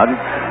crowd.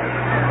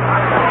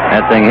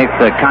 That thing hits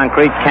the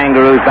concrete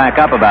kangaroos back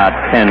up about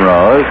 10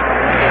 rows.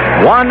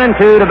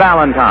 1-2 to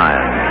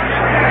Valentine.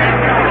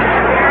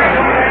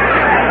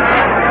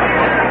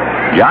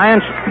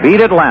 Giants beat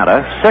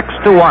Atlanta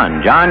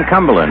 6-1. John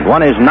Cumberland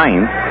won his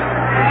 9th.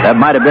 That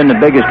might have been the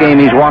biggest game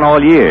he's won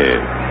all year.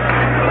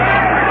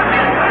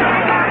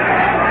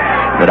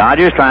 The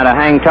Dodgers trying to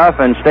hang tough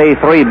and stay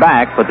 3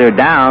 back, but they're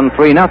down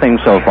 3-0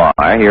 so far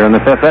here in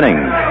the 5th inning.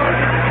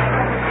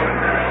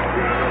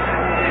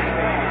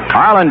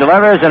 Arlen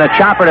delivers and a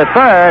chopper to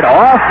third,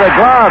 off the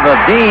glove of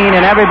Dean,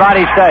 and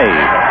everybody stays.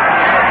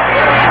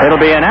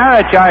 It'll be an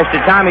error charge to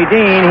Tommy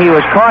Dean. He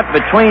was caught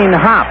between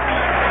hops,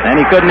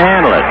 and he couldn't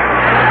handle it.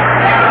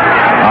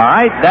 All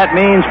right, that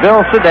means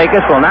Bill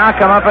Sudeikis will now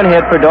come up and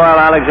hit for Doyle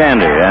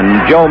Alexander,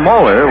 and Joe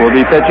Moeller will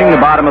be pitching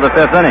the bottom of the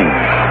 5th inning.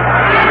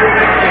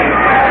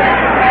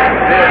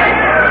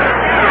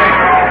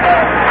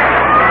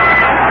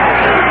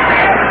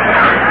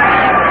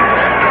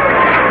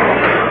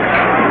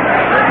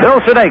 Bill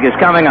Sudeikis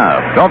coming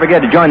up. Don't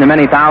forget to join the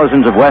many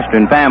thousands of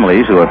Western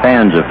families who are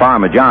fans of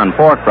Farmer John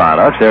pork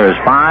products. They're as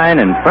fine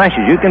and fresh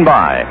as you can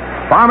buy.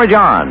 Farmer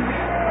John.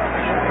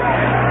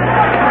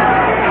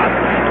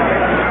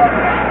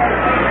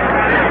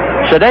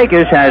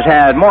 Sudeikis has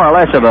had more or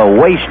less of a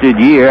wasted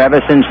year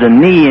ever since the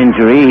knee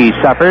injury he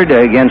suffered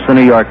against the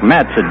New York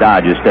Mets at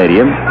Dodger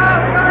Stadium.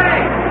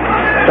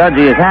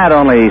 Sudsy has had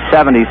only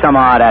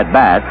 70-some-odd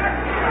at-bats,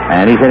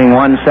 and he's hitting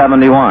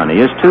 171. He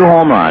has 2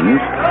 home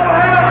runs.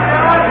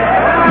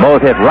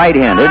 Both hit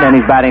right-handed, and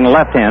he's batting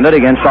left-handed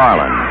against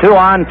Arlen. 2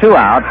 on, 2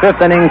 out.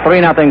 5th inning,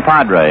 3-0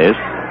 Padres.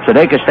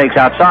 Sudeikis takes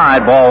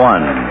outside, ball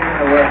 1. 2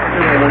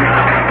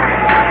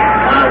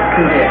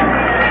 hits.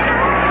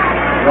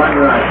 1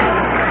 run.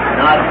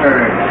 Not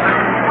heard.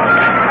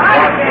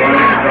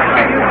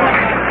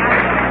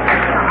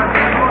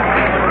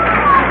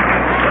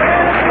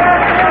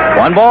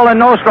 1 ball and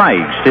no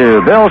strikes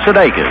to Bill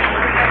Sudeikis.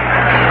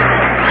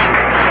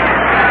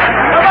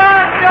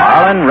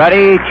 Arlen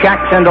ready,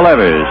 checks and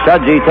delivers.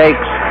 Sudsy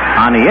takes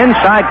on the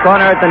inside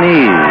corner at the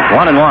knees.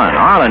 1-1.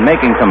 Arlen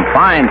making some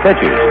fine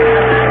pitches.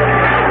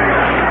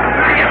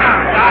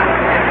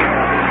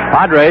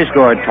 Padres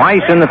scored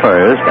twice in the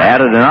first,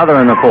 added another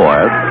in the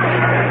fourth.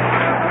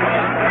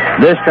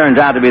 This turns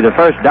out to be the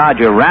first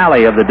Dodger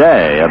rally of the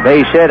day. A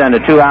base hit and a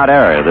 2-out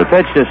error. The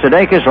pitch to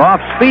Sudeikis,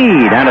 off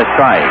speed and a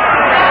strike.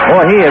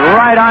 Boy, he is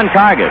right on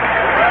target.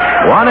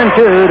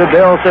 1-2 to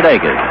Bill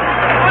Sudeikis.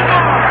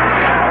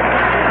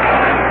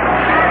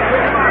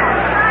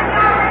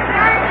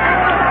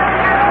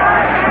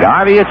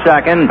 Garvey at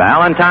second,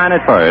 Valentine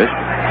at first.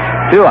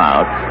 2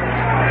 out.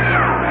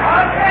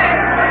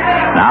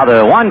 Now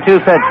the 1-2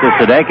 pitch to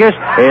Sudeikis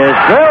is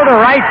drilled to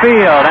right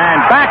field, and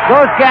back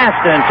goes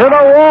Gaston to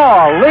the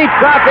wall.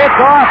 Leaps up, it's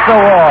off the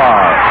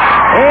wall.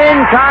 In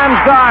comes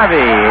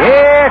Garvey.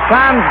 Here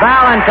comes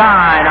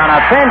Valentine on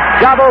a pinch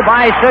double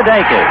by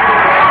Sudeikis.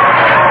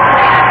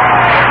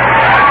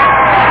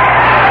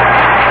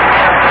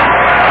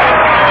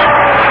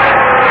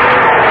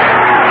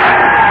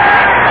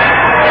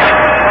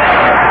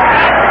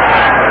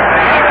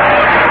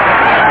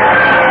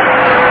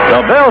 So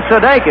Bill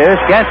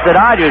Sudeikis gets the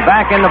Dodgers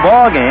back in the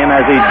ballgame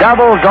as he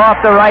doubles off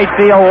the right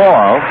field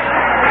wall.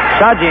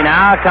 Sudgy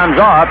now comes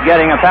off,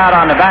 getting a pat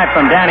on the back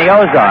from Danny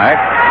Ozark.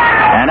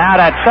 And out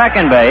at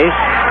second base,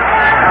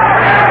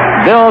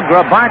 Bill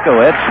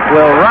Grabarkowitz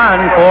will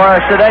run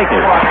for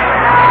Sudeikis.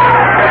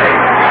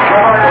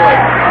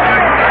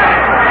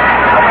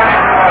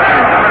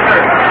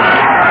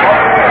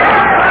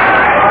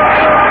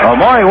 Well,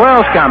 Maury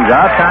Wills comes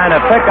up, trying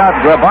to pick up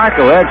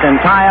Grabarkowitz and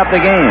tie up the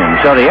game.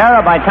 So the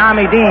error by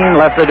Tommy Dean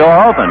left the door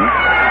open,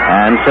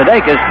 and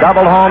Sudeikis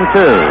doubled home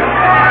too.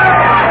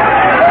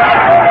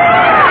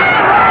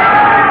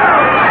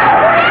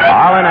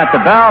 Arlin at the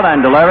belt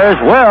and delivers.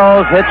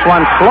 Wills hits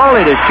one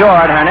slowly to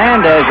short.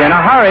 Hernandez in a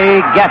hurry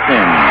gets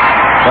him.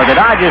 So the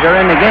Dodgers are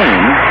in the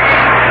game.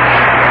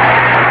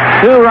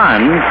 2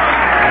 runs,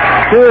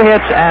 2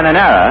 hits and an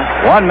error,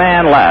 1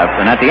 man left,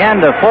 and at the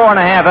end of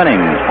 4.5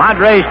 innings,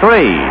 Padres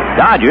 3,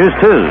 Dodgers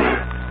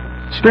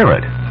 2.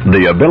 Spirit,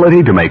 the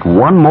ability to make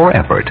one more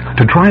effort,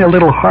 to try a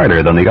little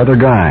harder than the other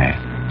guy.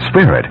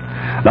 Spirit,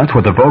 that's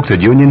what the folks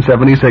at Union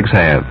 76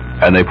 have,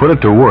 and they put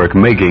it to work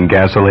making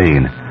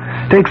gasoline.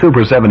 Take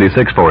Super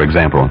 76, for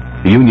example,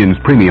 Union's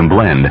premium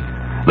blend.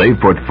 They've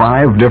put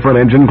 5 different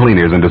engine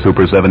cleaners into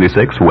Super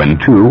 76 when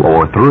 2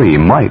 or 3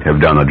 might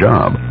have done the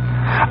job.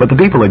 But the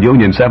people at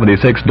Union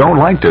 76 don't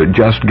like to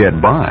just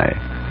get by.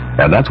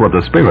 And that's what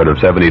the spirit of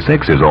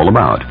 76 is all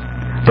about.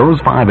 Those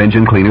 5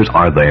 engine cleaners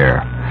are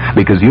there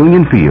because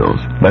Union feels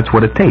that's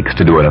what it takes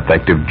to do an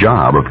effective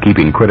job of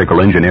keeping critical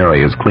engine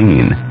areas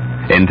clean.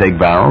 Intake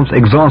valves,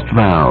 exhaust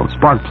valves,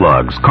 spark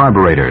plugs,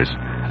 carburetors,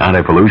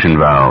 anti-pollution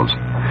valves.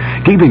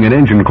 Keeping an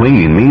engine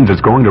clean means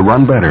it's going to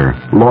run better,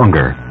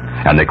 longer.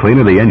 And the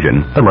cleaner the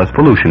engine, the less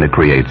pollution it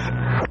creates.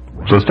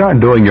 So start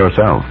doing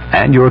yourself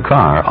and your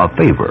car a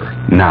favor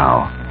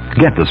now.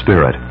 Get the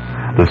spirit.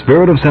 The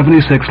spirit of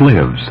 76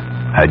 lives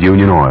at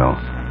Union Oil.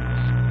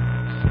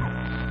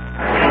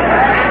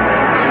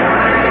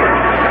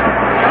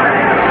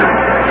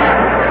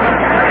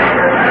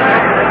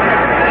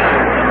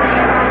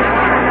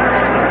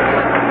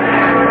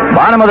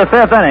 Bottom of the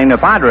 5th inning, the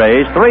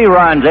Padres, 3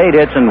 runs, 8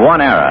 hits, and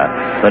 1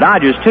 error. The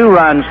Dodgers, 2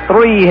 runs,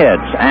 3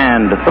 hits,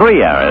 and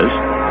 3 errors.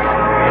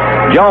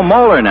 Joe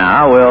Moeller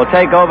now will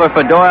take over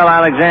for Doyle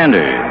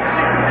Alexander.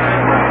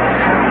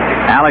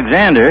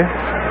 Alexander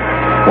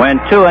went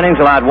 2 innings,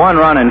 allowed 1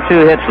 run and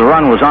 2 hits. The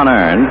run was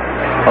unearned.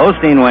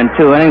 Osteen went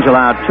 2 innings,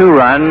 allowed 2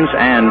 runs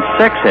and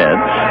 6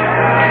 hits.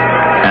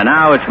 And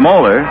now it's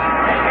Moeller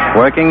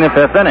working the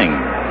 5th inning.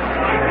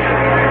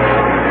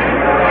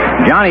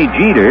 Johnny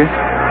Jeter,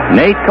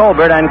 Nate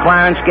Colbert, and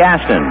Clarence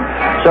Gaston.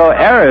 So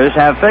errors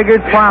have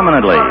figured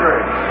prominently.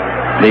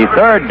 The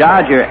 3rd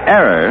Dodger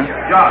error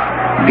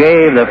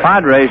gave the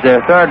Padres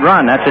their 3rd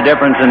run. That's the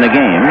difference in the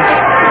game.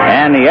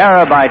 And the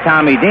error by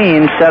Tommy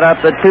Dean set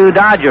up the 2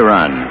 Dodger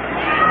runs.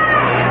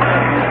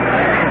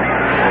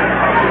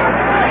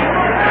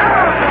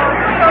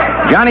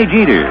 Johnny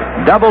Jeter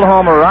doubled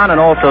homer run and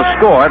also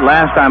scored,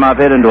 last time up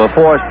hit into a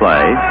force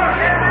play.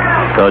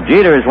 So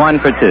Jeter is 1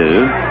 for 2.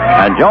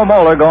 And Joe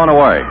Moeller going to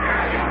work.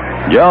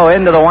 Joe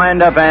into the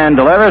windup and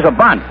delivers a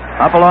bunt.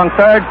 Up along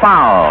 3rd,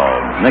 foul.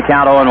 And the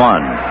count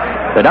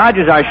 0-1. The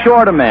Dodgers are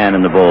short a man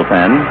in the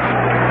bullpen.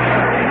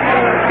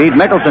 Pete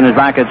Mickelson is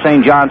back at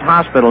St. John's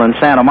Hospital in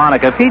Santa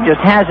Monica. Pete just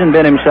hasn't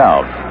been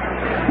himself.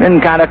 Been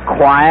kind of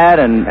quiet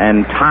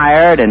and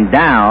tired and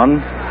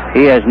down.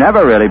 He has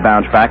never really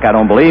bounced back, I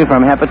don't believe,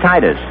 from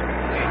hepatitis.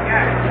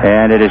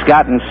 And it has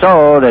gotten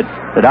so that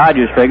the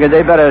Dodgers figured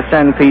they better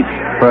send Pete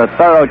for a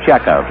thorough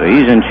checkup. So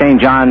he's in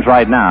St. John's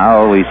right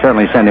now. We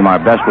certainly send him our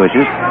best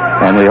wishes.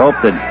 And we hope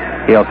that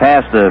he'll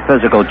pass the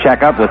physical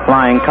checkup with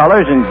flying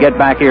colors and get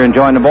back here and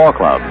join the ball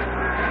club.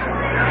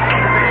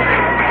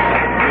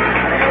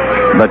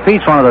 But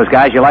Pete's one of those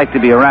guys you like to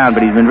be around,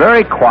 but he's been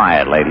very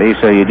quiet lately,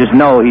 so you just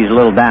know he's a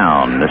little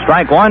down. The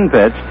strike 1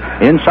 pitch,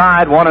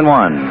 inside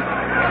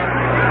 1-1.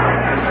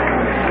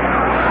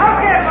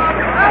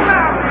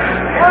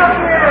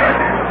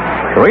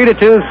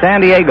 3-2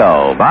 San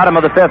Diego, bottom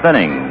of the 5th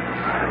inning.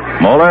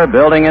 Moeller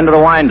building into the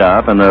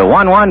windup, and the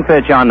 1-1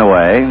 pitch on the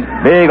way.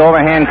 Big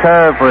overhand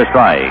curve for a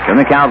strike, and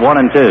the count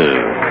 1-2.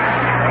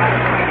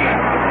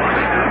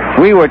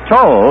 We were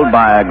told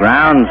by a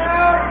grounds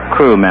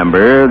crew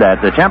member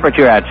that the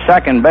temperature at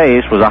second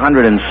base was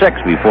 106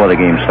 before the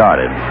game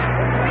started.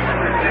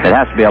 It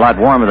has to be a lot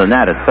warmer than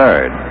that at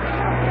third,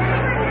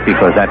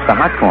 because that's the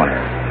hot corner.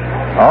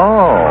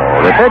 Oh,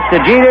 the pitch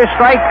to Jeter,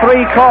 strike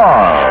 3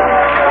 call.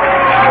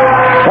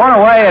 One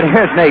away, and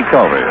here's Nate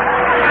Colbert.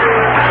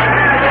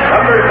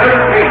 Number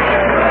 17,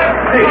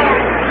 Nate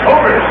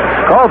Colbert.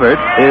 Colbert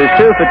is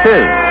 2 for 2.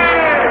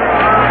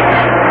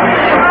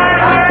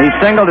 He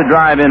singled to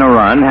drive in a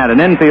run, had an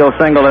infield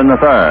single in the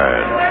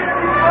third.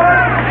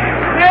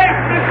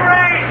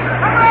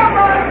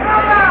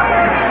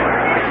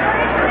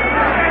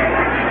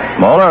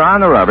 Moeller on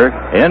the rubber,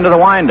 into the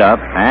windup,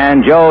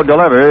 and Joe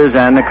delivers,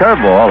 and the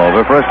curveball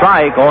over for a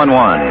strike, 0-1.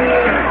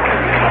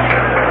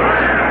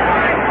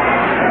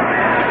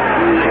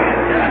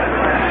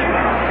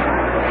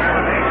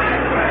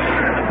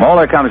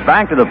 Moeller comes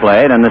back to the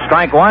plate, and the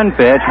strike 1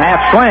 pitch,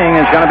 half swing,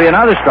 is going to be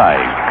another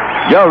strike.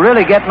 Joe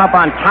really getting up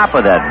on top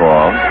of that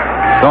ball,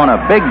 throwing a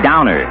big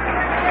downer.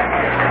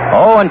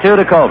 0-2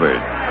 to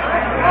Colbert.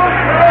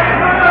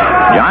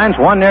 Giants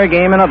won their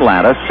game in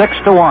Atlanta,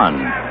 6-1.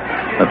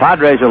 The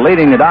Padres are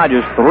leading the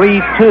Dodgers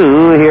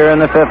 3-2 here in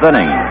the 5th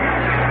inning.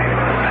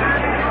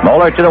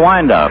 Moeller to the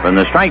windup, and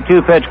the strike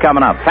 2 pitch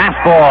coming up.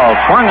 Fastball,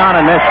 swung on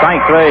and missed,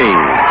 strike 3.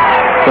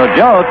 So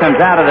Joe comes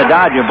out of the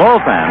Dodger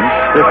bullpen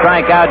to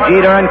strike out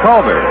Jeter and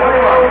Colbert.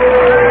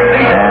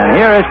 And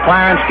here is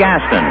Clarence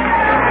Gaston.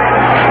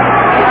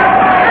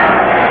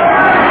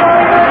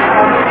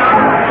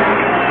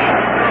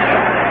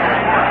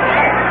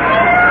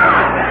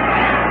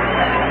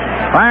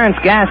 Clarence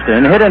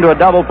Gaston hit into a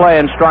double play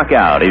and struck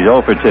out. He's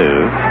 0 for 2.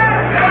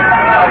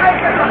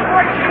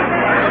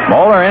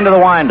 Moeller into the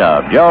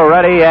windup. Joe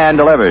ready and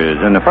delivers.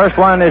 And the first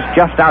one is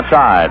just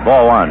outside.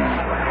 Ball 1.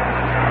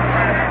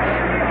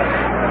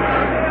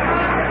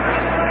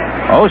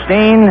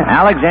 Osteen,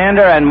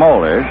 Alexander, and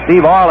Moeller.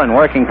 Steve Arlin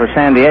working for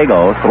San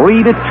Diego.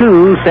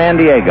 3-2 San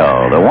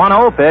Diego. The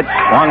 1-0 pitch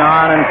swung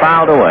on and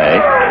fouled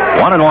away.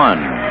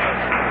 1-1.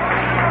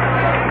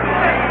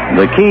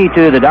 The key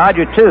to the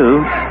Dodger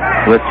 2.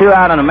 With 2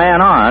 out and a man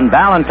on,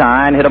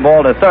 Valentine hit a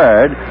ball to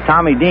third.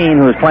 Tommy Dean,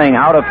 who is playing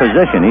out of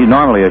position, he's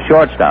normally a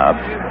shortstop,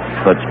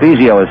 but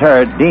Spezio is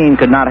hurt. Dean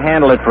could not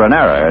handle it for an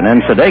error, and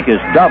then Sudeikis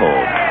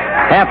doubled.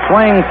 Half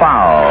swing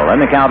foul, and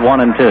the count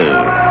 1-2.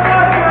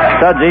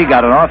 Sudsy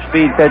got an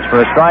off-speed pitch for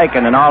a strike,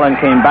 and then Arlen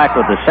came back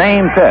with the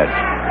same pitch.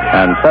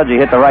 And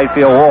Sudsy hit the right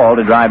field wall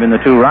to drive in the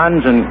 2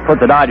 runs and put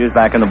the Dodgers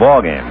back in the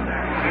ballgame.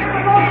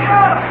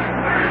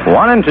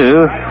 1-2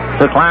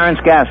 to Clarence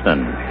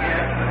Gaston.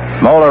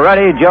 Moeller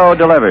ready, Joe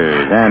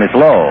delivers, and it's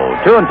low.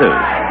 2-2.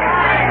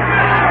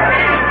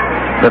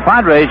 The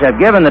Padres have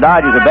given the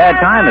Dodgers a bad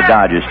time at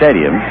Dodger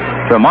Stadium.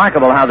 It's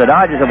remarkable how the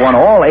Dodgers have won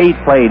all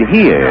 8 played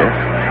here,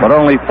 but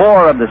only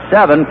 4 of the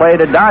 7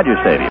 played at Dodger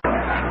Stadium.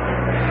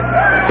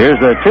 Here's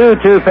the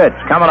 2-2 pitch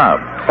coming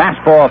up.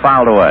 Fastball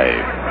fouled away.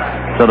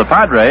 So the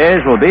Padres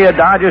will be at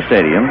Dodger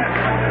Stadium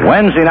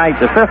Wednesday night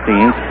the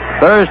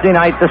 15th, Thursday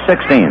night the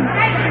 16th.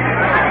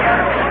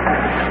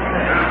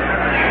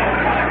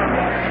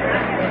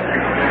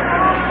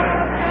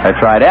 That's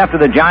right, after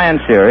the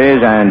Giants series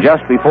and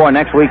just before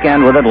next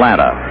weekend with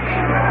Atlanta.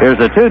 Here's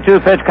the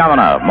 2-2 pitch coming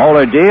up.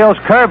 Moeller deals,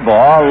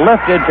 curveball,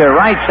 lifted to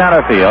right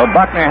center field.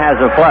 Buckner has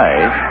a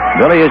play.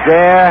 Billy is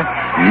there,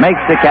 makes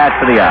the catch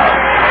for the out.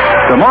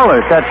 So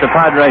Moeller sets the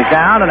Padres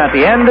down, and at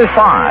the end is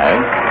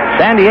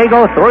 5. San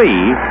Diego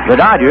 3, the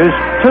Dodgers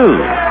 2.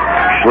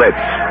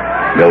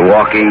 Schlitz,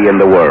 Milwaukee in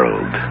the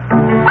world.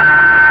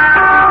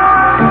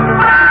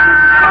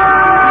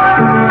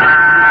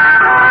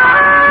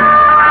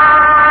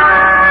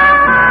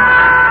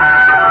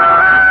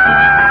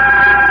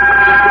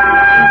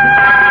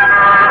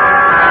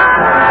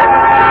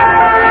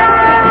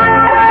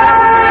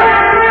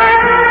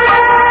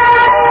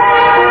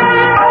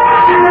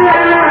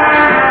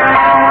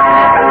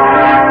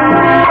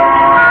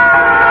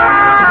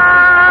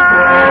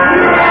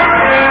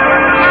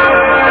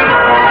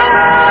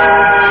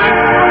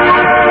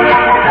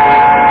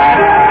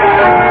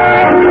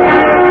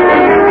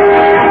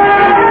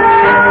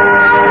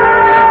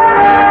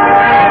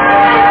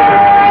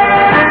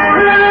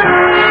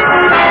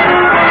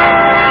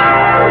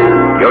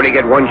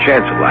 One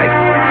chance at life,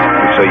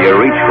 and so you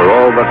reach for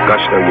all the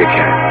gusto you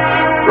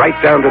can, right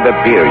down to the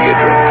beer you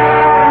drink.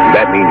 And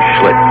that means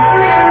Schlitz.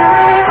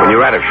 When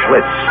you're out of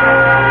Schlitz,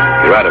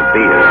 you're out of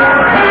beer.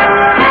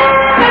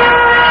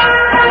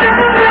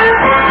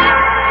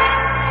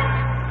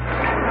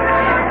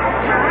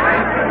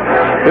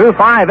 Through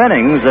 5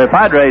 innings, the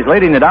Padres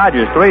leading the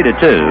Dodgers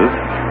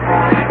 3-2.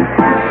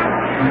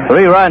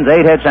 3 runs,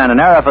 8 hits, and an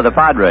error for the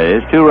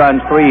Padres. 2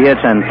 runs, 3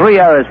 hits, and 3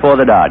 errors for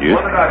the Dodgers.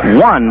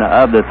 1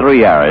 of the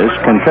 3 errors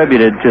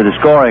contributed to the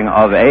scoring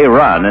of a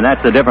run, and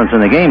that's the difference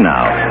in the game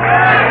now.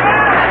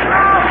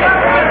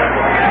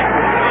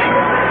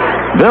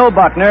 Bill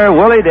Buckner,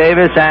 Willie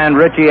Davis, and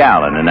Richie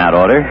Allen in that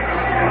order.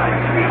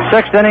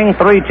 Sixth inning,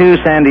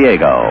 3-2 San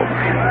Diego.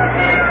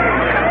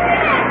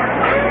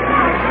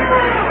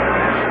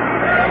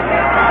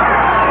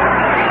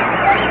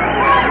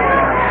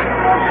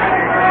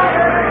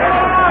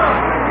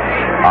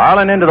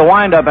 Arlin into the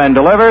windup and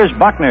delivers.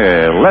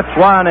 Buckner lifts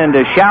one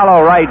into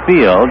shallow right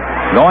field.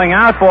 Going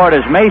out for it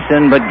is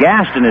Mason, but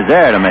Gaston is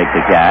there to make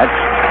the catch.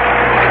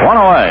 One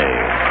away.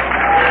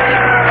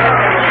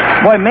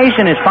 Boy,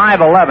 Mason is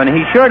 5'11".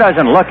 He sure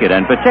doesn't look it,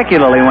 and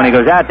particularly when he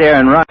goes out there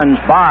and runs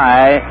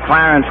by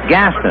Clarence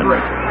Gaston.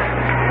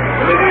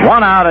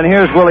 One out, and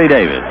here's Willie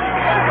Davis.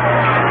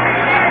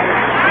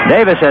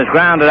 Davis has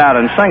grounded out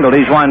and singled.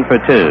 He's 1 for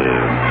 2.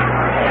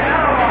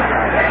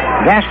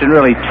 Gaston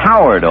really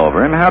towered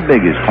over him. How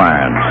big is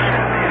Clarence?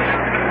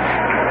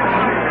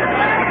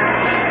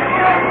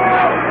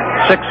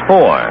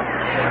 6'4".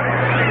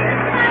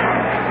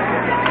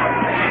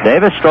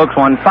 Davis strokes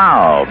one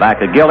foul. Back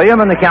to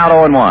Gilliam, and the count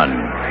 0-1.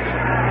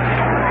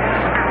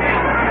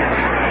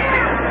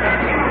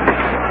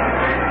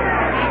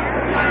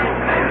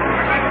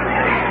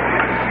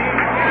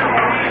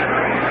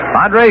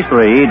 Padres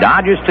 3,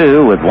 Dodgers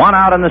 2, with one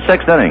out in the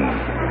sixth inning.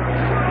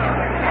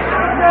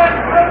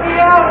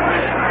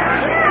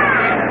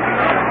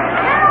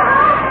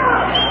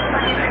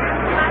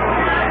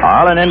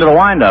 Arlin into the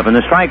windup, and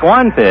the strike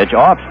one pitch,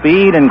 off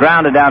speed and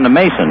grounded down to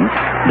Mason.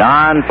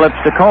 Don flips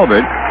to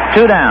Colbert.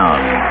 2 down.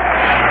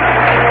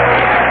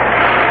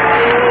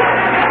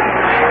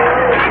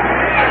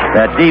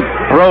 That deep,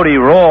 throaty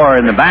roar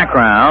in the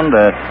background,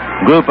 a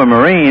group of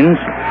Marines.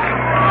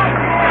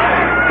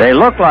 They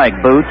look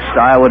like boots.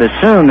 I would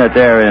assume that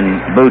they're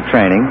in boot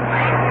training.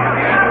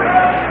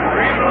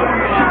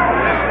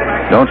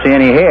 Don't see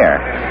any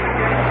hair.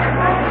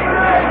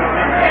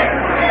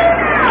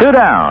 2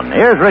 down.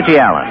 Here's Richie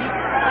Allen.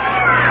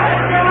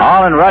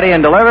 Allen ready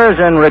and delivers,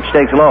 and Rich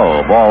takes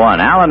low. Ball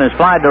 1. Allen has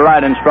flied to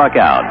right and struck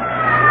out.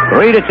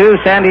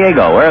 3-2 San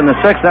Diego. We're in the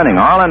sixth inning.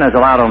 Arlin has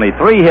allowed only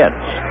 3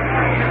 hits.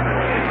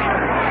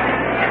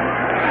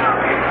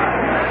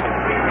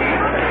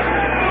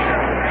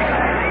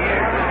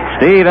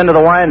 Steve into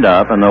the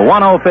windup, and the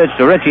 1-0 pitch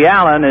to Richie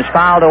Allen is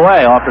fouled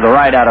away off to the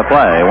right out of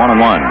play.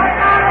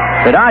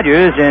 1-1. The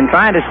Dodgers, in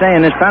trying to stay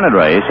in this pennant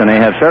race, and they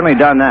have certainly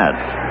done that,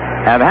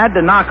 have had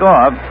to knock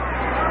off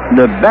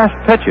the best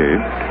pitcher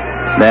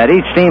that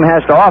each team has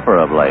to offer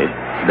of late.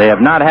 They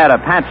have not had a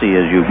patsy,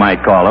 as you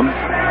might call them.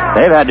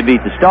 They've had to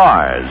beat the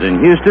stars.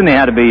 In Houston, they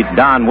had to beat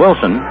Don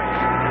Wilson.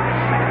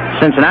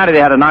 Cincinnati,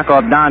 they had to knock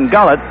off Don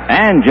Gullett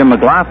and Jim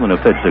McLaughlin, who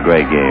pitched a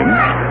great game.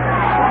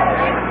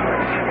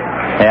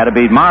 They had to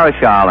beat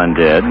Marichal and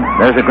did.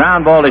 There's a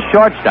ground ball to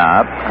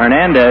shortstop.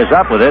 Hernandez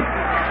up with it.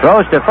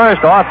 Throws to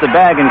first off the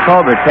bag, and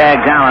Colbert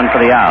tags Allen for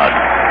the out.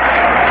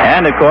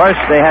 And, of course,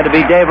 they had to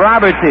beat Dave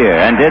Roberts here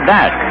and did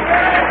that.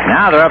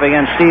 Now they're up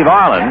against Steve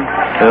Arlin,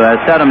 who has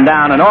set them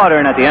down in order,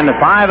 and at the end of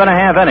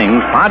 5.5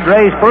 innings,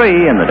 Padres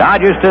 3 and the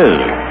Dodgers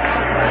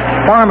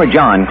 2. Farmer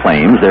John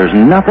claims there's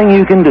nothing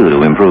you can do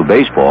to improve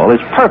baseball.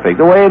 It's perfect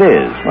the way it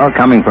is. Well,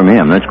 coming from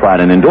him, that's quite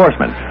an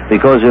endorsement.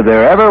 Because if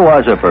there ever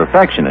was a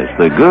perfectionist,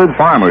 the good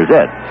farmer's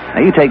it.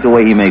 Now, you take the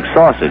way he makes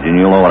sausage, and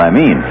you'll know what I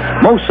mean.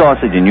 Most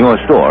sausage in your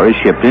store is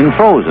shipped in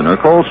frozen or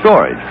cold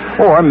storage,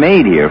 or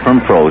made here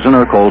from frozen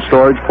or cold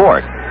storage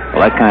pork.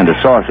 Well, that kind of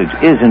sausage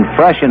isn't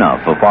fresh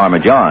enough for Farmer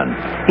John.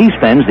 He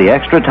spends the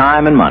extra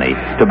time and money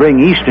to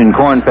bring Eastern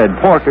corn-fed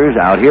porkers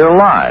out here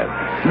alive.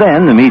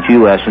 Then the meat's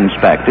U.S.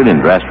 inspected and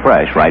dressed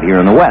fresh right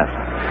here in the West.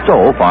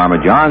 So Farmer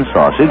John's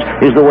sausage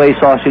is the way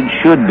sausage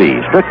should be,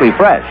 strictly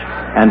fresh.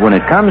 And when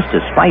it comes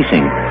to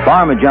spicing,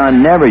 Farmer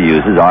John never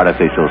uses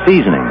artificial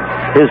seasoning.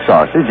 His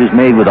sausage is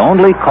made with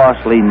only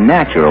costly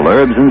natural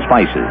herbs and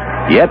spices.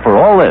 Yet for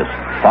all this,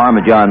 Farmer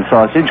John's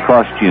sausage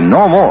costs you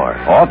no more,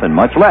 often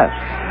much less.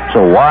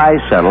 So why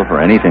settle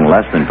for anything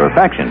less than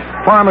perfection?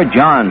 Farmer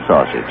John's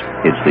sausage.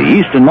 It's the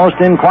easternmost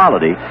in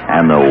quality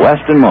and the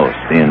westernmost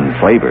in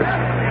flavor.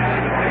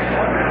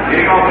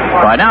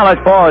 Right now,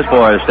 let's pause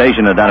for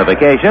station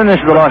identification. This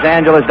is the Los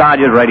Angeles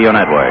Dodgers Radio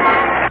Network.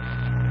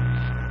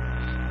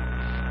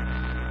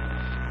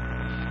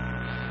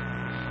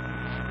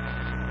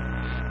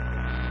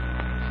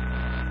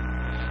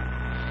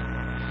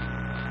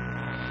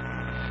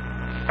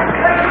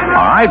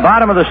 All right,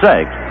 bottom of the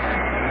sixth.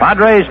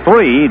 Padres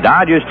 3,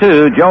 Dodgers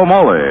 2, Joe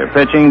Moeller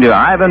pitching to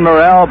Ivan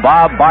Murrell,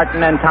 Bob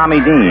Barton, and Tommy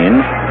Dean.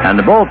 And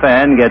the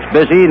bullpen gets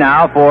busy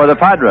now for the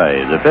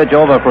Padres. The pitch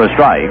over for a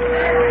strike.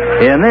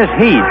 In this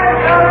heat,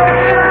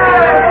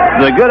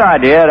 it's a good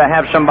idea to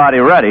have somebody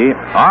ready.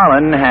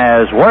 Arlin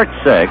has worked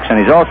 6, and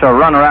he's also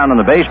run around on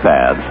the base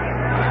paths.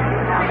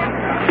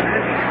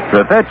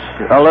 The pitch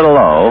a little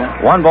low.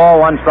 1 ball,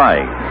 1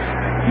 strike.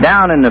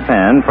 Down in the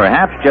pen,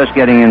 perhaps just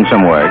getting in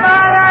some work,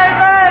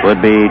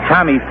 would be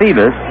Tommy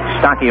Phoebus,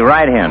 stocky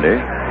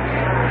right-hander,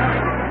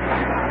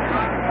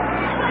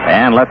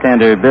 and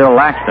left-hander Bill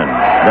Laxton.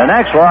 The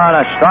next one,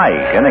 a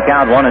strike, and the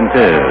count 1-2.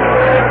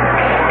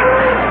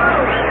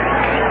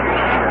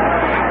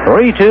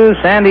 3-2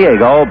 San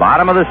Diego,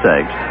 bottom of the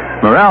sixth.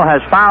 Murrell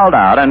has fouled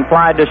out and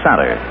flied to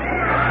center.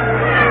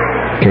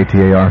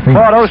 KTAR Phoenix.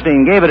 Claude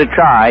Osteen gave it a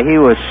try. He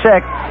was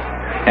sick,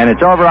 and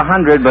it's over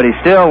 100, but he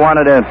still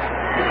wanted to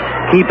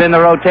keep in the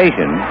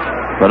rotation.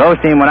 But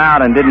Osteen went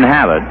out and didn't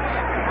have it.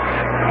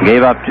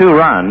 Gave up 2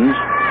 runs,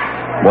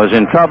 was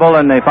in trouble,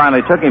 and they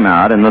finally took him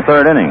out in the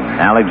 3rd inning.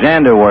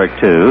 Alexander worked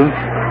 2,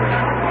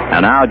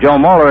 and now Joe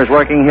Moeller is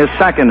working his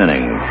 2nd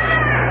inning.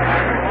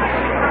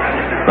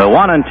 The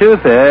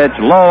 1-2 pitch,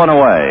 low and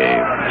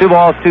away. 2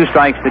 balls, 2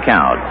 strikes to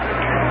count.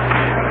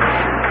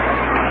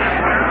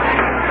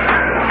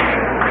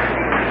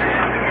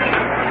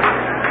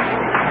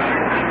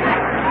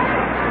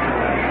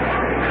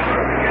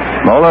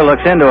 Moeller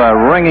looks into a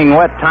ringing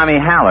wet Tommy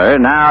Haller,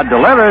 now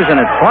delivers, and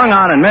it's swung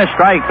on and missed,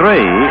 strike 3,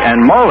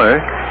 and Moeller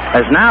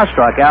has now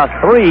struck out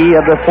 3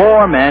 of the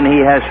 4 men he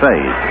has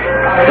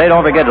faced. They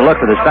don't forget to look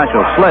for the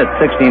special slit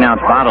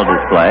 16-ounce bottle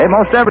display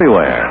most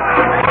everywhere.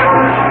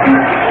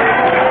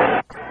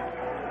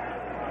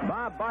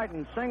 Bob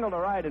Barton singled to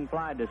right and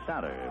flied to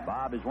center.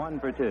 Bob is 1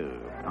 for 2.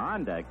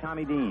 On deck,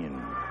 Tommy Dean.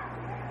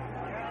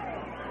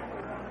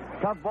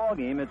 Tough ball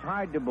game. It's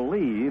hard to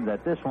believe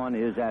that this one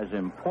is as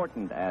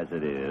important as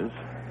it is.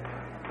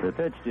 The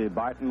pitch to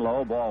Barton,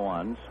 low, ball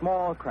 1.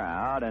 Small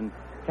crowd and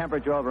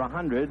temperature over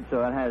 100,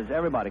 so it has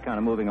everybody kind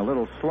of moving a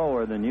little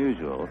slower than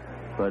usual.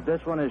 But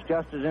this one is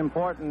just as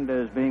important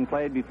as being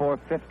played before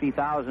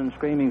 50,000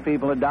 screaming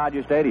people at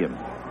Dodger Stadium,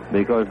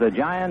 because the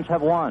Giants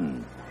have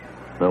won.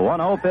 The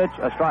 1-0 pitch,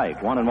 a strike,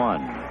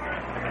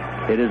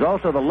 1-1. It is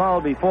also the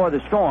lull before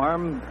the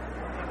storm.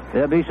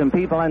 There'll be some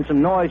people and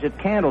some noise at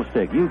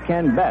Candlestick. You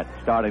can bet,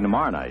 starting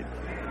tomorrow night.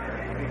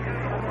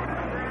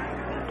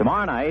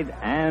 Tomorrow night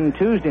and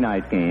Tuesday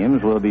night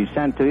games will be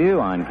sent to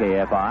you on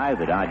KFI,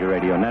 the Dodger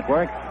Radio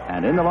Network,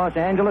 and in the Los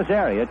Angeles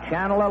area,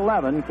 Channel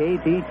 11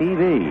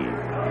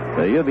 KTTV.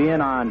 So you'll be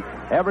in on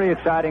every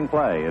exciting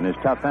play in this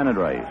tough pennant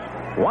race.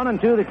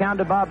 1-2 the count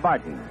to Bob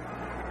Barton.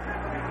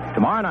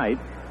 Tomorrow night,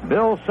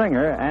 Bill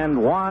Singer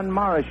and Juan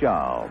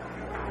Marichal.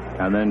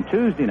 And then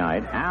Tuesday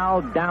night,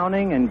 Al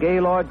Downing and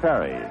Gaylord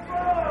Perry.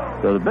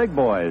 So the big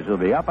boys will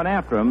be up and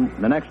after him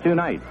the next 2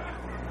 nights.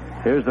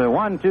 Here's the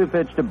 1-2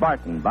 pitch to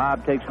Barton.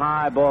 Bob takes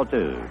high, ball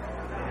 2.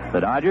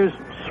 The Dodgers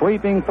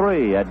sweeping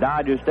 3 at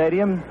Dodger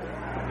Stadium.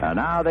 And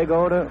now they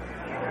go to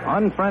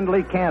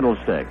unfriendly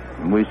Candlestick.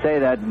 And we say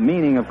that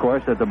meaning, of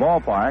course, that the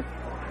ballpark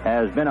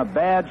has been a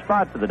bad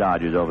spot for the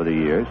Dodgers over the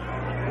years.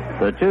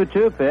 The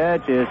 2-2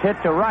 pitch is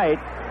hit to right.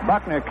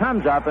 Buckner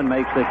comes up and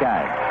makes the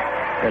catch.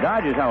 The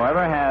Dodgers,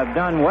 however, have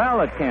done well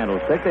at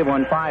Candlestick. They've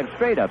won 5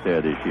 straight up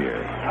there this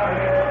year.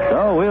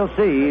 So we'll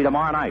see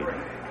tomorrow night.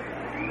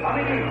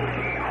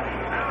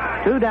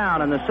 2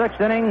 down in the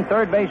 6th inning.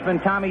 3rd baseman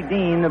Tommy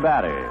Dean, the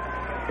batter.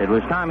 It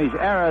was Tommy's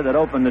error that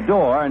opened the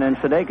door, and then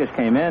Sudeikis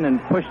came in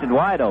and pushed it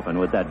wide open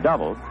with that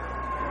double.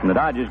 And the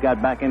Dodgers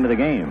got back into the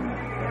game.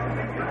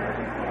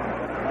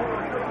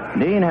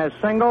 Dean has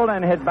singled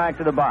and hit back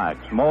to the box.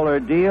 Moeller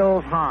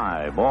deals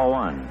high, ball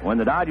 1. When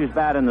the Dodgers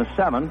bat in the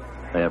 7th,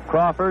 they have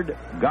Crawford,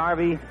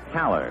 Garvey,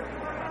 Haller.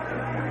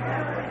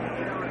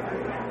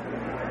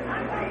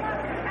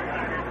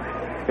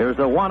 Here's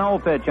the 1-0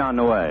 pitch on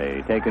the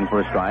way. Taken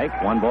for a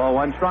strike. 1 ball,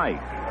 1 strike.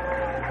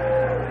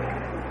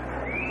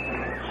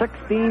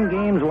 16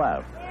 games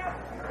left.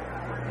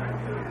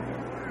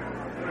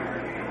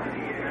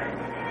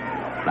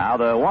 Now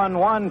the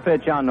 1-1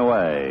 pitch on the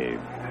way.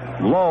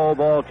 Low,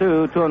 ball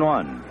 2,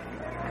 2-1.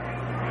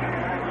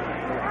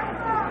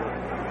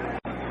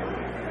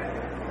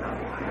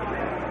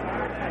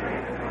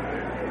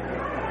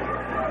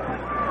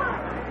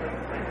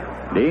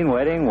 Dean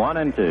waiting,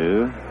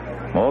 1-2.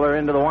 Moeller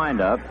into the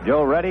windup.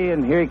 Joe ready,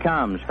 and here he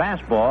comes.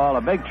 Fastball,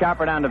 a big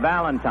chopper down to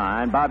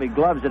Valentine. Bobby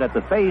gloves it at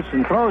the face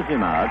and throws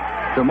him out.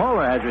 So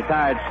Moeller has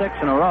retired 6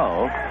 in a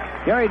row.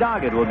 Gary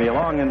Doggett will be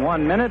along in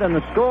 1 minute, and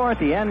the score at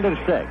the end of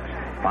 6.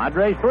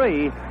 Padres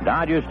 3,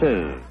 Dodgers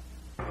 2.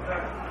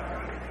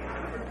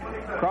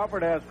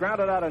 Crawford has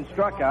grounded out and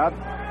struck out,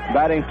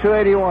 batting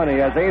 .281. He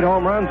has 8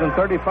 home runs and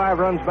 35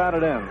 runs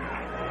batted in.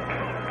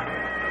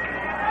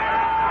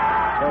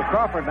 So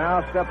Crawford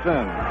now steps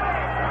in.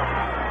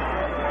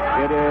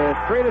 It is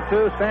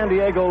 3-2, San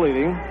Diego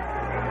leading.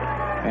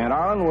 And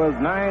Arlen with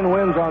 9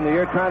 wins on the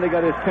year, trying to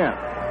get his 10th.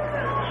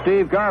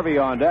 Steve Garvey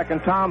on deck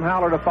and Tom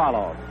Haller to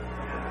follow.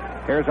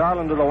 Here's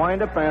Arlen to the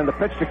windup, and the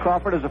pitch to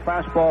Crawford is a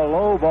fastball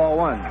low, ball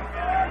 1.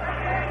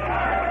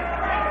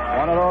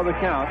 1-0 the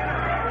count.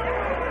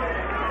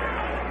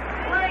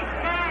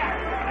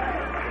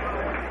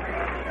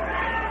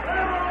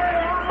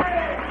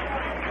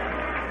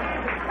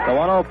 The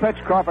 1-0 pitch,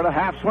 Crawford a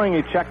half swing.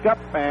 He checked up,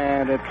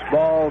 and it's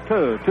ball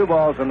 2. 2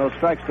 balls and no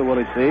strikes to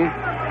Willie C.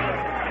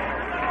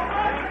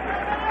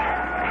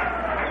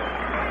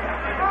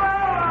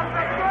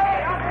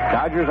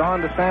 Dodgers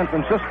on to San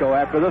Francisco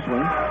after this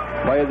one.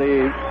 Play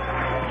the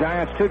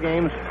Giants 2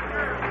 games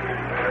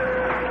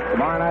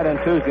tomorrow night and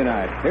Tuesday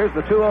night. Here's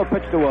the 2-0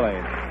 pitch to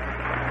Willie.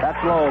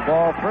 That's low,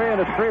 ball 3,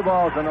 and it's 3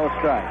 balls and no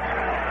strikes.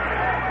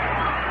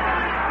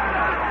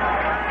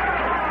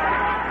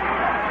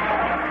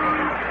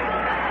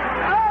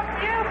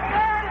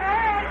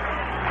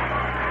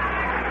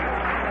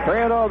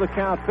 3-0 the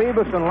count.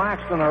 Phoebus and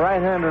Laxton, the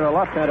right-hander and the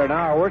left-hander,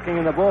 now are working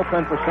in the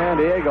bullpen for San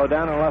Diego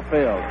down in left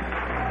field.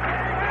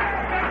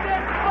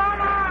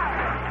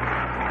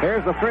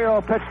 Here's the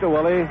 3-0 pitch to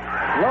Willie.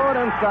 Low it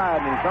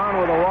inside, and he's on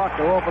with a walk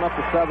to open up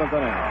the 7th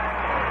inning.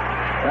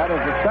 That is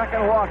the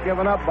second walk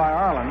given up by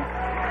Arlin.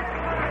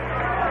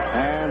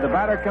 And the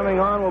batter coming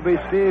on will be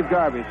Steve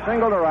Garvey.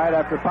 Single to right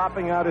after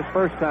popping out his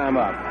first time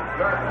up.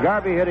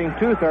 Garvey hitting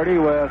 .230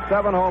 with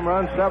 7 home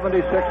runs,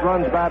 76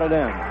 runs batted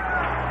in.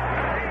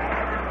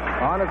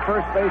 On at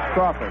first base,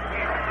 Crawford.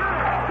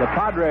 The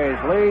Padres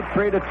lead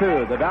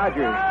 3-2. The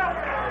Dodgers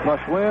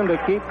must win to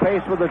keep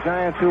pace with the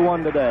Giants, who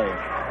won today.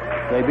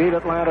 They beat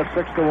Atlanta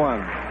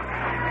 6-1.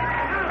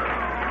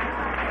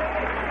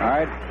 All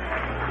right.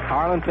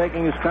 Arlin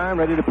taking his time,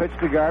 ready to pitch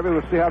to Garvey.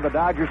 We'll see how the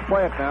Dodgers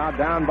play it now,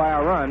 down by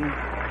a run.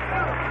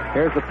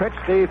 Here's the pitch.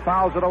 Steve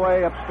fouls it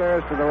away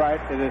upstairs to the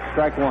right. It is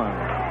strike one.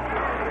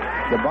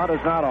 The bunt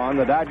is not on.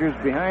 The Dodgers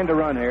behind a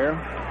run here,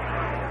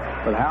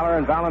 with Haller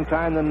and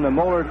Valentine and the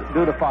Moeller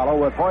due to follow,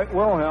 with Hoyt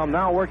Wilhelm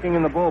now working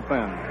in the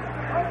bullpen.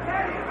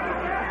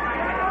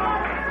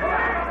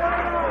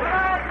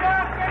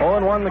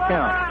 0-1 the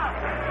count.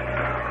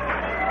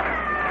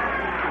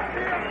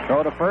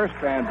 Throw to first,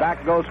 and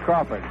back goes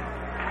Crawford.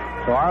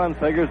 So Arlin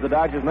figures the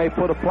Dodgers may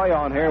put a play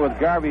on here with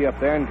Garvey up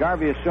there, and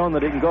Garvey has shown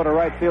that he can go to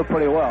right field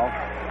pretty well.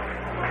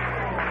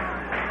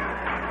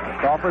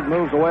 Crawford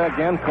moves away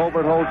again.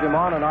 Colbert holds him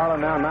on, and Arlin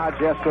now nods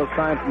yes to a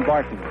sign from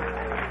Barton.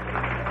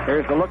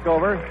 Here's the look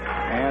over,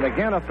 and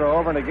again a throw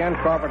over, and again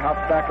Crawford hops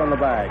back on the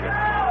bag.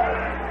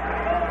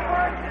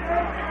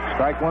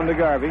 Strike one to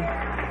Garvey.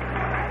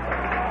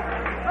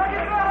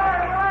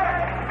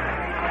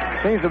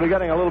 Seems to be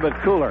getting a little bit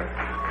cooler.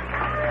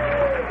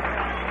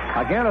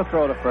 Again a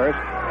throw to first,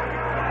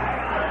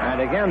 and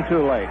again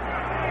too late.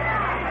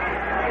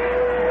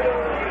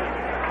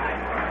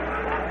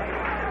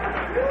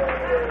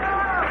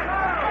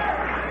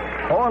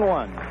 Oh,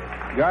 0-1.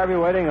 Garvey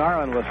waiting.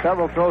 Arlin with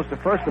several throws to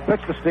first. The pitch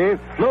to Steve.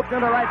 Looped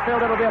into right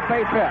field. It'll be a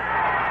base hit.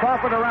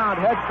 Crawford around.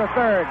 Heads to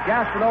third.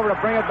 Gaston over to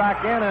bring it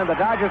back in, and the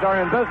Dodgers are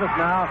in business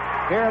now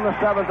here in the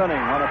 7th inning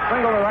on a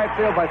single to right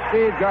field by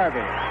Steve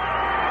Garvey.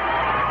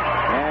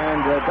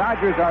 And the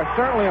Dodgers are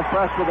certainly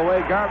impressed with the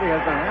way Garvey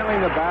has been handling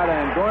the bat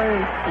and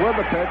going with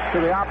the pitch to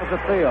the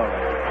opposite field.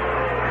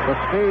 So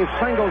Steve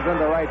singles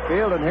into right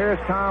field, and here's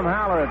Tom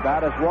Haller at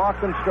bat, has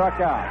walked and struck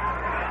out.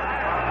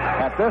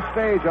 At this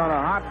stage on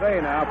a hot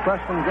day now,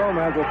 Preston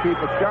Gomez will keep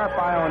a sharp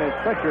eye on his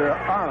pitcher,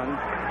 Arlin,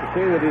 to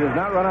see that he does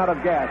not run out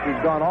of gas. He's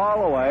gone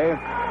all the way.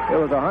 It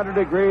was 100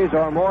 degrees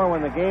or more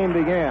when the game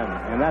began,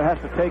 and that has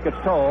to take its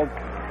toll.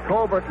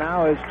 Colbert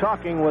now is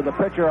talking with the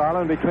pitcher,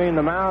 Arlin, between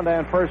the mound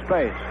and first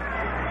base.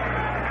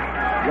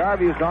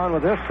 Garvey's on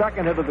with his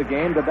second hit of the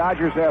game. The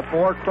Dodgers have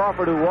 4.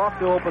 Crawford, who walked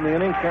to open the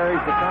inning, carries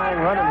the tying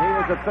run, and he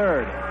is at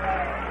third.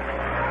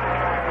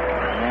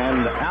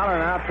 And Haller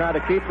now trying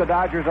to keep the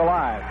Dodgers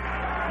alive.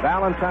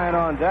 Valentine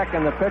on deck,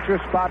 and the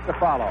pitcher's spot to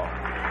follow.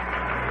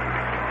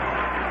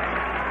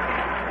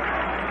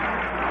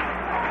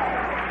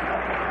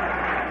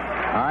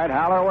 All right,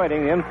 Haller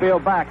waiting.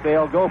 Infield back.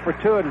 They'll go for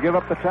 2 and give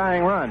up the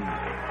tying run.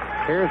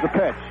 Here's the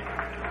pitch.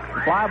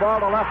 Fly ball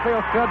to left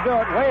field. Should do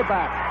it. Way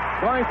back.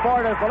 Going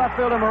forward is the left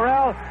fielder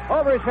Murrell.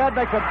 Over his head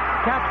makes a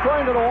catch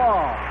going to the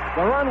wall.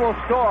 The run will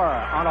score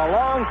on a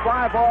long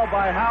fly ball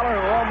by Haller,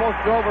 who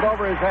almost drove it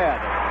over his head.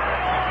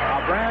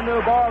 A brand new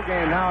ball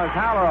game now as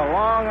Haller a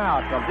long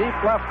out from deep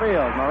left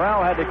field.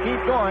 Murrell had to keep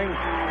going.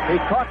 He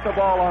caught the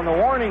ball on the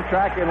warning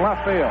track in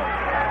left field.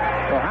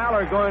 So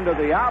Haller going to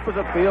the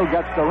opposite field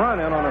gets the run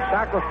in on a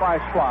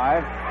sacrifice fly.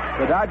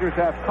 The Dodgers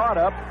have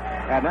caught up,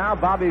 and now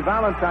Bobby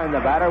Valentine,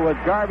 the batter, with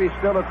Garvey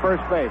still at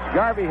first base.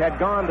 Garvey had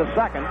gone to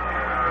second,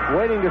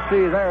 waiting to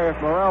see there if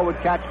Murrell would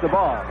catch the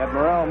ball. Had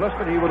Murrell missed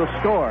it, he would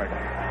have scored.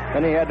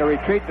 Then he had to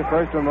retreat to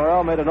first, and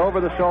Murrell made an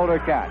over-the-shoulder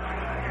catch.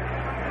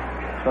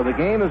 So the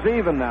game is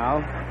even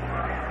now.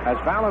 As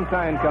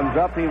Valentine comes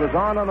up, he was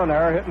on an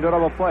error, hitting to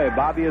double play.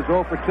 Bobby is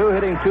 0 for 2,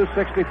 hitting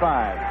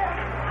 .265.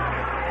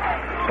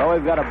 So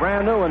we've got a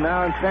brand new one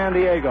now in San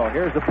Diego.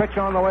 Here's the pitch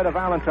on the way to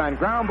Valentine.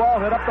 Ground ball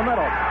hit up the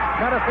middle.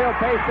 Center field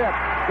base hit.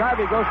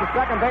 Garvey goes to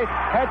second base,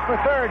 heads for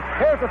third.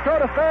 Here's the throw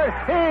to third.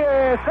 He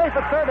is safe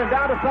at third, and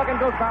down to second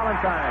goes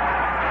Valentine.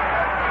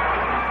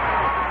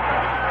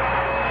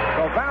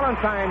 So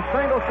Valentine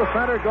singles to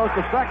center, goes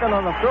to second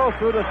on the throw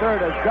through to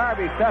third as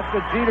Garvey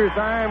tested Jeter's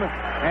arm,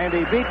 and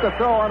he beat the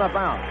throw on a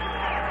bounce.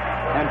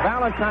 And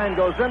Valentine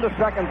goes into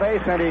second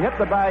base, and he hit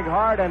the bag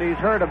hard, and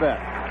he's hurt a bit.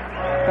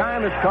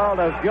 Time is called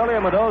as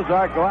Gilliam and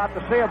Ozark go out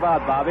to see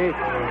about Bobby,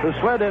 who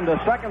slid into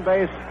second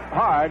base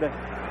hard,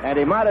 and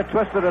he might have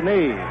twisted a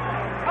knee.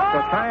 So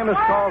time is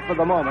called for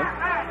the moment.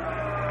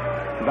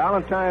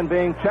 Valentine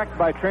being checked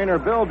by trainer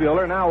Bill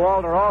Bueller. Now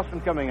Walter Alston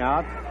coming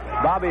out.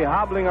 Bobby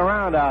hobbling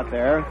around out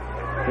there.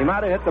 He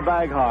might have hit the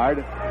bag hard.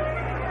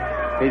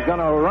 He's going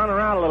to run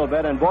around a little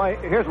bit, and boy,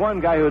 here's one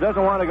guy who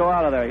doesn't want to go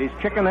out of there. He's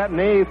kicking that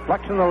knee,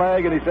 flexing the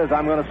leg, and he says,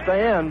 I'm going to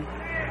stay in.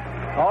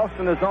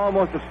 Alston is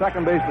almost at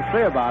second base to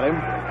see about him.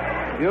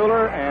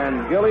 Bueller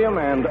and Gilliam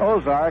and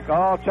Ozark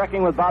all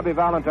checking with Bobby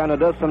Valentine, who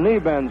does some knee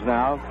bends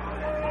now.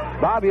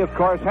 Bobby, of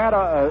course, had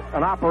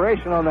an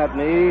operation on that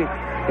knee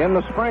in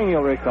the spring,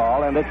 you'll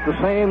recall, and it's the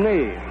same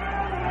knee.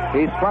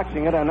 He's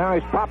flexing it, and now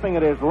he's popping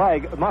at his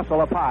leg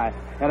muscle up high.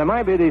 And it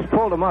might be that he's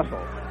pulled a muscle,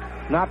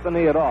 not the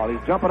knee at all. He's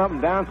jumping up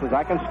and down, says,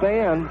 I can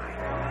stay in.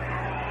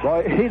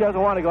 Boy, he doesn't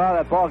want to go out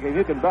of that ball game.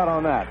 You can bet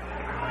on that.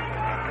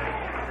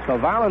 So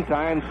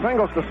Valentine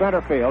singles to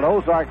center field.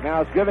 Ozark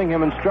now is giving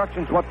him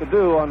instructions what to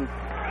do in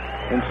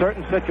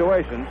certain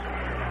situations.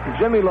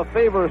 Jimmy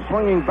Lefevre is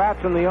swinging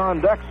bats in the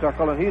on-deck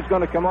circle, and he's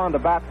going to come on to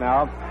bat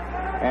now.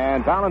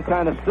 And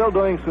Valentine is still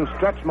doing some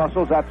stretch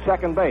muscles at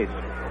second base.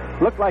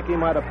 Looked like he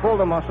might have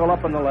pulled a muscle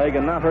up in the leg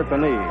and not hurt the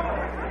knee.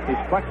 He's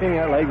flexing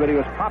that leg, but he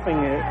was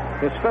popping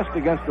his fist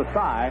against the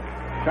thigh,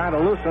 trying to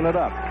loosen it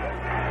up.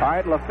 All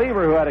right,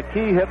 Lefevre, who had a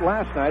key hit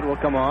last night, will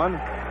come on.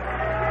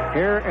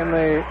 Here in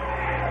the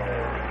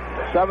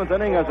seventh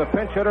inning as a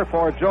pinch hitter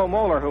for Joe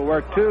Moeller, who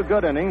worked 2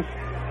 good innings,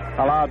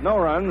 allowed no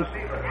runs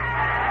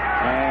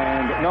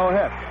and no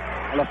hits.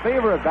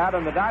 Lefevre at bat,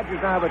 and the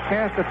Dodgers now have a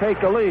chance to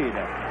take the lead.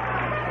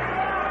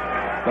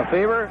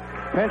 Lefevre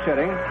pinch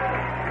hitting,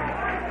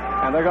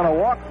 and they're going to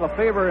walk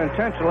Lefevre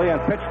intentionally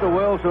and pitch to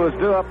Wills, who is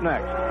due up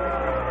next.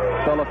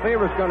 So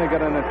Lefevre's going to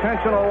get an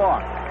intentional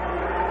walk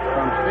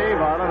from Steve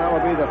Arlin. That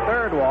will be the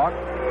third walk,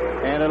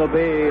 and it'll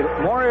be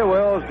Maury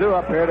Wills due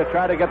up here to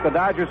try to get the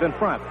Dodgers in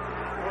front.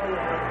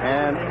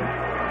 And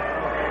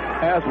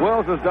as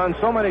Wills has done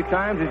so many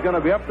times, he's going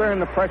to be up there in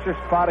the pressure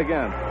spot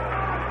again.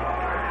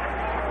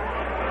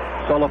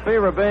 So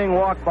Lefevre being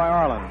walked by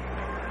Arlin.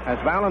 As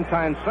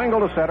Valentine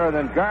singled to center, and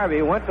then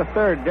Garvey went to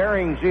third,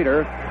 daring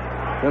Jeter,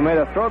 who made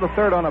a throw to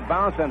third on a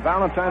bounce, and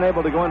Valentine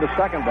able to go into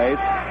second base.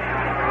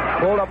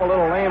 Pulled up a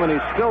little lame, and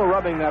he's still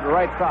rubbing that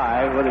right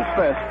thigh with his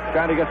fist,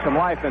 trying to get some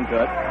life into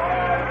it.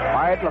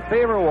 All right,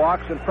 Lefevre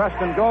walks, and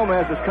Preston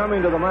Gomez is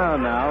coming to the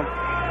mound now.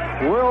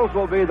 Wills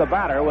will be the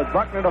batter with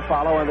Buckner to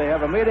follow, and they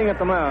have a meeting at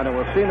the mound, and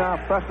we'll see now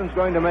if Preston's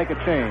going to make a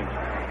change.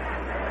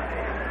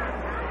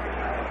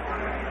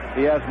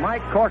 He has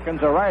Mike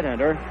Corkins, a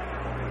right-hander,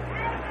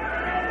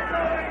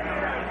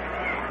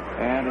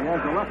 and he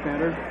has a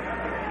left-hander,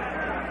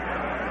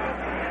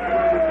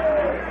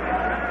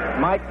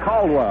 Mike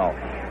Caldwell.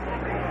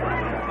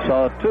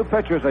 So 2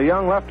 pitchers, a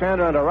young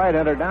left-hander and a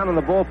right-hander, down in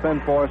the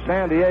bullpen for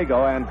San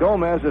Diego, and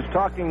Gomez is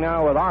talking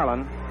now with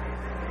Arlin,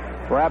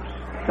 perhaps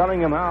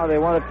telling him how they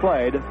want it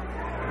played.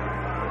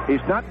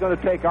 He's not going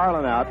to take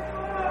Arlin out.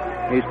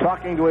 He's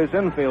talking to his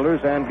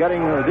infielders and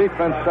getting the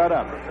defense set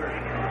up.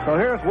 So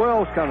here's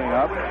Wills coming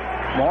up.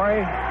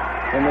 Maury,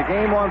 in the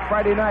game on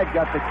Friday night,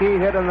 got the key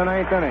hit in the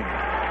 9th inning.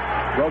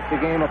 Broke the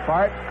game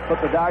apart, put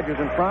the Dodgers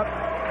in front.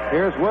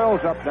 Here's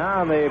Wills up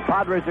now, and the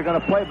Padres are going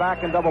to play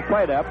back in double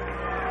play depth,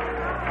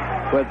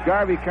 with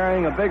Garvey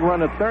carrying a big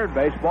run at third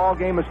base. Ball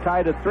game is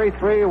tied at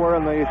 3-3. We're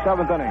in the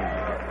 7th inning.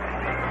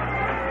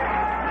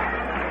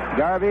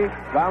 Garvey,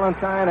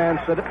 Valentine,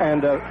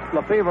 and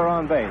Lefevre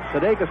on base.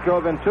 Sudeikis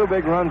drove in 2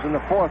 big runs in the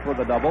 4th with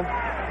a double.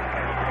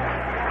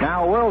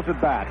 Now Wills at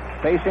bat,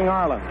 facing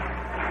Arlin.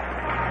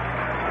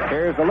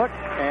 Here's the look,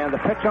 and the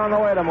pitch on the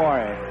way to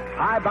Maury.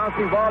 High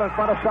bouncing ball in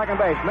front of second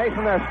base.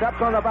 Mason there steps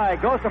on the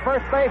bag, goes to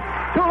first base.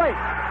 Too late.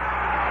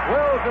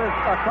 Wills is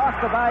across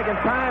the bag in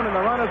time, and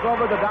the run is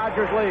over. The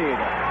Dodgers lead.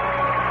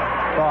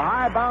 So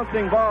high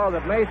bouncing ball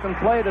that Mason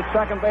played at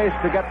second base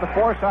to get the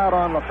force out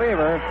on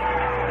Lefevre.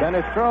 Then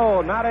his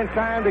throw not in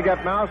time to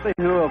get Mousy,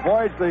 who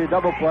avoids the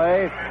double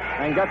play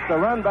and gets the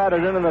run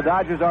batted in, and the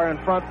Dodgers are in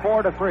front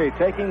 4-3,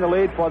 taking the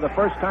lead for the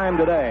first time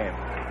today.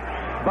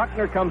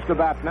 Buckner comes to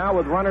bat now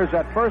with runners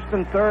at first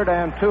and third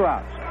and 2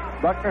 outs.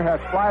 Buckner has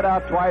flied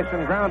out twice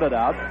and grounded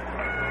out.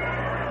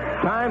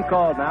 Time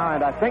called now,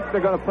 and I think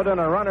they're going to put in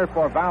a runner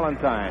for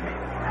Valentine.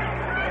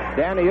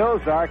 Danny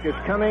Ozark is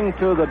coming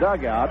to the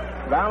dugout.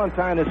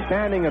 Valentine is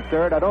standing at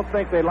third. I don't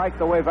think they like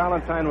the way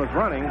Valentine was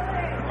running.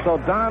 So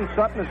Don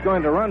Sutton is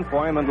going to run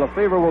for him, and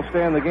Lefevre will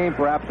stay in the game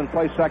perhaps and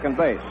play second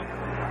base.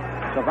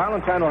 So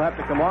Valentine will have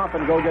to come off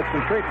and go get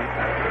some treatment.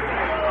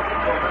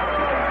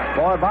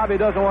 Boy, Bobby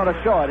doesn't want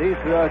to show it. He's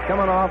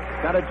coming off,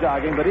 kind of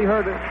jogging, but he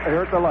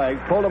hurt the leg,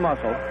 pulled a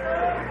muscle.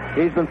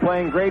 He's been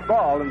playing great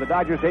ball, and the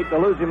Dodgers hate to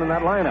lose him in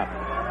that lineup.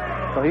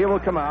 So he will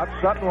come out.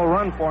 Sutton will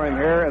run for him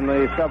here in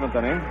the 7th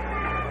inning.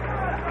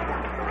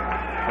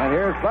 And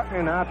here's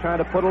Buckner now trying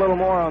to put a little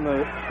more on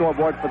the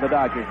scoreboard for the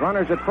Dodgers.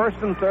 Runners at first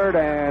and third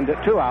and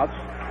 2 outs.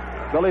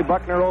 Billy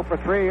Buckner 0 for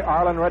 3.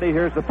 Arlin ready.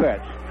 Here's the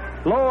pitch.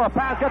 Low, a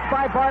pass gets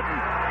by Barton.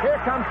 Here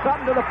comes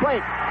Sutton to the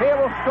plate. He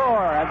will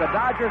score, and the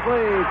Dodgers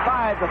lead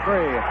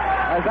 5-3.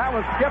 As that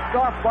one skipped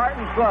off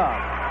Barton's glove.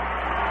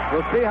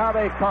 We'll see how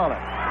they call it.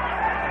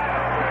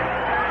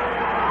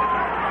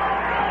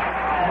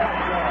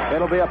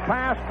 It'll be a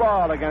pass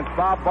ball against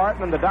Bob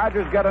Barton, and the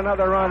Dodgers get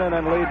another run in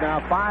and lead now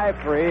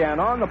 5-3.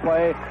 And on the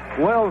play,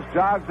 Wills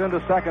jogs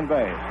into second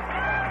base.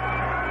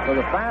 So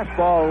the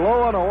fastball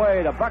low and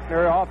away to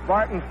Buckner off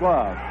Barton's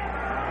glove.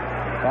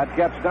 That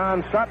gets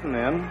Don Sutton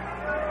in.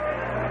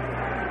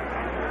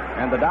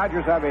 And the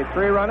Dodgers have a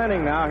 3-run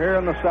inning now here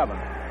in the 7th.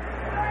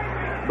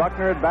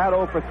 Buckner at bat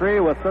 0 for 3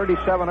 with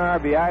 37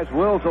 RBIs.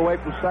 Wills away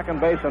from second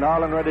base, and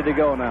Arlin ready to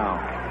go now.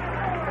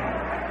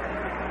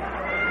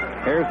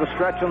 Here's the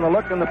stretch and the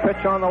look and the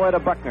pitch on the way to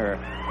Buckner.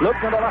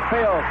 Looped into left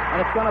field,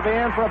 and it's going to be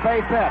in for a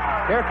base hit.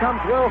 Here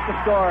comes Wills to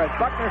score as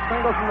Buckner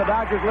singles and the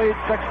Dodgers lead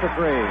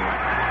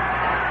 6-3.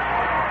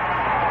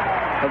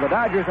 So the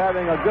Dodgers,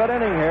 having a good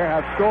inning here,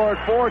 have scored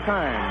 4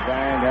 times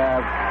and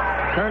have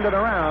turned it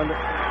around.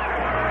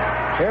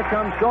 Here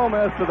comes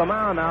Gomez to the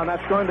mound now, and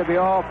that's going to be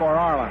all for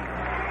Arlin.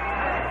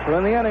 So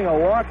in the inning, a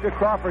walk to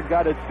Crawford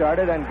got it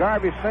started, and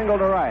Garvey singled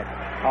to right.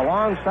 A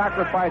long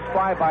sacrifice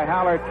fly by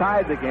Haller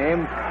tied the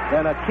game.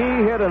 Then a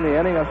key hit in the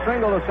inning, a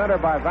single to center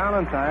by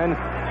Valentine,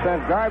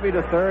 sent Garvey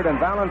to third, and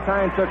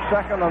Valentine took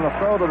second on the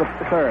throw to the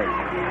third.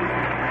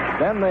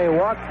 Then they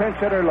walked pinch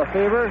hitter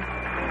Lefevre.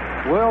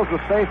 Wills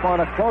was safe on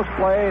a close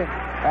play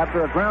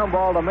after a ground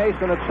ball to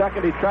Mason at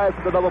second. He tried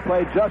for the double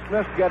play, just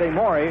missed getting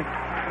Maury.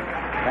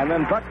 And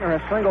then Buckner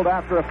has singled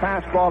after a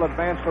fastball,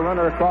 advanced the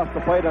runner across the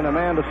plate and a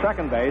man to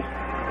second base.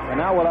 And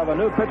now we'll have a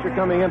new pitcher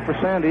coming in for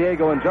San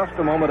Diego in just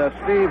a moment as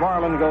Steve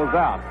Arlin goes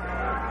out.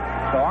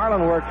 So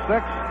Arlin worked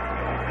 6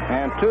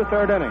 and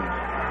 2/3 innings.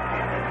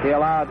 He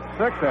allowed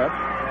 6 hits,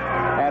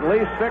 at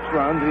least 6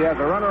 runs. He has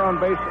a runner on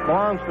base that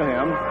belongs to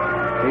him.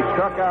 He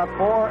struck out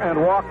 4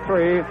 and walked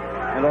 3.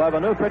 And we'll have a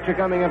new pitcher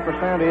coming in for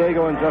San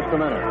Diego in just a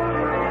minute.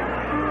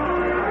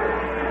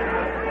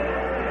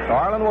 So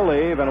Arlin will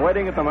leave, and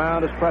waiting at the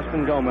mound is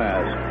Preston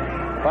Gomez.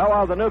 Well,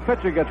 while the new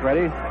pitcher gets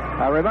ready,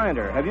 a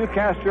reminder, have you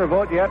cast your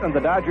vote yet in the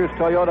Dodgers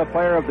Toyota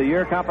Player of the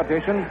Year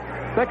competition?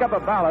 Pick up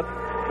a ballot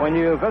when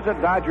you visit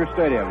Dodger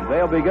Stadium.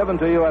 They'll be given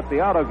to you at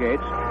the auto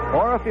gates,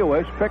 or if you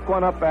wish, pick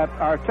one up at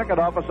our ticket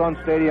office on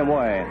Stadium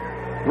Way.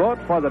 Vote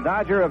for the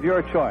Dodger of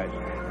your choice.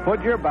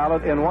 Put your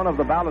ballot in one of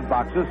the ballot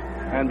boxes,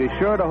 and be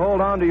sure to hold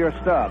on to your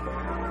stub.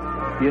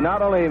 You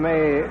not only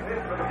may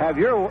have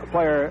your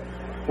player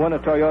win a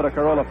Toyota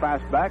Corolla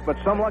Fastback, but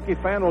some lucky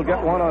fan will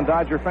get one on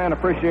Dodger Fan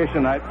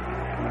Appreciation Night.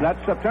 That's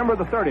September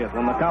the 30th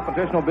when the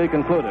competition will be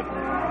concluded.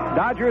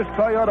 Dodgers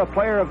Toyota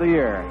Player of the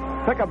Year.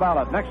 Pick a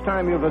ballot next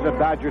time you visit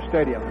Dodger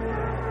Stadium.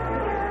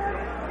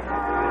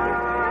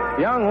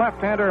 Young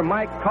left-hander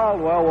Mike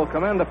Caldwell will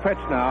come in to pitch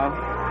now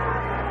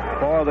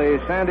for the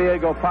San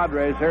Diego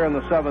Padres here in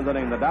the 7th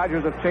inning. The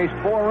Dodgers have chased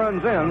 4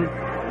 runs in,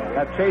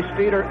 have chased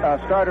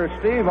starter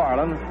Steve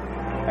Arlin,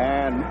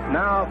 and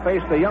now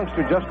face the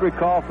youngster just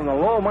recalled from the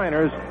low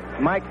minors,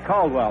 Mike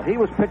Caldwell. He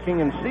was pitching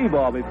in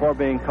C-ball before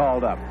being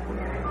called up.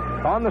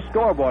 On the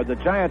scoreboard, the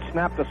Giants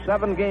snapped a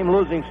 7-game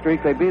losing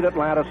streak. They beat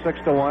Atlanta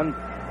 6-1.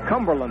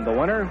 Cumberland the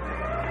winner,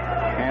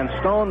 and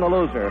Stone the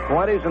loser.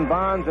 Fuentes and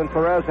Bonds and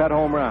Perez had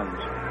home runs.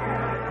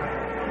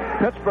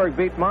 Pittsburgh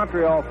beat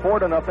Montreal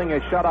 4-0, a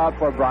shutout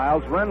for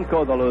Bryles.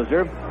 Renko the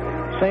loser.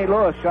 St.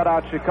 Louis shut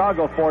out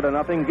Chicago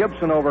 4-0.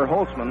 Gibson over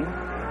Holtzman.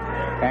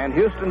 And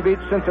Houston beat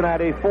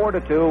Cincinnati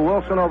 4-2.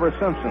 Wilson over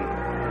Simpson.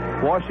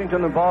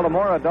 Washington and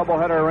Baltimore, a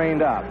doubleheader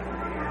rained out.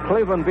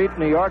 Cleveland beat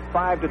New York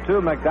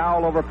 5-2.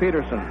 McDowell over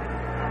Peterson.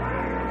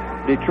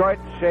 Detroit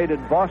shaded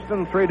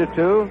Boston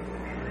 3-2.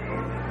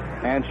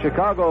 And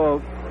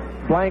Chicago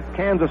blanked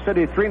Kansas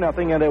City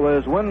 3-0, and it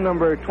was win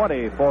number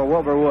 20 for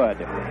Wilbur Wood.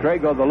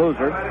 Drago the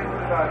loser.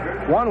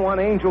 1-1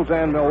 Angels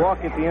and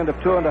Milwaukee at the end of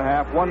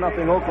 2.5.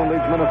 1-0 Oakland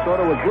leads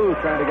Minnesota with Blue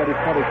trying to get his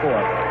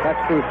 24th.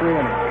 That's through 3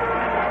 innings.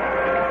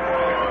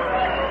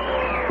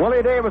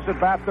 Willie Davis at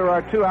bat. There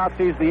are 2 outs.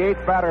 He's the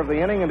 8th batter of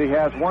the inning, and he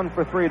has 1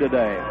 for 3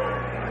 today.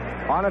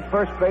 On at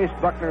first base,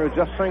 Buckner has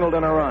just singled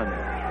in a run.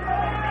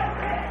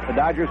 The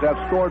Dodgers have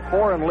scored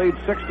 4 and lead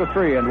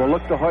 6-3, and will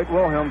look to Hoyt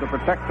Wilhelm to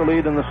protect the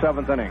lead in the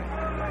 7th inning.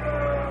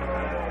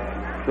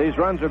 These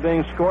runs are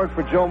being scored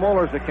for Joe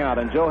Muller's account,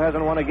 and Joe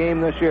hasn't won a game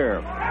this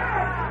year.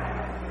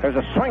 There's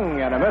a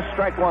swing and a miss,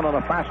 strike 1 on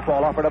a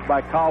fastball offered up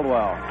by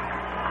Caldwell.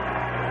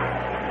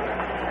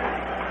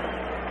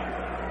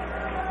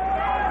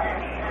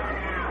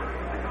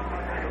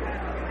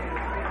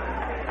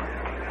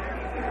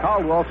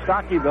 Caldwell,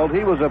 stocky build.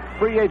 He was a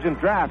free agent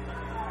draft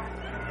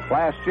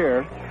last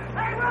year.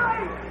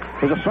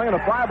 There's a swing and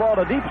a fly ball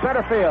to deep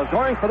center field.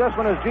 Going for this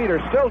one is Jeter,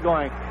 still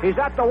going. He's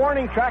at the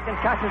warning track and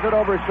catches it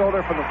over his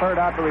shoulder for the 3rd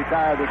out to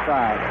retire this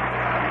side.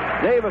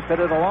 Davis hit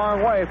it a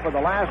long way for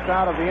the last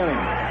out of the inning.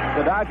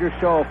 The Dodgers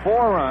show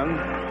 4 runs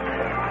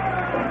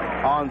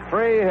on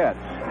 3 hits.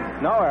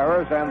 No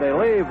errors, and they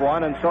leave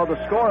 1, and so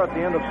the score at the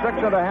end of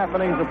 6.5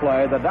 innings of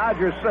play, the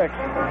Dodgers 6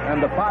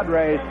 and the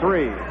Padres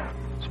 3.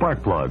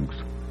 Spark plugs,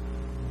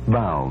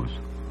 valves,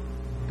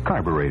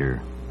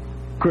 carburetor,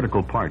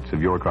 critical parts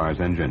of your car's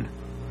engine.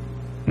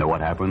 Know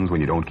what happens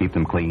when you don't keep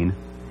them clean?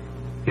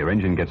 Your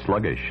engine gets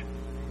sluggish,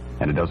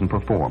 and it doesn't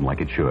perform like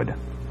it should.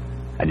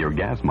 And your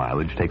gas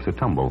mileage takes a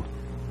tumble.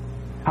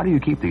 How do you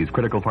keep these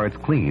critical parts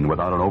clean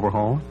without an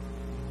overhaul?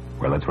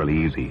 Well, that's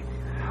really easy.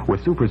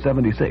 With Super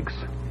 76,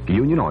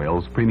 Union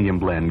Oil's premium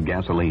blend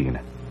gasoline.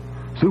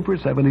 Super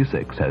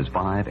 76 has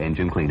 5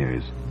 engine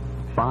cleaners.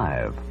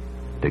 5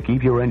 to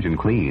keep your engine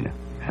clean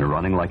and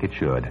running like it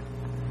should.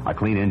 A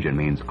clean engine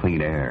means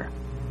clean air.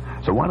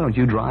 So why don't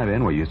you drive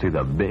in where you see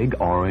the big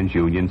orange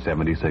Union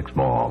 76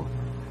 ball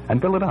and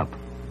fill it up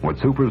with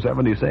Super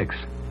 76.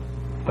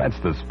 That's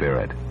the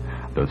spirit.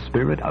 The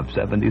spirit of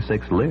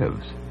 76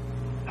 lives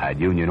at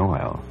Union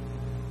Oil.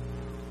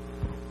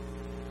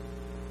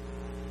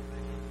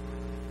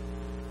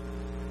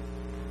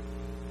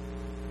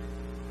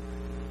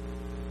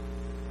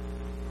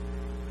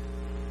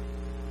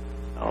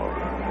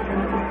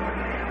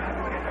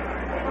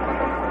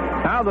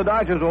 Now the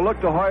Dodgers will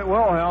look to Hoyt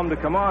Wilhelm to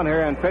come on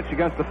here and pitch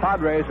against the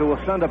Padres, who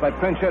will send up a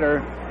pinch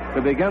hitter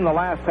to begin the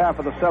last half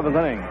of the 7th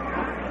inning.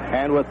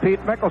 And with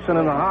Pete Mickelson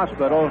in the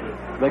hospital,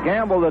 the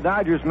gamble the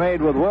Dodgers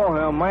made with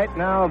Wilhelm might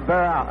now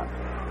bear out.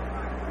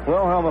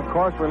 Wilhelm, of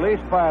course,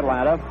 released by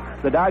Atlanta.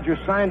 The Dodgers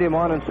signed him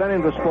on and sent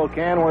him to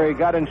Spokane, where he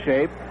got in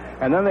shape,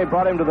 and then they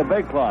brought him to the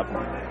big club.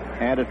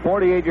 And at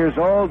 48 years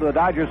old, the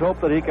Dodgers hope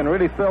that he can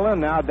really fill in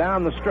now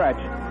down the stretch.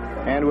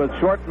 And with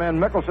short man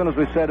Mickelson, as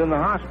we said, in the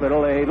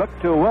hospital, they look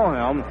to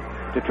Wilhelm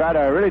to try to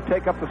really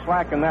take up the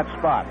slack in that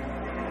spot.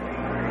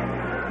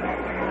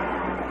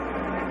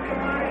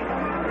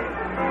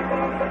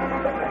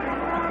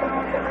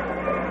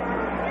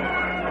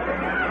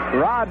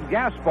 Rod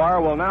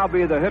Gaspar will now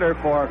be the hitter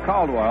for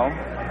Caldwell.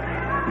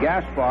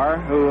 Gaspar,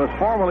 who was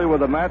formerly with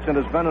the Mets and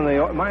has been in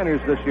the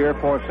minors this year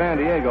for San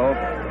Diego,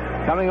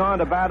 coming on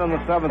to bat in the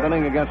 7th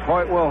inning against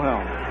Hoyt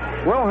Wilhelm.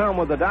 Wilhelm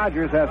with the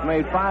Dodgers has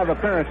made 5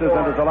 appearances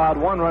and has allowed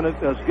 1 run. It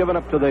has given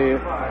up to the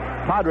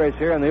Padres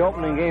here in the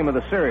opening game of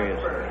the series.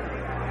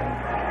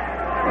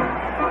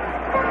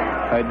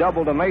 A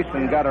double to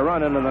Mason got a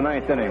run into the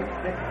 9th inning.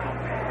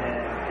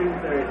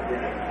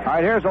 All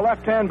right, here's a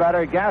left-hand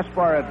batter,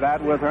 Gaspar at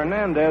bat with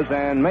Hernandez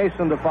and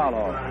Mason to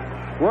follow.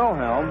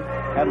 Wilhelm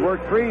had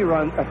worked 3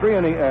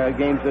 inning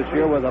games this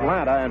year with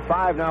Atlanta and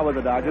 5 now with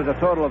the Dodgers, a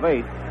total of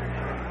 8.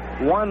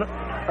 1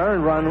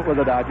 earned run with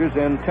the Dodgers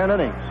in 10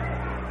 innings.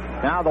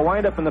 Now the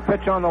windup and the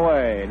pitch on the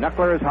way.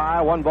 Knuckler is high,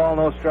 1 ball,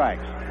 no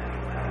strikes.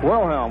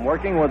 Wilhelm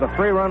working with a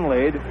 3-run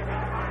lead.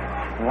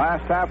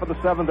 Last half of the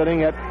 7th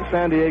inning at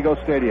San Diego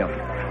Stadium.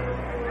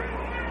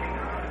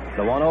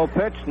 The 1-0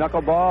 pitch,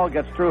 knuckleball,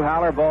 gets through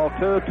Haller, ball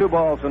 2, 2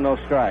 balls and no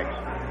strikes.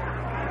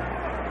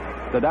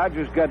 The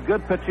Dodgers got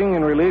good pitching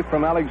in relief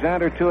from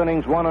Alexander, 2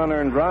 innings, 1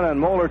 unearned run, and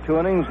Moeller, 2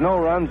 innings, no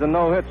runs and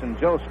no hits, and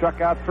Joe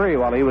struck out 3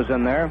 while he was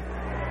in there.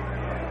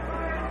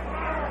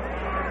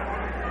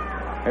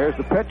 Here's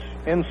the pitch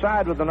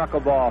inside with the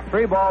knuckleball.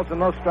 3 balls and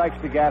no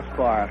strikes to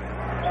Gaspar.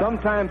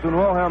 Sometimes when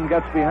Wilhelm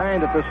gets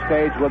behind at this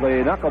stage with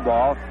a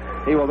knuckleball,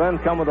 he will then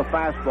come with a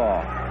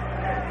fastball.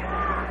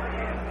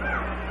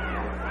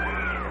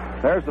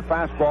 There's the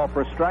fastball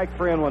for strike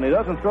 3 and 1. He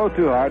doesn't throw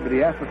too hard, but he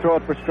has to throw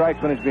it for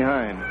strikes when he's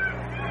behind.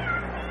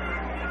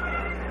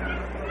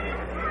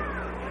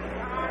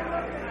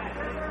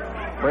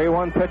 Three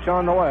 1 pitch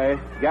on the way.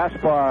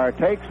 Gaspar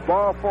takes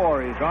ball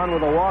 4. He's on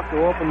with a walk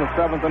to open the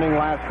 7th inning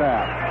last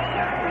half.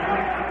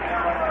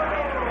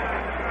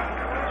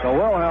 So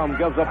Wilhelm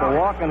gives up a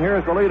walk, and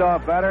here's the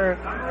leadoff batter,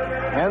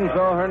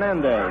 Enzo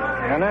Hernandez.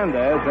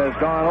 Hernandez has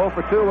gone 0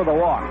 for 2 with a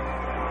walk.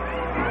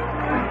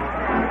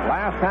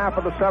 Last half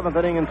of the 7th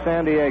inning in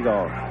San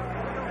Diego.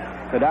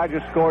 The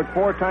Dodgers scored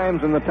 4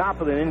 times in the top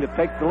of the inning to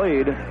take the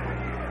lead,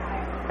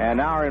 and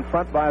now are in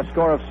front by a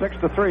score of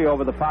 6-3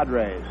 over the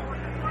Padres.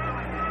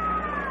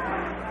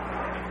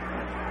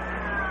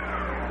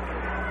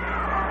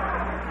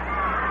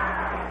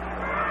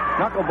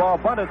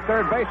 Knuckleball bunted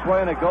third base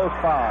way, and it goes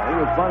foul. He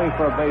was bunting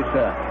for a base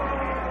hit.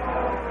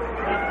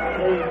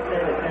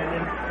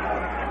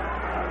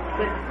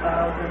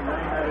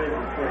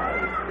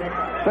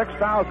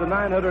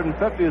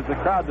 6,950 is the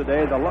crowd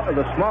today,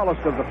 the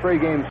smallest of the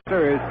 3-game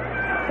series,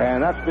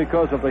 and that's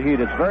because of the heat.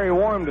 It's very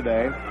warm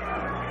today,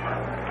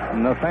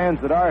 and the fans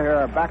that are here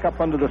are back up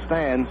under the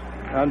stands,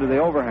 under the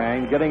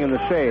overhang, getting in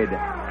the shade.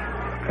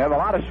 We have a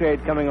lot of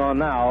shade coming on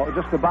now.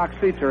 Just the box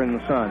seats are in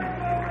the sun.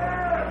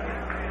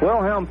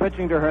 Wilhelm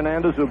pitching to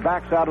Hernandez, who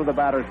backs out of the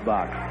batter's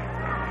box.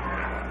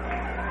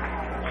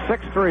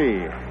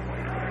 6-3.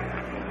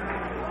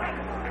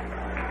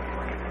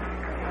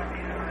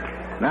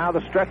 Now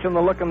the stretch and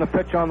the look and the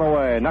pitch on the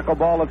way.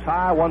 Knuckleball is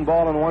high, 1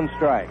 ball and 1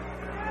 strike.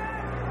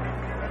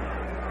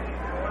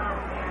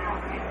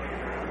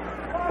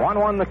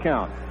 1-1 the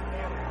count.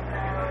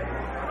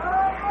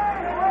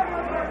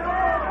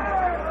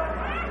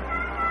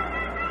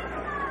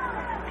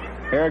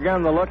 Here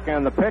again the look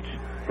and the pitch.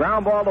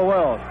 Ground ball to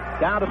Wills.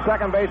 Down to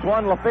second base,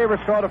 1. Lefebvre's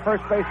throw to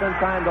first base in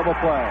time, double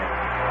play.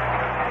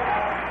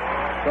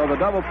 So the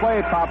double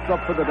play pops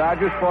up for the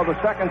Dodgers for the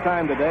 2nd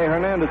time today.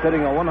 Hernandez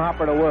hitting a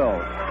 1-hopper to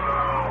Wills.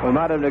 We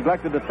might have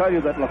neglected to tell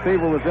you that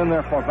Lefebvre was in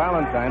there for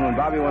Valentine when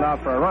Bobby went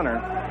out for a runner.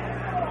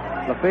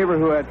 Lefebvre,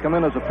 who had come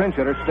in as a pinch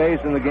hitter, stays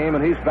in the game,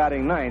 and he's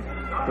batting 9th,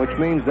 which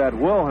means that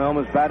Wilhelm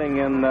is batting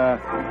in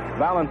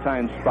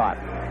Valentine's spot.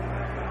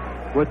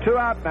 With 2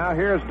 out now,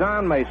 here's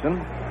Don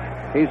Mason.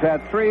 He's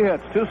had 3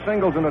 hits, 2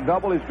 singles and a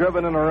double. He's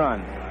driven in a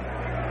run.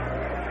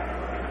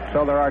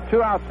 So there are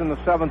 2 outs in the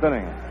 7th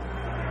inning.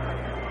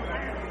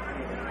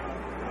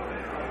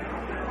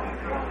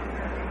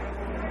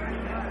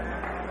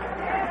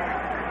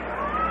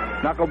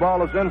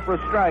 Knuckleball is in for a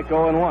strike,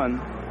 0-1.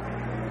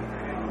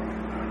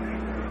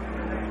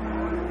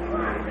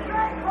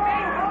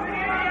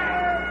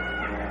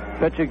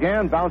 Pitch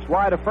again, bounced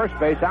wide to first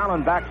base.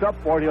 Allen backs up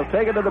for it. He'll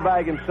take it to the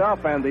bag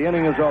himself, and the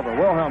inning is over.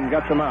 Wilhelm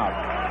gets him out.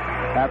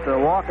 After a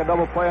walk, a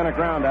double play, and a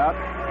ground out.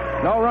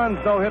 No runs,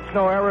 no hits,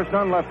 no errors,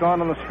 none left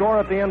on, and the score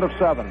at the end of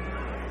 7.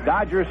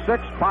 Dodgers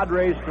 6,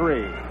 Padres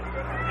 3.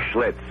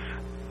 Schlitz,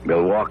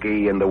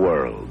 Milwaukee in the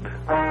world.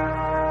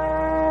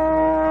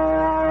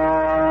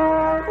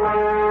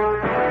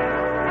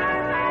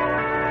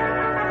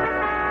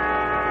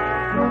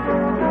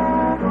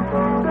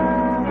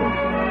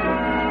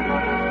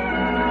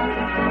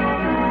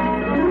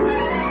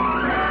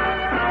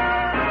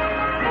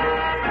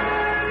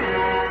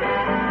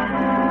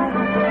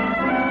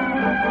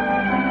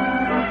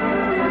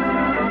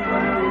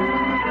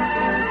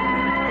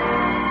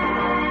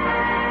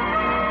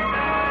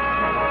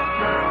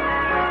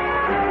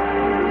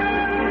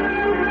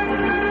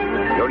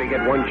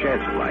 One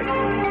chance in life.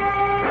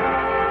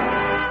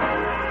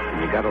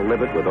 And you gotta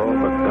live it with all the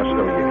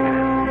gusto you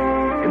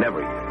can. In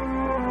everything.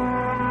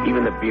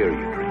 Even the beer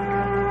you drink.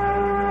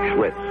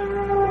 Schlitz.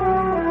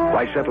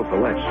 Why settle for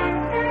less?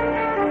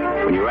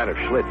 When you're out of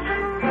Schlitz,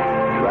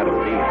 you're out of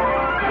beer.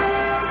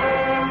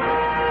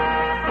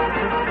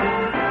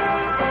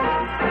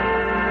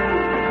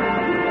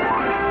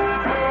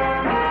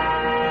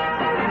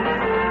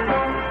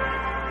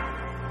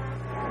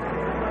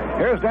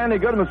 Here's Danny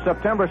Goodman's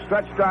September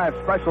Stretch Drive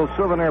Special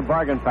Souvenir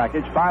Bargain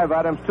Package. 5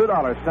 items,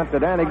 $2 sent to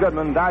Danny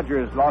Goodman,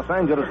 Dodgers, Los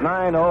Angeles,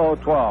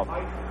 90012.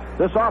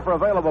 This offer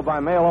available by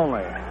mail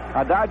only.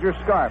 A Dodger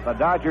scarf, a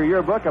Dodger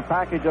yearbook, a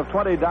package of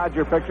 20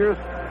 Dodger pictures,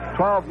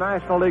 12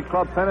 National League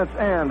Club pennants,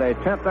 and a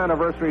 10th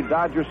anniversary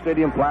Dodger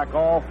Stadium plaque,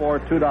 all for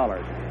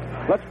 $2.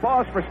 Let's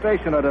pause for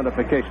station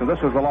identification. This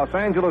is the Los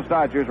Angeles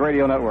Dodgers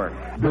Radio Network.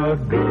 The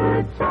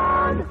good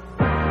son.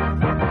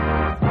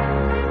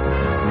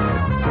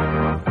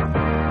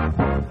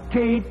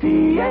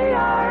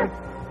 KTAR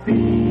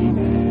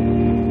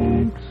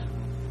Phoenix.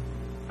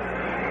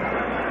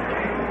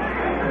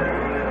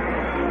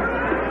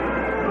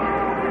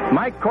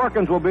 Mike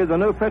Corkins will be the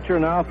new pitcher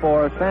now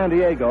for San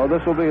Diego.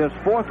 This will be his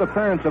 4th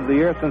appearance of the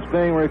year since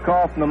being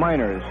recalled from the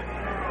minors.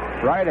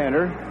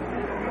 Right-hander.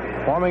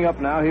 Warming up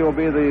now, he will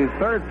be the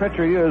 3rd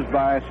pitcher used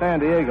by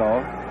San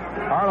Diego.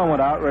 Arlen went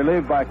out,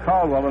 relieved by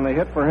Caldwell, and they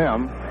hit for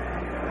him.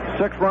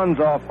 6 runs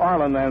off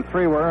Arlen, and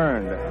 3 were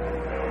earned.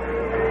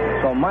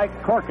 So Mike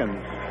Corkins,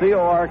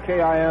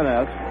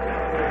 Corkins.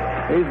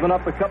 He's been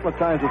up a couple of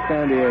times with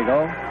San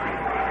Diego,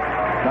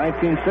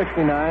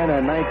 1969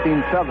 and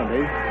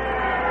 1970.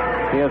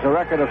 He has a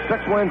record of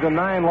 6 wins and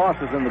 9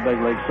 losses in the big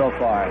leagues so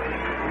far.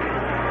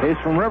 He's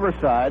from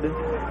Riverside,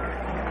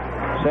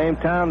 same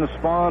town that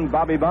spawned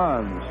Bobby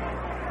Bonds.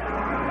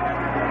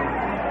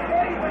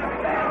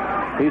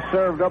 He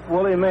served up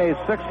Willie Mays'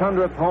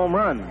 600th home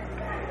run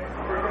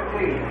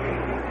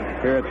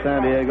here at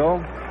San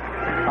Diego.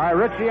 All right,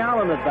 Richie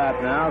Allen at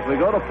bat now as we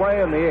go to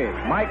play in the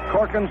 8th. Mike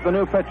Corkins, the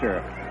new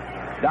pitcher.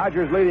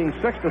 Dodgers leading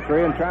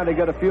 6-3 and trying to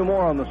get a few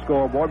more on the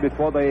scoreboard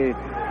before they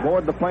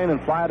board the plane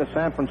and fly to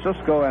San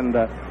Francisco and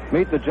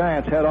meet the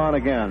Giants head-on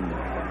again.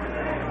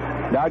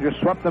 Dodgers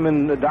swept them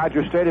in the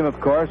Dodger Stadium, of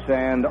course,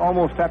 and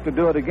almost have to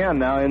do it again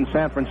now in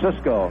San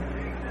Francisco.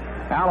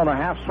 Allen, a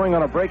half swing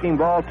on a breaking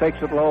ball,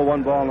 takes it low,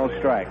 1 ball, no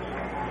strikes.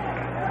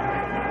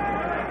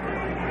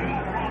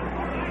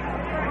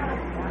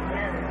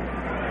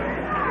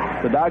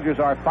 The Dodgers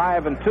are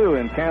 5-2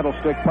 in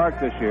Candlestick Park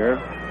this year.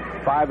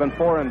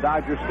 5-4 in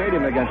Dodger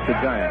Stadium against the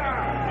Giants.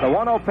 The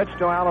 1-0 pitch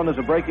to Allen is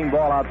a breaking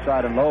ball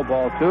outside and low,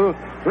 ball 2.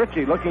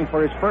 Richie looking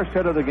for his first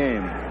hit of the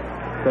game.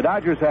 The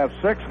Dodgers have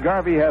 6.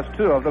 Garvey has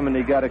 2 of them, and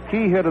he got a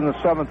key hit in the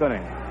 7th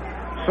inning.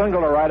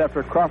 Single right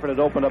after Crawford had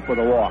opened up with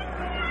a walk.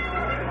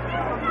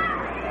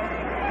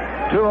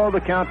 2-0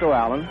 the count to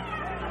Allen,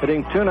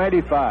 hitting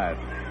 .295.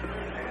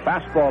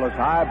 Fastball is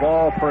high,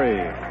 ball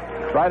 3.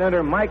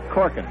 Right-hander Mike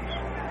Corkins.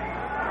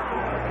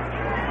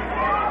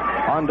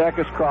 On deck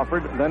is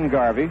Crawford, then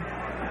Garvey.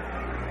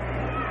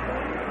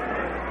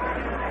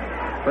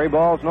 3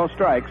 balls, no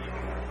strikes.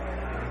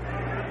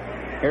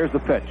 Here's the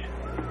pitch.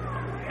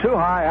 Too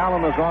high,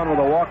 Allen is on with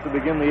a walk to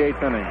begin the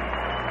 8th inning.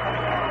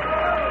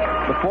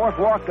 The 4th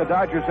walk the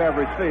Dodgers have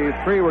received.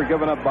 3 were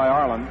given up by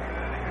Arlen.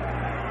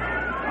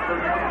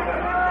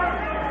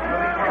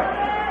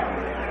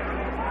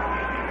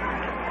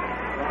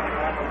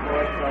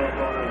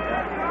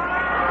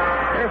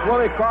 Here's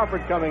Willie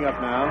Crawford coming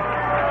up now.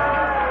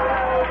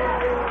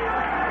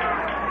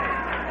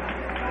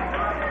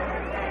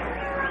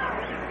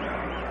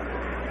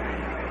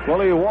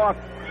 Willie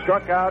walked,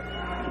 struck out,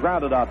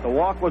 grounded out. The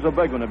walk was a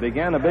big one. It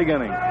began a big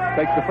inning.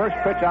 Takes the first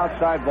pitch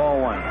outside, ball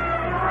 1.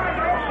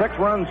 6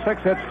 runs,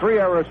 6 hits, 3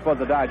 errors for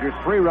the Dodgers.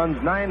 3 runs,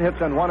 9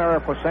 hits, and 1 error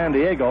for San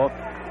Diego.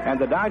 And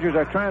the Dodgers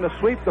are trying to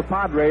sweep the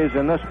Padres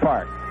in this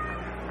park.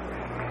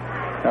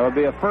 That would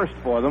be a first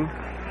for them.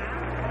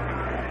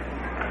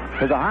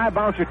 There's a high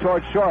bouncer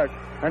towards short.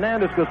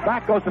 Hernandez goes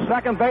back, goes to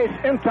second base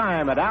in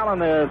time, and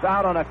Allen is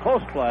out on a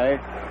close play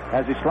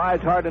as he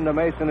slides hard into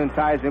Mason and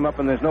ties him up,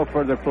 and there's no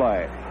further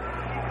play.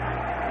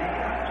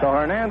 So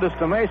Hernandez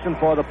to Mason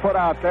for the put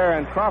out there,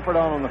 and Crawford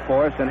on the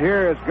force, and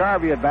here is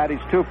Garvey at bat.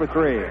 He's 2 for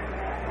 3.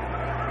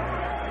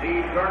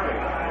 Steve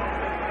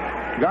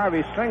Garvey.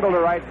 Garvey singled to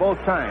right both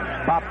times.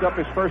 Popped up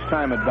his first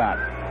time at bat.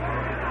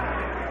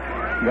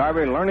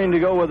 Garvey learning to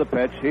go with the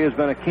pitch. He has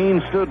been a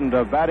keen student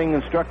of batting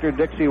instructor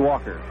Dixie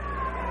Walker.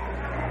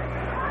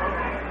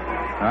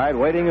 All right,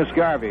 waiting is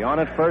Garvey. On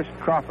at first,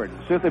 Crawford.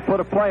 See if they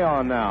put a play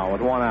on now with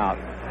one out.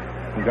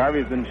 And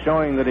Garvey's been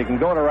showing that he can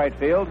go to right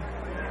field.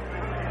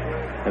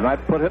 They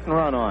might put hit and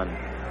run on.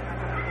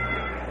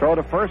 Throw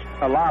to first,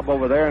 a lob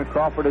over there, and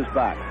Crawford is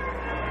back.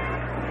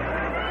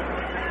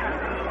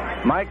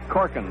 Mike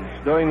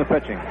Corkins doing the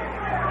pitching.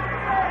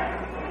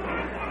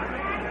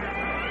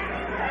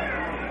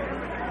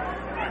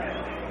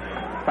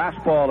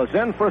 Fastball is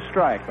in for a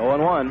strike,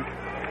 0-1.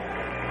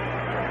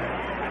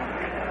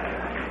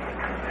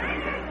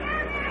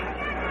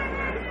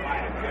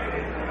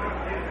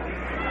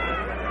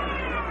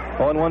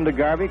 (0-1) to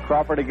Garvey.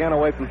 Crawford again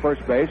away from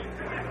first base.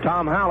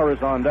 Tom Haller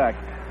is on deck.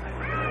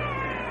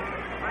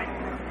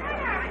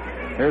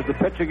 Here's the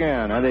pitch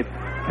again, and they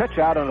pitch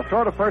out and a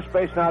throw to first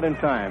base not in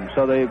time.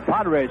 So the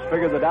Padres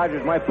figured the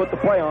Dodgers might put the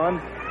play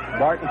on.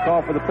 Barton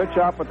called for the pitch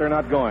out, but they're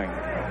not going.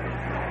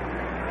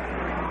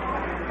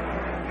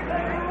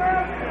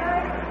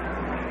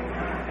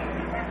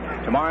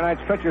 Tomorrow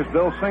night's pitchers,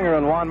 Bill Singer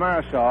and Juan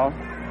Marisol.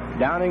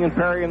 Downing and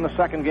Perry in the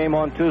second game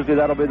on Tuesday.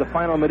 That'll be the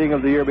final meeting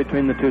of the year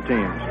between the two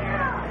teams.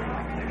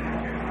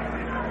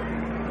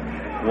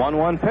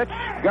 1-1 pitch.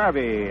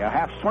 Garvey, a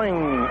half swing,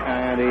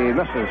 and he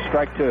misses.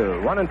 Strike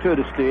two. 1-2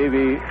 to Steve.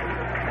 He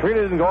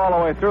really didn't go all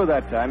the way through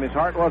that time. His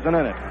heart wasn't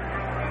in it.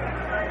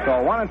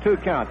 So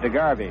 1-2 count to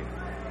Garvey.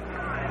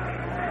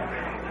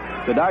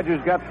 The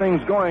Dodgers got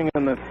things going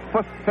in the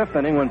fifth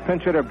inning when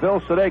pinch hitter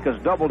Bill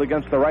Sudeikis doubled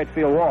against the right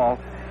field wall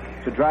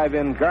to drive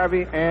in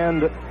Garvey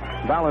and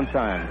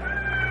Valentine.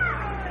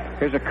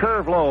 Here's a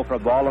curve low for a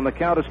ball, and the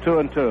count is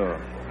 2-2.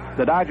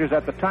 The Dodgers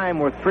at the time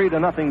were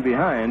 3-0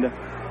 behind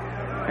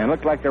and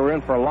looked like they were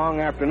in for a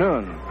long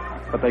afternoon.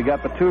 But they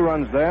got the 2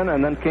 runs then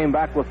and then came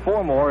back with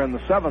 4 more in the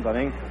 7th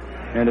inning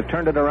and have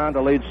turned it around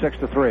to lead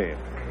 6-3.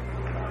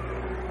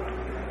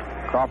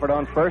 Crawford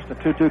on first, a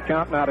 2-2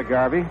 count now to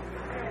Garvey.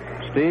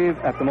 Steve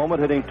at the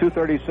moment hitting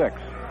 .236.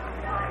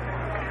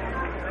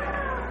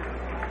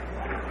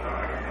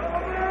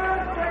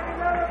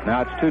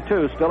 Now it's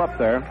 2-2, still up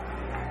there.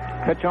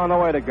 Pitch on the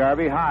way to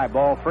Garvey, high,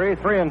 ball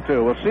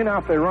 3-2. We'll see now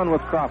if they run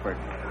with Crawford.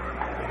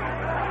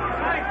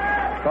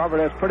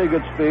 Crawford has pretty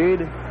good speed.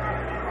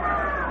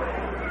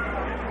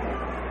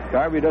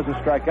 Garvey doesn't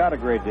strike out a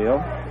great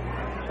deal,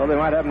 so they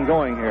might have him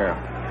going here.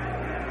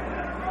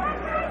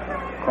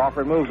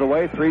 Crawford moves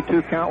away,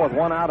 3-2 count with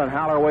 1 out, and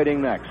Haller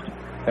waiting next.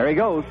 There he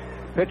goes.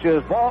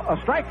 Pitches ball, a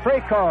strike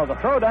 3 call. The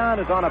throw down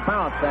is on a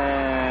bounce,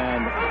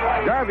 and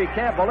Garvey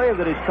can't believe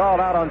that he's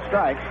called out on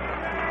strikes.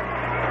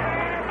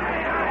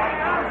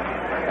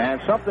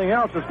 And something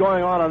else is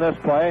going on this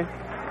play.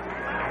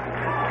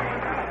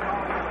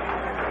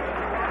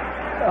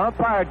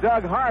 Umpire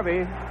Doug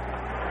Harvey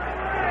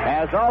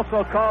has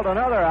also called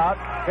another out.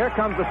 Here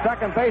comes the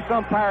second base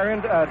umpire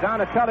in,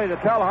 Donatelli, to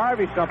tell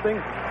Harvey something.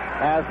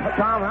 As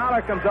Tom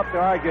Haller comes up to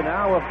argue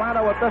now, we'll find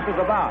out what this is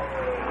about.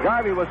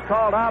 Garvey was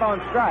called out on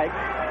strikes,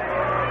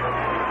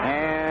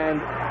 and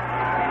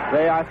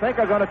they, I think,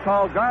 are going to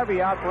call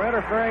Garvey out for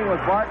interfering with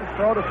Barton's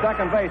throw to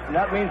second base, and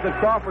that means that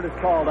Crawford is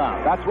called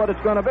out. That's what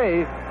it's going to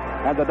be,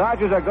 and the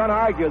Dodgers are going to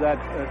argue that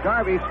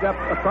Garvey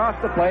stepped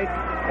across the plate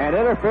and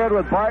interfered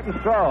with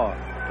Barton's throw.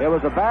 It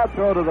was a bad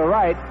throw to the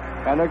right,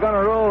 and they're going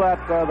to rule that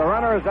the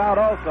runner is out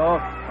also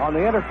on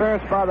the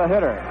interference by the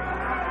hitter.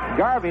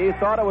 Garvey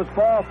thought it was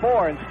ball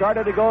 4 and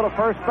started to go to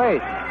first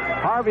base.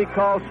 Harvey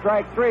called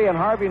strike 3, and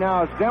Harvey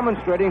now is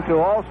demonstrating to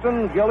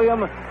Alston,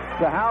 Gilliam,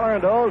 to Haller,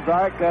 and to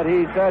Ozark that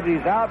he said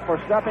he's out for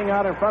stepping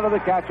out in front of the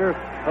catcher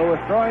who was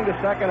throwing to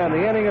second, and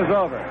the inning is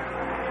over.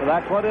 So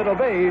that's what it'll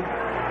be.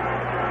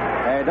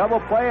 A double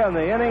play, and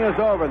the inning is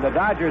over. The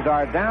Dodgers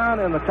are down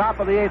in the top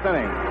of the 8th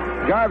inning.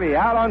 Garvey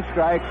out on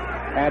strikes,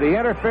 and he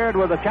interfered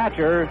with the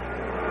catcher,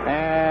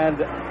 and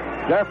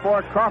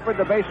therefore Crawford,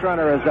 the base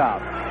runner, is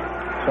out.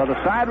 So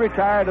the side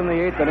retired in the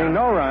 8th inning.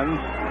 No runs,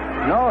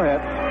 no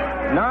hits,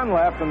 none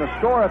left, and the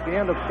score at the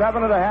end of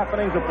 7.5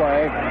 innings of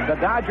play, the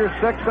Dodgers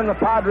 6 and the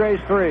Padres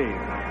 3.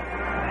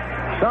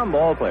 Some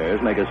ball players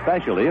make a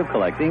specialty of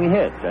collecting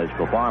hits. As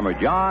for Farmer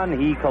John,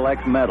 he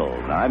collects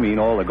medals. I mean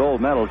all the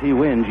gold medals he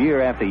wins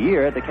year after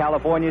year at the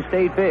California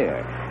State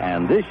Fair.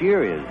 And this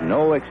year is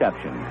no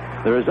exception.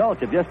 The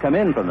results have just come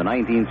in from the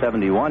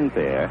 1971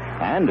 fair,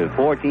 and of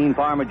 14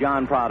 Farmer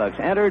John products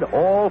entered,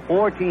 all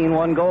 14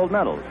 won gold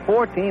medals.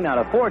 14 out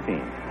of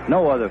 14.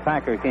 No other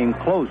packer came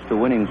close to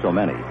winning so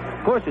many.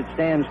 Of course, it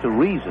stands to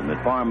reason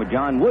that Farmer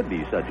John would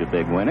be such a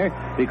big winner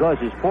because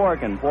his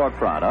pork and pork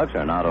products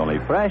are not only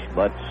fresh,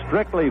 but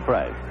strictly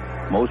fresh.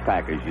 Most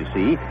packers, you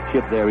see,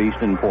 ship their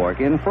eastern pork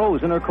in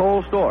frozen or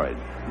cold storage.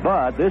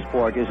 But this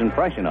pork isn't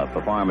fresh enough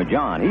for Farmer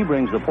John. He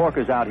brings the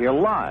porkers out here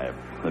live.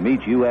 The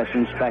meat's U.S.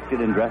 inspected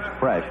and dressed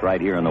fresh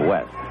right here in the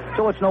West.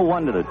 So it's no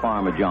wonder that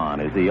Farmer John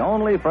is the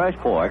only fresh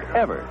pork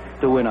ever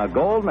to win a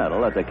gold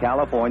medal at the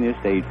California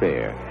State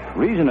Fair.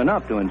 Reason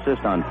enough to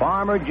insist on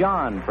Farmer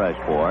John fresh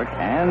pork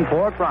and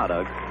pork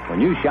products when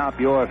you shop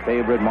your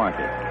favorite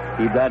market.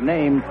 Keep that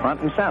name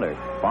front and center.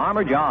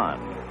 Farmer John.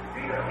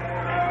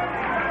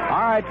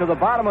 All right, to the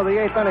bottom of the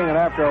 8th inning, and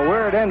after a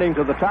weird ending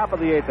to the top of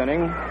the 8th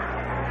inning,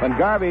 when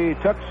Garvey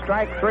took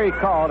strike 3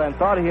 called and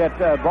thought he had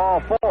ball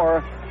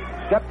 4,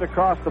 stepped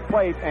across the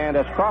plate, and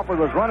as Crawford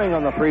was running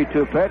on the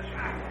 3-2 pitch,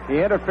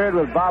 he interfered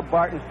with Bob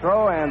Barton's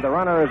throw, and the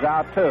runner is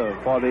out, too,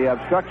 for the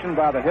obstruction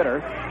by the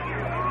hitter.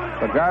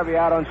 So Garvey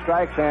out on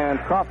strikes and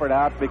Crawford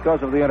out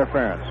because of the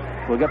interference.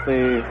 We'll get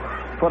the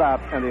put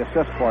out and the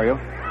assist for you.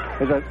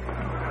 There's a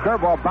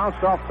curveball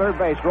bounced off third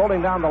base,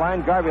 rolling down the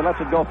line. Garvey lets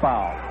it go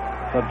foul.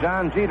 So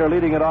John Jeter,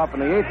 leading it off in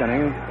the 8th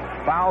inning,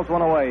 fouls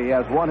one away. He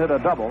has one hit, a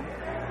double.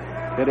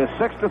 It is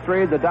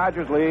 6-3. The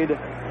Dodgers lead.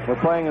 We're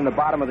playing in the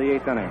bottom of the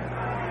 8th inning.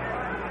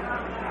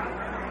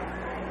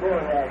 For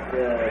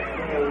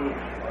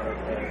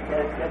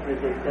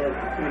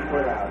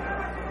that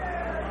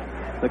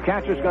the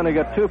catcher's going to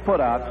get 2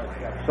 putouts,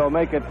 so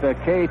make it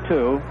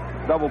K2,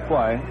 double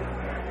play.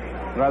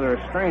 Rather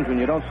strange when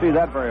you don't see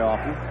that very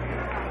often.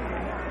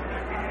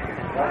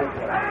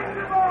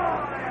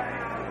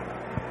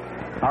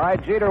 All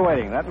right, Jeter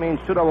waiting. That means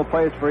 2 double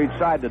plays for each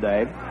side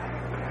today.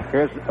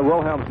 Here's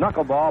Wilhelm's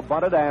knuckleball,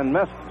 bunted and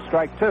missed,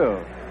 strike 2.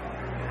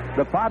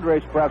 The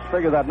Padres perhaps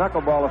figure that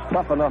knuckleball is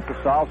tough enough to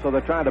solve, so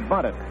they're trying to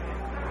bunt it.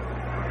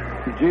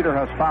 Jeter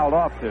has fouled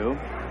off 2.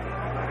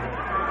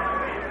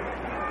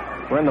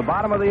 We're in the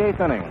bottom of the 8th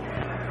inning.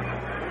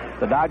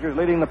 The Dodgers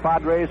leading the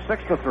Padres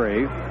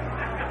 6-3.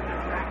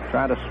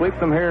 Trying to sweep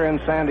them here in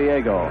San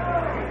Diego.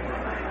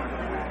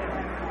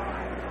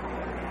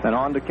 Then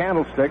on to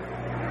Candlestick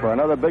for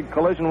another big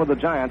collision with the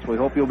Giants. We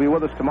hope you'll be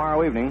with us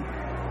tomorrow evening.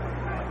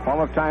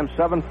 Warm-up time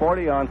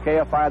 7:40 on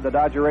KFI, the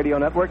Dodger Radio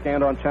Network,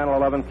 and on Channel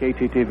 11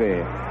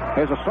 KTTV.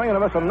 Here's a swing and a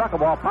miss, a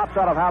knuckleball pops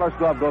out of Haller's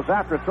glove, goes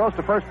after it, throws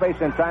to first base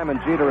in time, and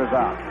Jeter is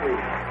out.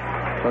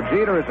 So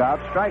Jeter is out,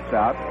 strikes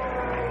out,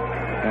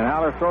 and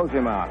Haller throws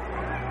him out.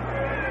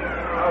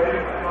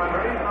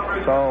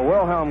 So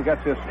Wilhelm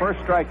gets his first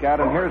strikeout,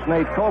 and here's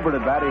Nate Colbert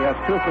at bat. He has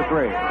 2 for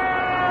 3.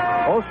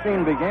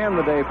 Osteen began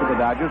the day for the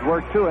Dodgers,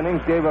 worked 2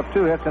 innings, gave up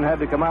 2 hits, and had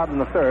to come out in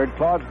the 3rd.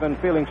 Claude's been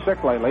feeling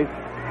sick lately,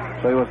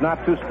 so he was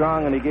not too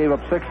strong, and he gave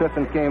up 6 hits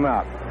and came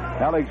out.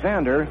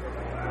 Alexander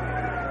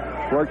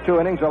worked 2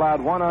 innings,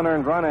 allowed 1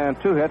 unearned run and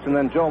 2 hits, and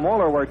then Joe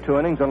Moeller worked 2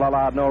 innings and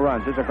allowed no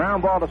runs. There's a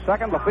ground ball to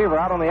second. Lefevre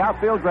out on the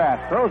outfield grass,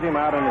 throws him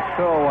out, and it's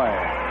still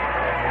away.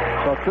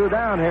 So 2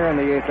 down here in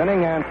the 8th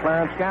inning, and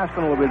Clarence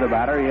Gaston will be the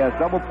batter. He has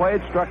double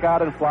played, struck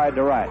out, and flied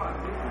to right.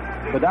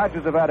 The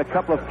Dodgers have had a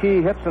couple of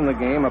key hits in the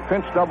game, a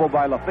pinch double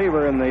by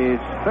Lefevre in the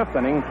 5th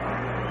inning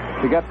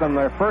to get them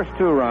their first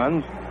 2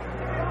 runs.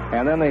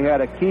 And then they had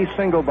a key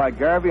single by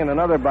Garvey and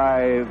another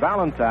by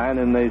Valentine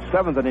in the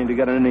 7th inning to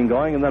get an inning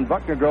going. And then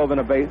Buckner drove in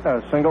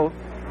a single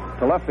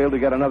to left field to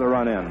get another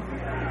run in.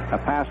 A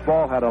pass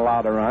ball had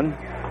allowed a run.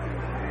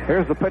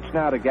 Here's the pitch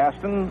now to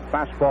Gaston.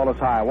 Fastball is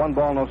high. 1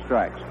 ball, no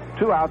strikes.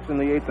 2 outs in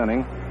the 8th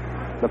inning.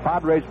 The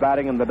Padres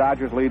batting and the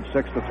Dodgers lead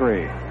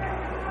 6-3.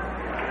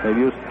 They've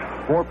used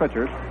 4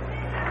 pitchers.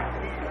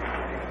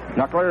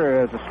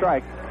 Knuckler is a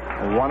strike.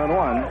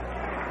 1-1.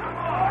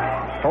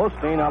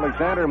 Osteen,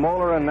 Alexander,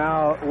 Moeller, and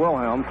now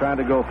Wilhelm trying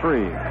to go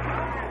 3.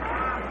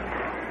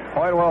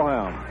 Hoyt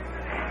Wilhelm.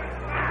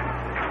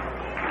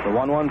 The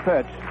 1-1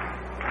 pitch.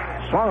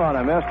 Swung on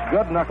and missed.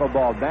 Good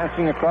knuckleball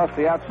dancing across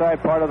the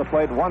outside part of the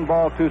plate. 1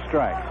 ball, 2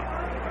 strikes.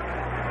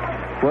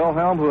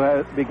 Wilhelm,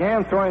 who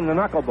began throwing the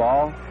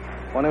knuckleball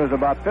when he was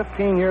about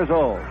 15 years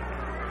old.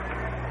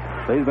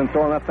 So he's been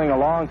throwing that thing a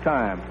long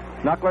time.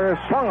 Knuckler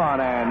swung on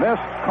and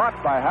missed.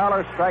 Caught by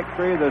Haller. Strike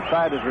 3. The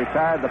side is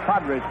retired. The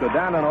Padres go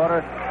down in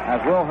order as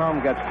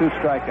Wilhelm gets 2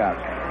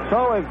 strikeouts.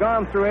 So we've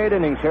gone through 8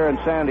 innings here in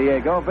San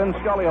Diego. Vin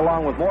Scully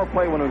along with more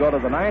play when we go to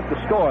the 9th.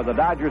 The score, the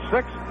Dodgers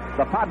 6,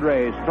 the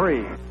Padres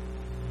 3.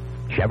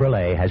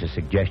 Chevrolet has a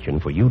suggestion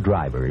for you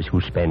drivers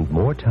who spend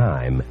more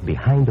time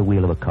behind the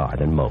wheel of a car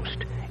than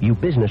most. You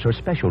business or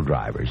special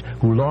drivers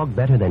who log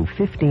better than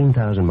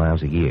 15,000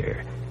 miles a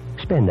year.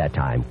 Spend that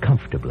time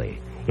comfortably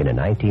in a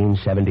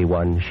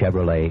 1971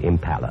 Chevrolet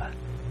Impala.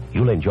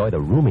 You'll enjoy the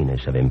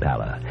roominess of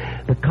Impala,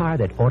 the car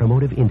that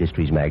Automotive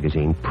Industries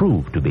magazine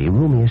proved to be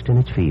roomiest in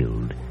its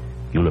field.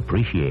 You'll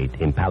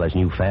appreciate Impala's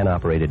new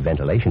fan-operated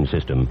ventilation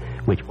system,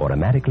 which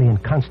automatically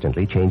and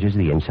constantly changes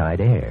the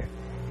inside air.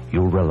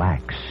 You'll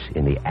relax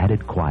in the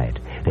added quiet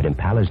that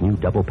Impala's new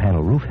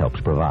double-panel roof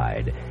helps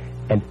provide.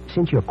 And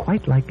since you're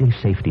quite likely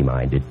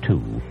safety-minded,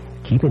 too,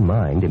 keep in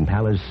mind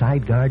Impala's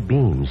side guard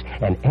beams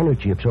and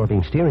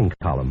energy-absorbing steering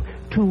column,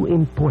 2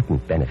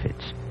 important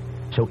benefits.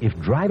 So if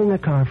driving a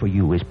car for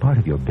you is part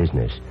of your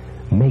business,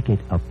 make it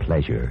a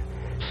pleasure.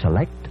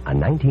 Select a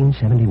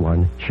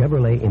 1971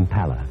 Chevrolet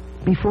Impala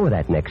before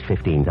that next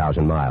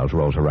 15,000 miles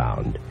rolls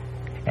around.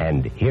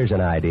 And here's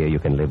an idea you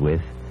can live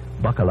with.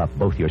 Buckle up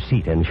both your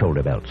seat and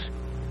shoulder belts.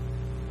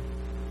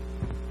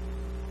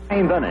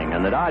 9th inning,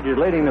 and the Dodgers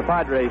leading the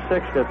Padres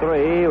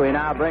 6-3. We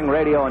now bring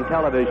radio and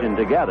television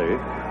together.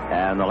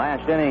 And the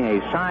last inning,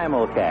 a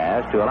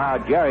simulcast to allow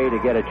Jerry to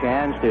get a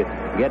chance to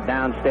get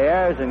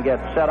downstairs and get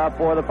set up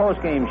for the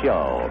postgame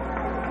show.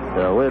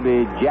 So we'll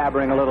be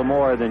jabbering a little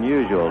more than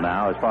usual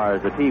now as far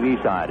as the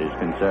TV side is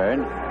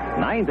concerned.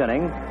 Ninth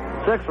inning,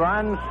 6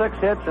 runs, 6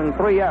 hits, and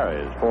 3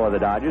 errors for the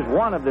Dodgers.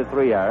 One of the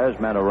 3 errors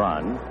meant a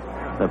run.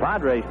 The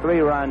Padres, 3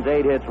 runs,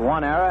 8 hits,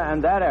 1 error,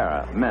 and that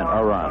error meant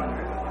a run.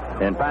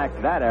 In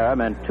fact, that error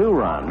meant 2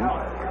 runs.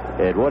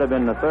 It would have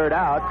been the 3rd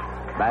out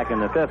back in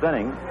the 5th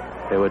inning.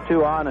 There were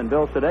 2 on, and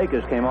Bill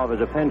Sudeikis came off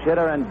as a pinch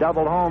hitter and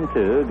doubled home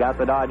 2, got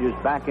the Dodgers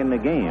back in the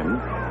game,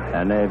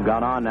 and they've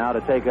gone on now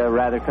to take a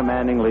rather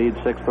commanding lead,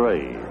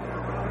 6-3.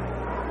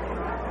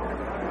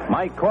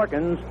 Mike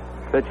Corkins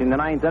pitching the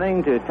 9th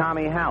inning to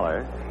Tommy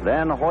Haller,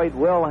 then Hoyt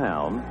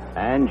Wilhelm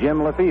and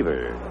Jim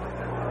Lefevre.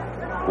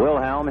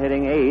 Wilhelm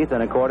hitting 8th,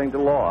 and according to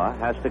law,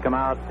 has to come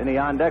out in the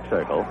on-deck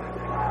circle.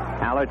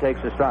 Haller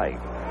takes a strike.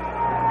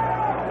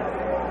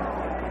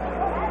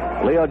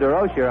 Leo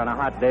DeRocher on a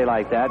hot day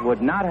like that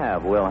would not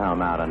have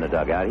Wilhelm out on the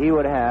dugout. He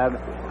would have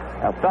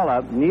a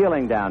fella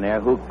kneeling down there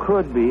who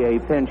could be a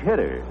pinch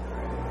hitter.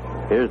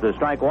 Here's the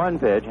strike 1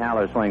 pitch.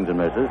 Haller swings and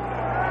misses.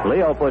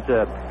 Leo puts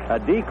a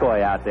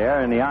decoy out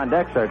there in the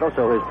on-deck circle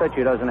so his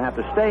pitcher doesn't have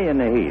to stay in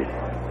the heat.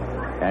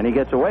 And he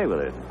gets away with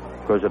it.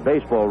 Of course, if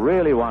baseball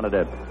really wanted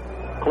to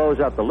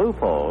close up the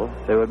loophole,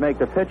 they would make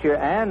the pitcher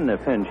and the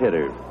pinch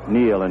hitter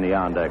kneel in the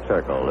on-deck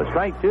circle. The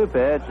strike 2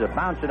 pitch, a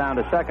bouncer down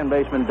to second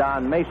baseman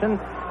Don Mason,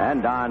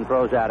 and Don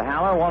throws out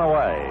Haller, 1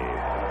 away.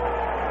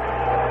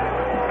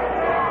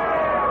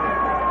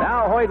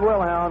 Now Hoyt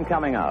Wilhelm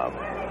coming up.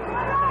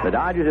 The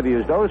Dodgers have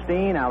used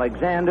Osteen,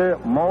 Alexander,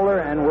 Moeller,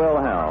 and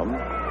Wilhelm.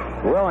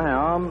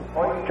 Wilhelm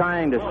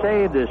trying to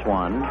save this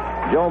one.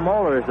 Joe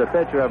Moeller is the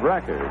pitcher of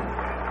record.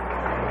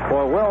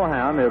 For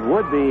Wilhelm, it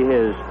would be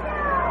his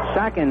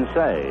 2nd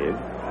save,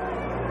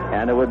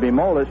 and it would be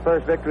Moeller's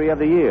first victory of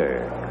the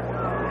year.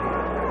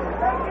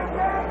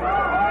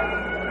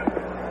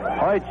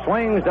 Hoyt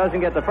swings, doesn't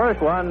get the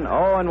first one,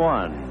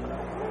 0-1.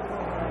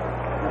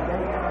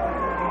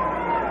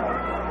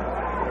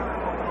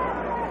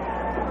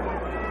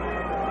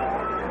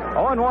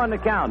 Oh, 1 to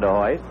count to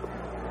Hoyt.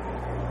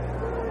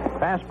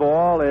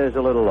 Fastball is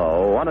a little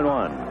low,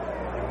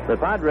 1-1. The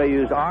Padres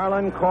used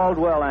Arlin,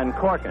 Caldwell, and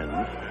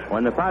Corkins.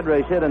 When the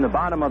Padres hit in the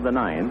bottom of the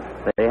 9th,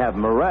 they have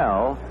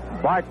Murrell,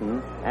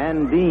 Barton,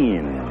 and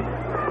Dean.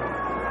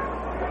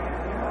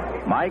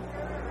 Mike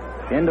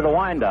into the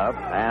windup,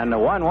 and the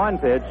 1-1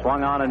 pitch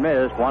swung on and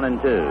missed,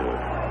 1-2.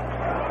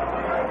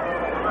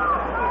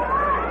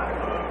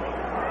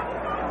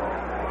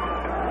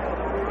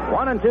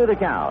 One and two the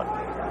count.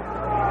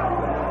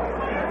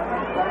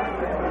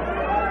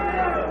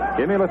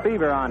 Jimmy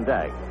Lefevre on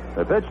deck.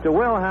 The pitch to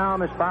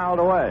Wilhelm is fouled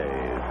away,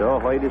 so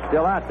Hoyt is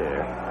still out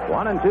there.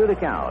 1-2 the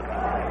count.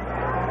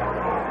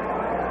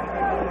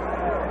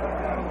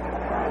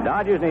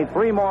 Dodgers need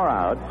 3 more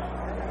outs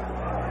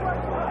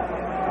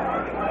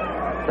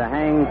to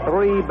hang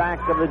 3 back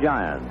of the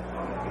Giants.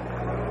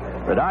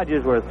 The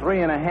Dodgers were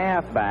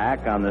 3.5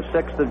 back on the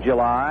 6th of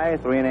July,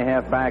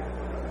 3.5 back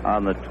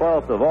on the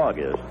 12th of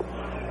August.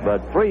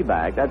 But 3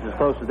 back, that's as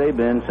close as they've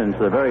been since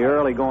the very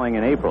early going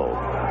in April.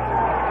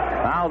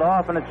 Fouled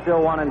off, and it's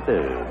still 1-2.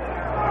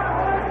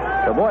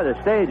 So, boy, the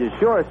stage is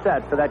sure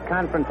set for that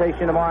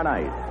confrontation tomorrow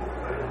night.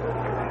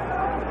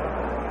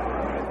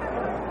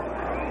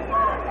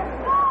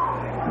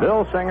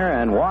 Bill Singer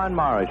and Juan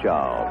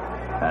Marichal.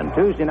 And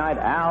Tuesday night,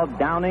 Al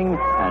Downing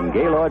and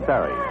Gaylord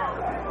Perry.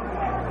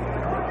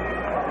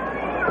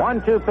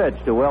 1-2 pitch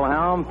to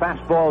Wilhelm.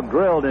 Fastball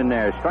drilled in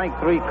there. Strike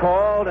 3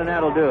 called, and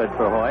that'll do it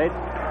for Hoyt.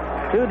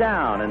 2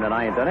 down in the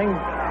 9th inning.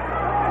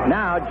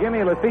 Now,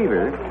 Jimmy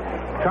Lefevre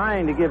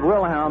trying to give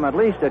Wilhelm at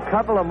least a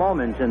couple of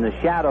moments in the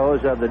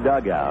shadows of the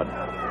dugout.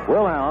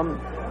 Wilhelm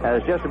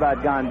has just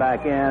about gone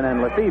back in,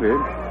 and Lefevre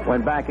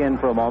went back in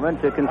for a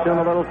moment to consume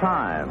a little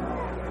time.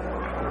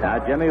 Now,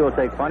 Jimmy will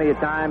take plenty of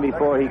time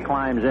before he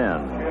climbs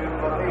in.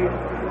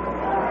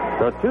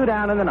 So 2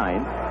 down in the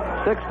 9th,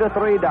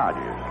 6-3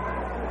 Dodgers.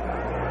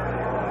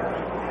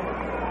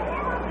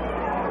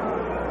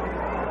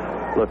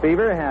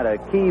 Lefevre had a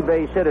key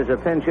base hit as a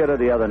pinch hitter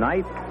the other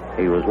night.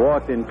 He was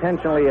walked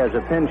intentionally as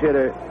a pinch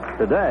hitter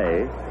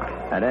today,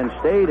 and then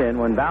stayed in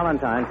when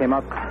Valentine came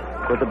up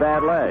with a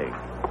bad leg.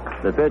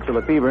 The pitch to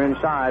Lefevre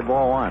inside,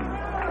 ball 1.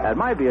 That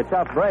might be a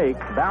tough break.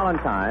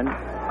 Valentine,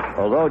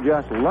 although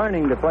just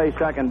learning to play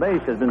second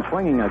base, has been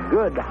swinging a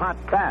good hot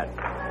bat.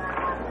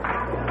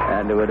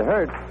 And it would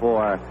hurt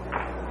for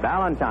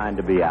Valentine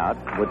to be out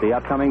with the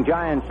upcoming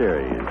Giant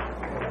series.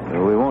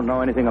 We won't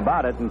know anything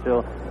about it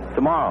until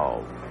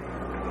tomorrow.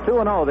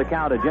 2-0 the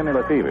count of Jimmy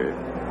Lefevre.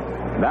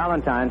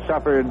 Valentine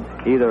suffered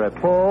either a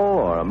pull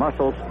or a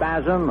muscle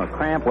spasm, a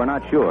cramp, we're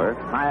not sure,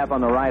 high up on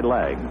the right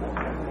leg.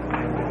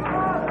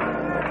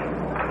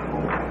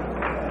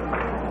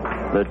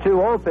 The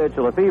 2-0 pitch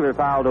to Lefevre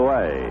fouled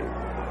away.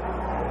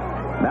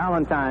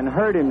 Valentine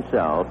hurt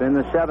himself in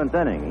the 7th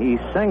inning. He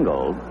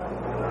singled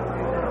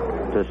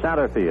to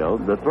center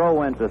field. The throw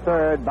went to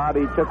third.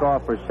 Bobby took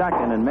off for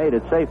second and made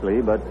it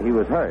safely, but he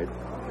was hurt.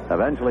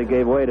 Eventually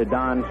gave way to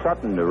Don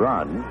Sutton to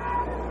run.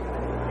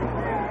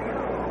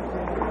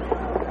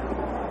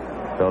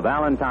 So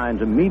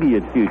Valentine's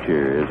immediate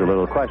future is a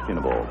little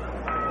questionable.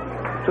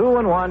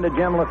 2-1 to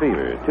Jim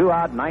Lefevre. 2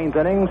 out, 9th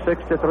inning,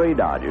 6-3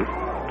 Dodgers.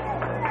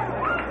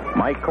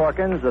 Mike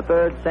Corkins, the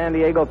third San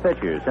Diego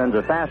pitcher, sends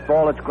a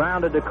fastball. It's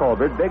grounded to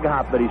Colbert. Big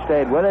hop, but he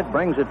stayed with it,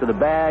 brings it to the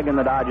bag, and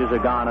the Dodgers are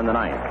gone in the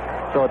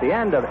 9th. So at the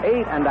end of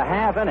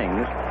 8.5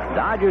 innings,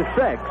 Dodgers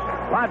 6,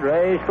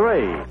 Padres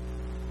 3.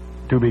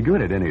 To be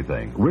good at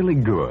anything, really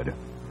good,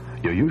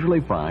 you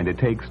usually find it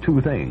takes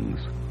two things,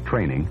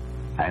 training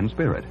and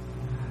spirit.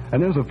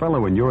 And there's a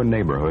fellow in your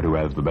neighborhood who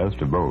has the best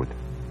of both.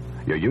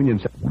 Your Union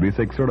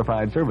 76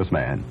 certified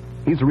serviceman.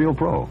 He's a real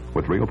pro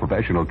with real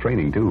professional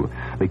training, too,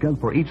 because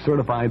for each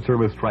certified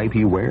service stripe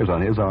he wears on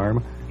his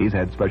arm, he's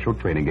had special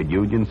training at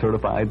Union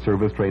Certified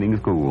Service Training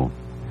School.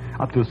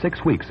 Up to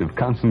 6 weeks of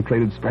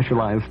concentrated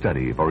specialized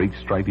study for each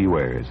stripe he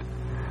wears.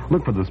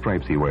 Look for the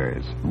stripes he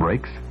wears.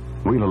 Brakes,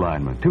 wheel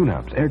alignment,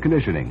 tune-ups, air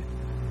conditioning.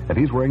 If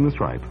he's wearing the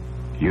stripe,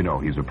 you know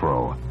he's a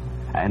pro.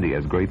 And he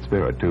has great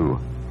spirit, too.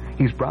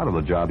 He's proud of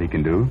the job he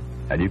can do,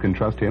 and you can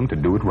trust him to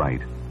do it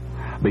right.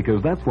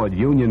 Because that's what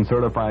Union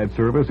Certified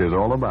Service is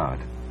all about.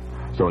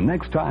 So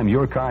next time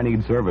your car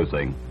needs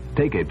servicing,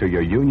 take it to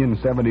your Union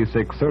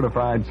 76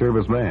 Certified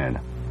Serviceman.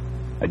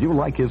 And you'll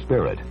like his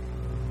spirit.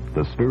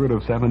 The spirit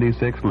of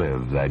 76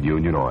 lives at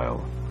Union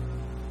Oil.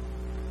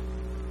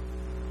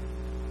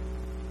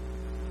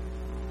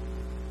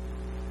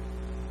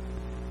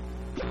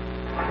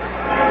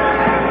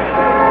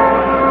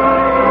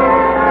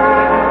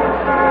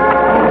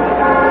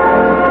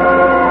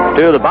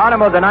 To the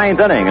bottom of the 9th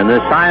inning in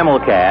this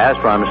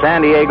simulcast from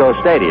San Diego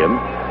Stadium.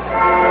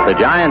 The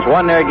Giants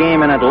won their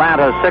game in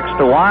Atlanta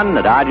 6-1.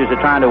 The Dodgers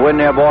are trying to win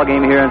their ball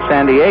game here in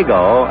San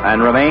Diego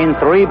and remain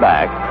 3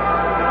 back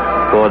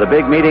for the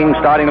big meeting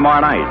starting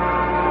tomorrow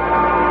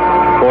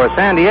night. For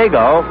San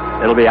Diego,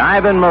 it'll be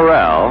Ivan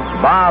Murrell,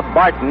 Bob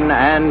Barton,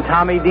 and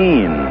Tommy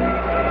Dean.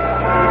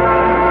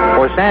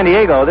 For San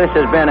Diego, this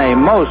has been a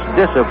most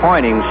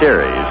disappointing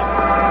series.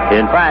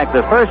 In fact,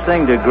 the first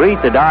thing to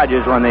greet the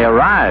Dodgers when they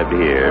arrived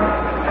here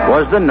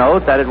was the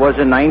note that it was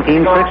in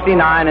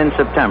 1969 in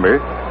September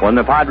when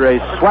the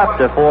Padres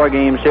swept a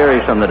 4-game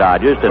series from the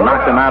Dodgers to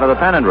knock them out of the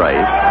pennant race.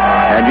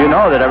 And you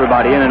know that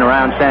everybody in and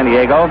around San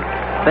Diego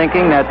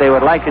thinking that they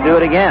would like to do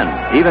it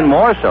again, even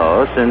more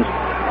so since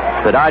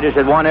the Dodgers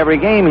had won every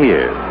game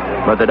here.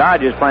 But the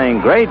Dodgers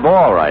playing great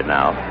ball right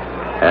now,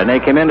 and they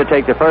came in to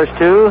take the first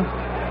 2,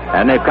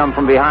 and they've come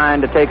from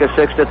behind to take a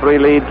 6-3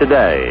 lead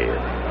today.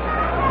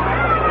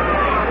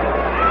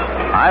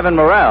 Ivan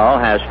Murrell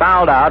has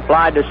fouled out,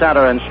 flied to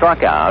center, and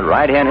struck out.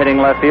 Right-hand hitting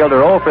left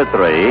fielder 0 for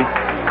 3.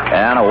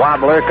 And a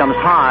wobbler comes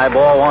high,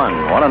 ball 1,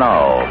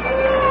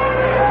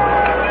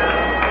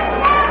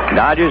 1-0.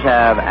 Dodgers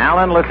have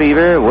Allen,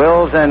 Lefevre,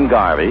 Wills, and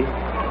Garvey.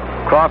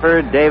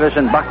 Crawford, Davis,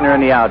 and Buckner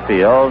in the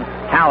outfield.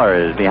 Haller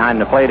is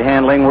behind the plate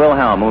handling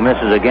Wilhelm, who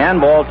misses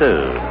again, ball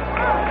 2.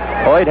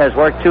 Hoyt has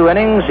worked 2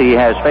 innings. He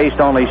has faced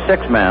only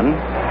 6 men.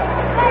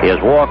 He has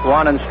walked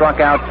 1 and struck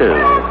out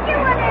 2.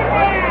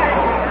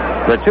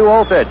 The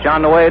 2-0 pitch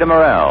on the way to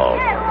Murrell.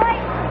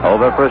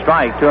 Over for a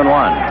strike, 2-1.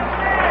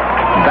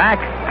 Back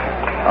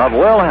of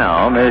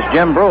Wilhelm is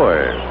Jim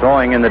Brewer,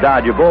 throwing in the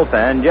Dodger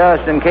bullpen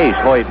just in case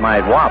Hoyt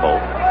might wobble.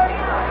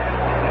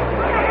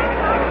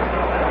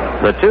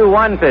 The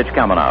 2-1 pitch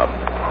coming up.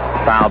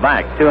 Foul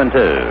back, 2-2.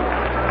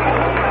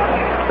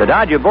 The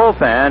Dodger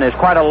bullpen is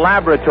quite a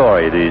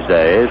laboratory these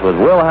days with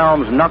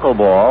Wilhelm's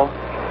knuckleball,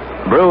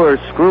 Brewer's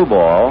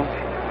screwball,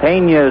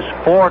 Pena's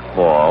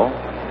forkball,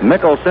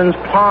 Mickelson's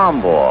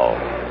palm ball.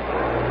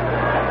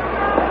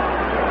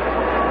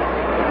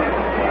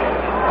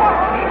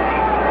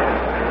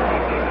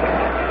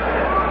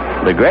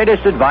 The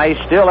greatest advice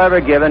still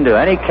ever given to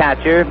any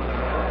catcher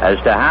as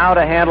to how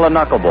to handle a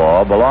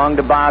knuckleball belonged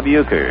to Bob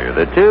Uecker.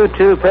 The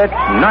 2-2 pitch,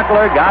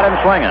 knuckler got him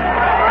swinging.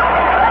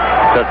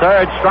 The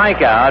third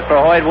strikeout for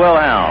Hoyt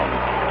Wilhelm.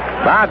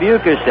 Bob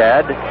Uecker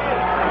said,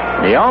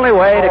 the only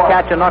way to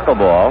catch a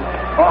knuckleball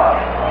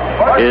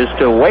is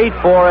to wait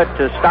for it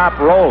to stop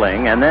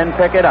rolling and then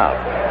pick it up.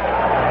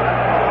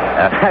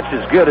 Now, that's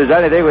as good as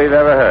anything we've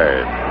ever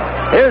heard.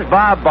 Here's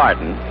Bob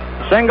Barton.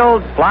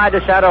 Singled, fly to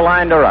center,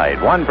 line to right.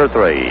 1 for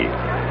 3.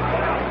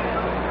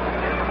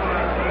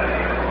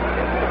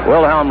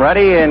 Wilhelm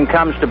ready, and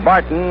comes to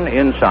Barton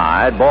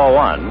inside. Ball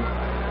 1.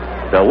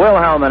 So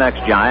Wilhelm an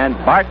ex-Giant,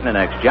 Barton an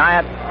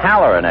ex-Giant,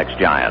 Haller an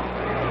ex-Giant.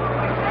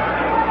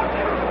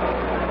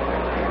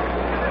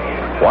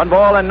 1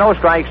 ball and no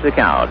strikes to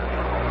count.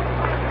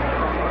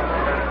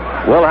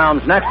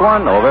 Wilhelm's next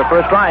one, over for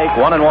a strike,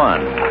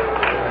 1-1.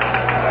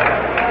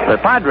 The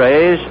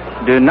Padres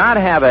do not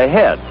have a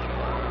hit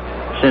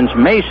since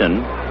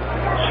Mason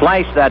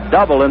sliced that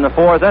double in the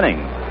 4th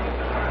inning.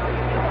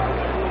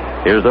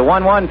 Here's the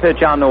 1-1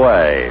 pitch on the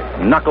way.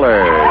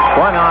 Knuckler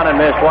swung on and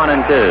missed 1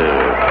 and 2.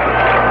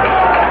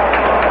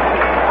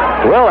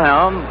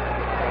 Wilhelm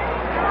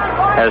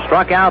has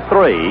struck out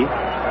 3.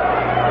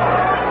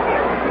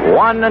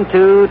 1 and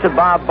 2 to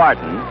Bob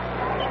Barton.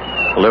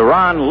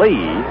 LeRon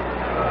Lee,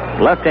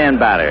 left-hand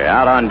batter,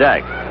 out on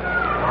deck.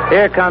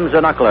 Here comes the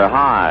knuckler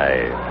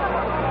high.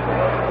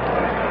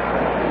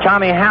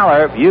 Tommy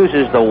Haller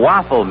uses the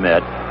waffle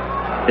mitt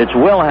It's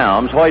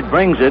Wilhelm's. Hoyt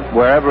brings it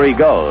wherever he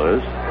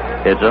goes.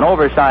 It's an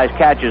oversized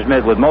catcher's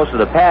mitt with most of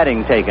the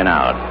padding taken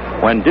out.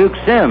 When Duke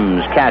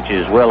Sims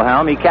catches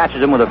Wilhelm, he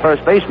catches him with a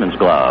first baseman's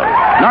glove.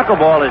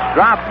 Knuckleball is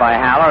dropped by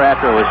Haller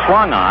after it was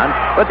swung on,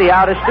 but the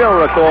out is still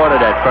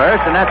recorded at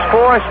first, and that's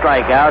 4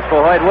 strikeouts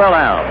for Hoyt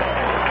Wilhelm.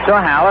 So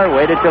Haller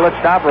waited till it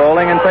stopped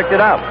rolling and picked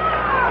it up.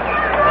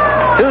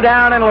 2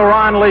 down and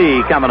LeRon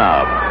Lee coming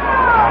up.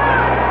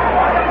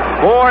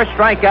 4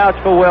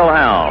 strikeouts for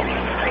Wilhelm.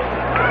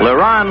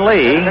 LeRon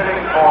Lee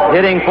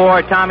hitting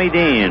for Tommy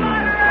Dean.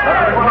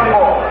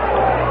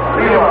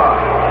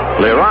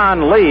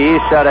 LeRon Lee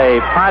set a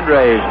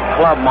Padres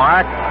club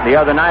mark the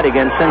other night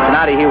against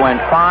Cincinnati. He went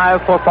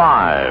 5 for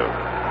 5.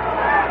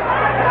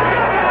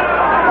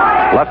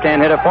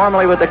 Left-hand hitter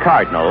formerly with the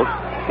Cardinals.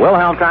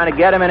 Wilhelm trying to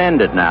get him and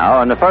end it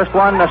now. And the first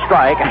one, a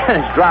strike,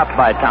 and it's dropped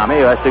by Tommy,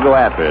 who has to go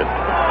after it.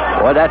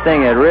 Boy, that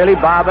thing is really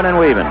bobbing and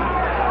weaving.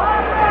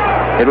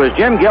 It was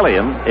Jim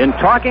Gilliam, in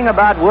talking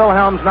about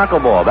Wilhelm's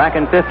knuckleball back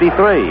in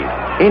 '53.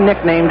 He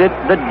nicknamed it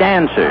the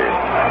Dancer.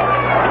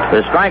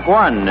 The strike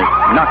one,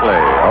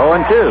 Knuckler,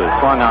 0-2,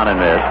 swung on and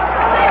missed.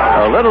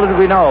 So little did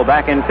we know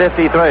back in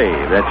 '53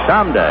 that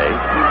someday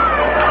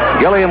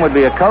Gilliam would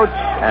be a coach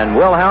and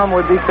Wilhelm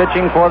would be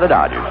pitching for the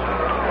Dodgers.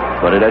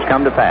 But it has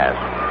come to pass.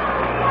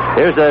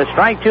 Here's the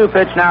strike 2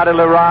 pitch now to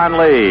LeRon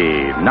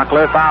Lee.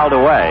 Knuckler fouled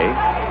away.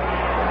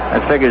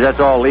 That figures that's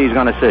all Lee's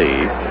going to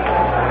see.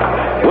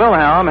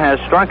 Wilhelm has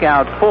struck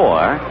out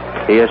 4.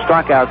 He has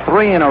struck out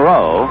 3 in a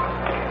row,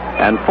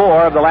 and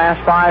 4 of the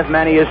last 5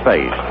 men he has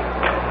faced.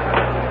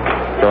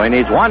 So he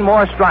needs 1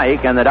 more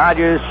strike, and the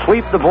Dodgers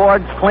sweep the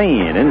boards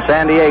clean in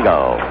San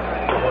Diego.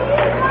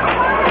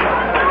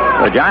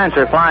 The Giants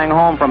are flying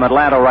home from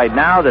Atlanta right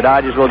now. The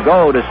Dodgers will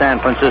go to San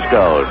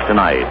Francisco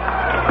tonight.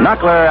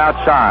 Knuckler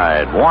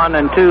outside,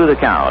 1-2 the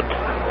count.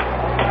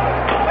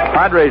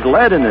 Padres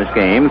led in this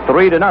game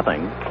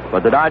 3-0,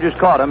 but the Dodgers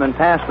caught them and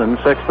passed them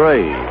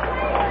 6-3.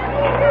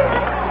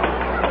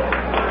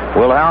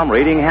 Wilhelm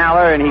reading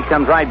Haller, and he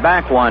comes right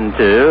back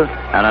 1-2.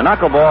 And a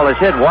knuckleball is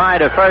hit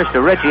wide at first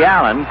to Richie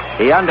Allen.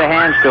 He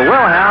underhands to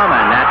Wilhelm,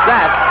 and that's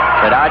that.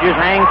 The Dodgers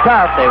hang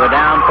tough. They were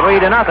down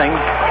 3-0,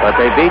 but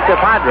they beat the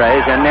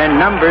Padres, and their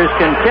numbers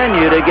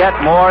continue to get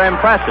more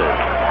impressive.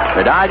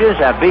 The Dodgers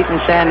have beaten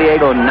San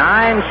Diego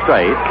 9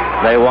 straight.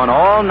 They won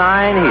all 9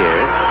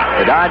 here.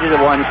 The Dodgers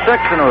have won 6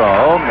 in a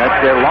row.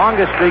 That's their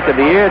longest streak of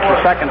the year. It's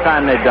the second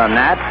time they've done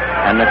that.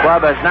 And the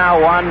club has now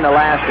won the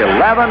last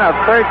 11 of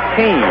 13.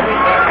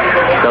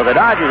 So the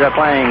Dodgers are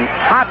playing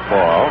hot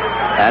ball,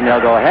 and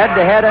they'll go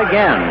head-to-head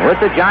again with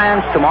the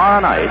Giants tomorrow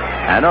night.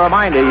 And a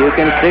reminder, you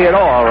can see it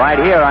all right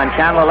here on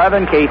Channel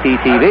 11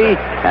 KTTV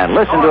and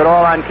listen to it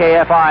all on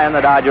KFI and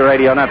the Dodger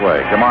Radio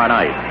Network tomorrow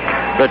night.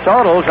 The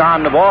totals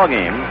on the ball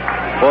game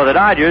for the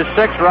Dodgers: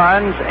 6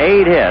 runs,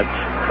 8 hits,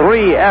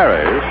 3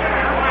 errors.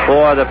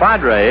 For the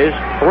Padres,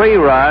 3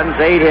 runs,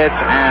 8 hits,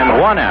 and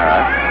 1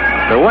 error.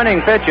 The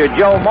winning pitcher,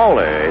 Joe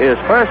Moeller, his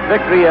first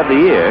victory of the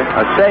year,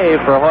 a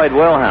save for Hoyt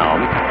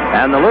Wilhelm.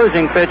 And the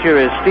losing pitcher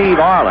is Steve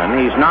Arlin.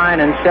 He's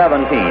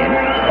 9-17,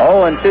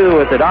 0-2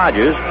 with the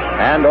Dodgers,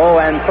 and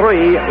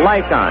 0-3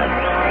 lifetimes.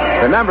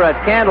 Remember, at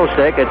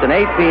Candlestick, it's an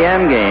 8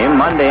 p.m. game,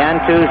 Monday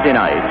and Tuesday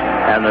night.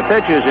 And the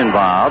pitchers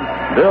involved,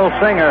 Bill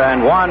Singer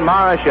and Juan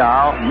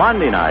Marichal,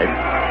 Monday night.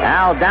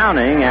 Al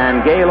Downing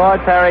and Gaylord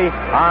Perry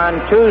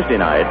on Tuesday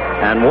night.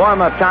 And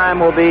warm-up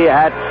time will be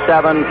at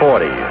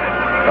 7:40.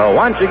 So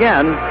once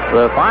again,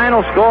 the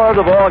final score of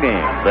the ball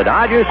game, the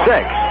Dodgers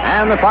 6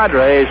 and the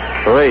Padres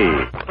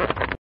 3.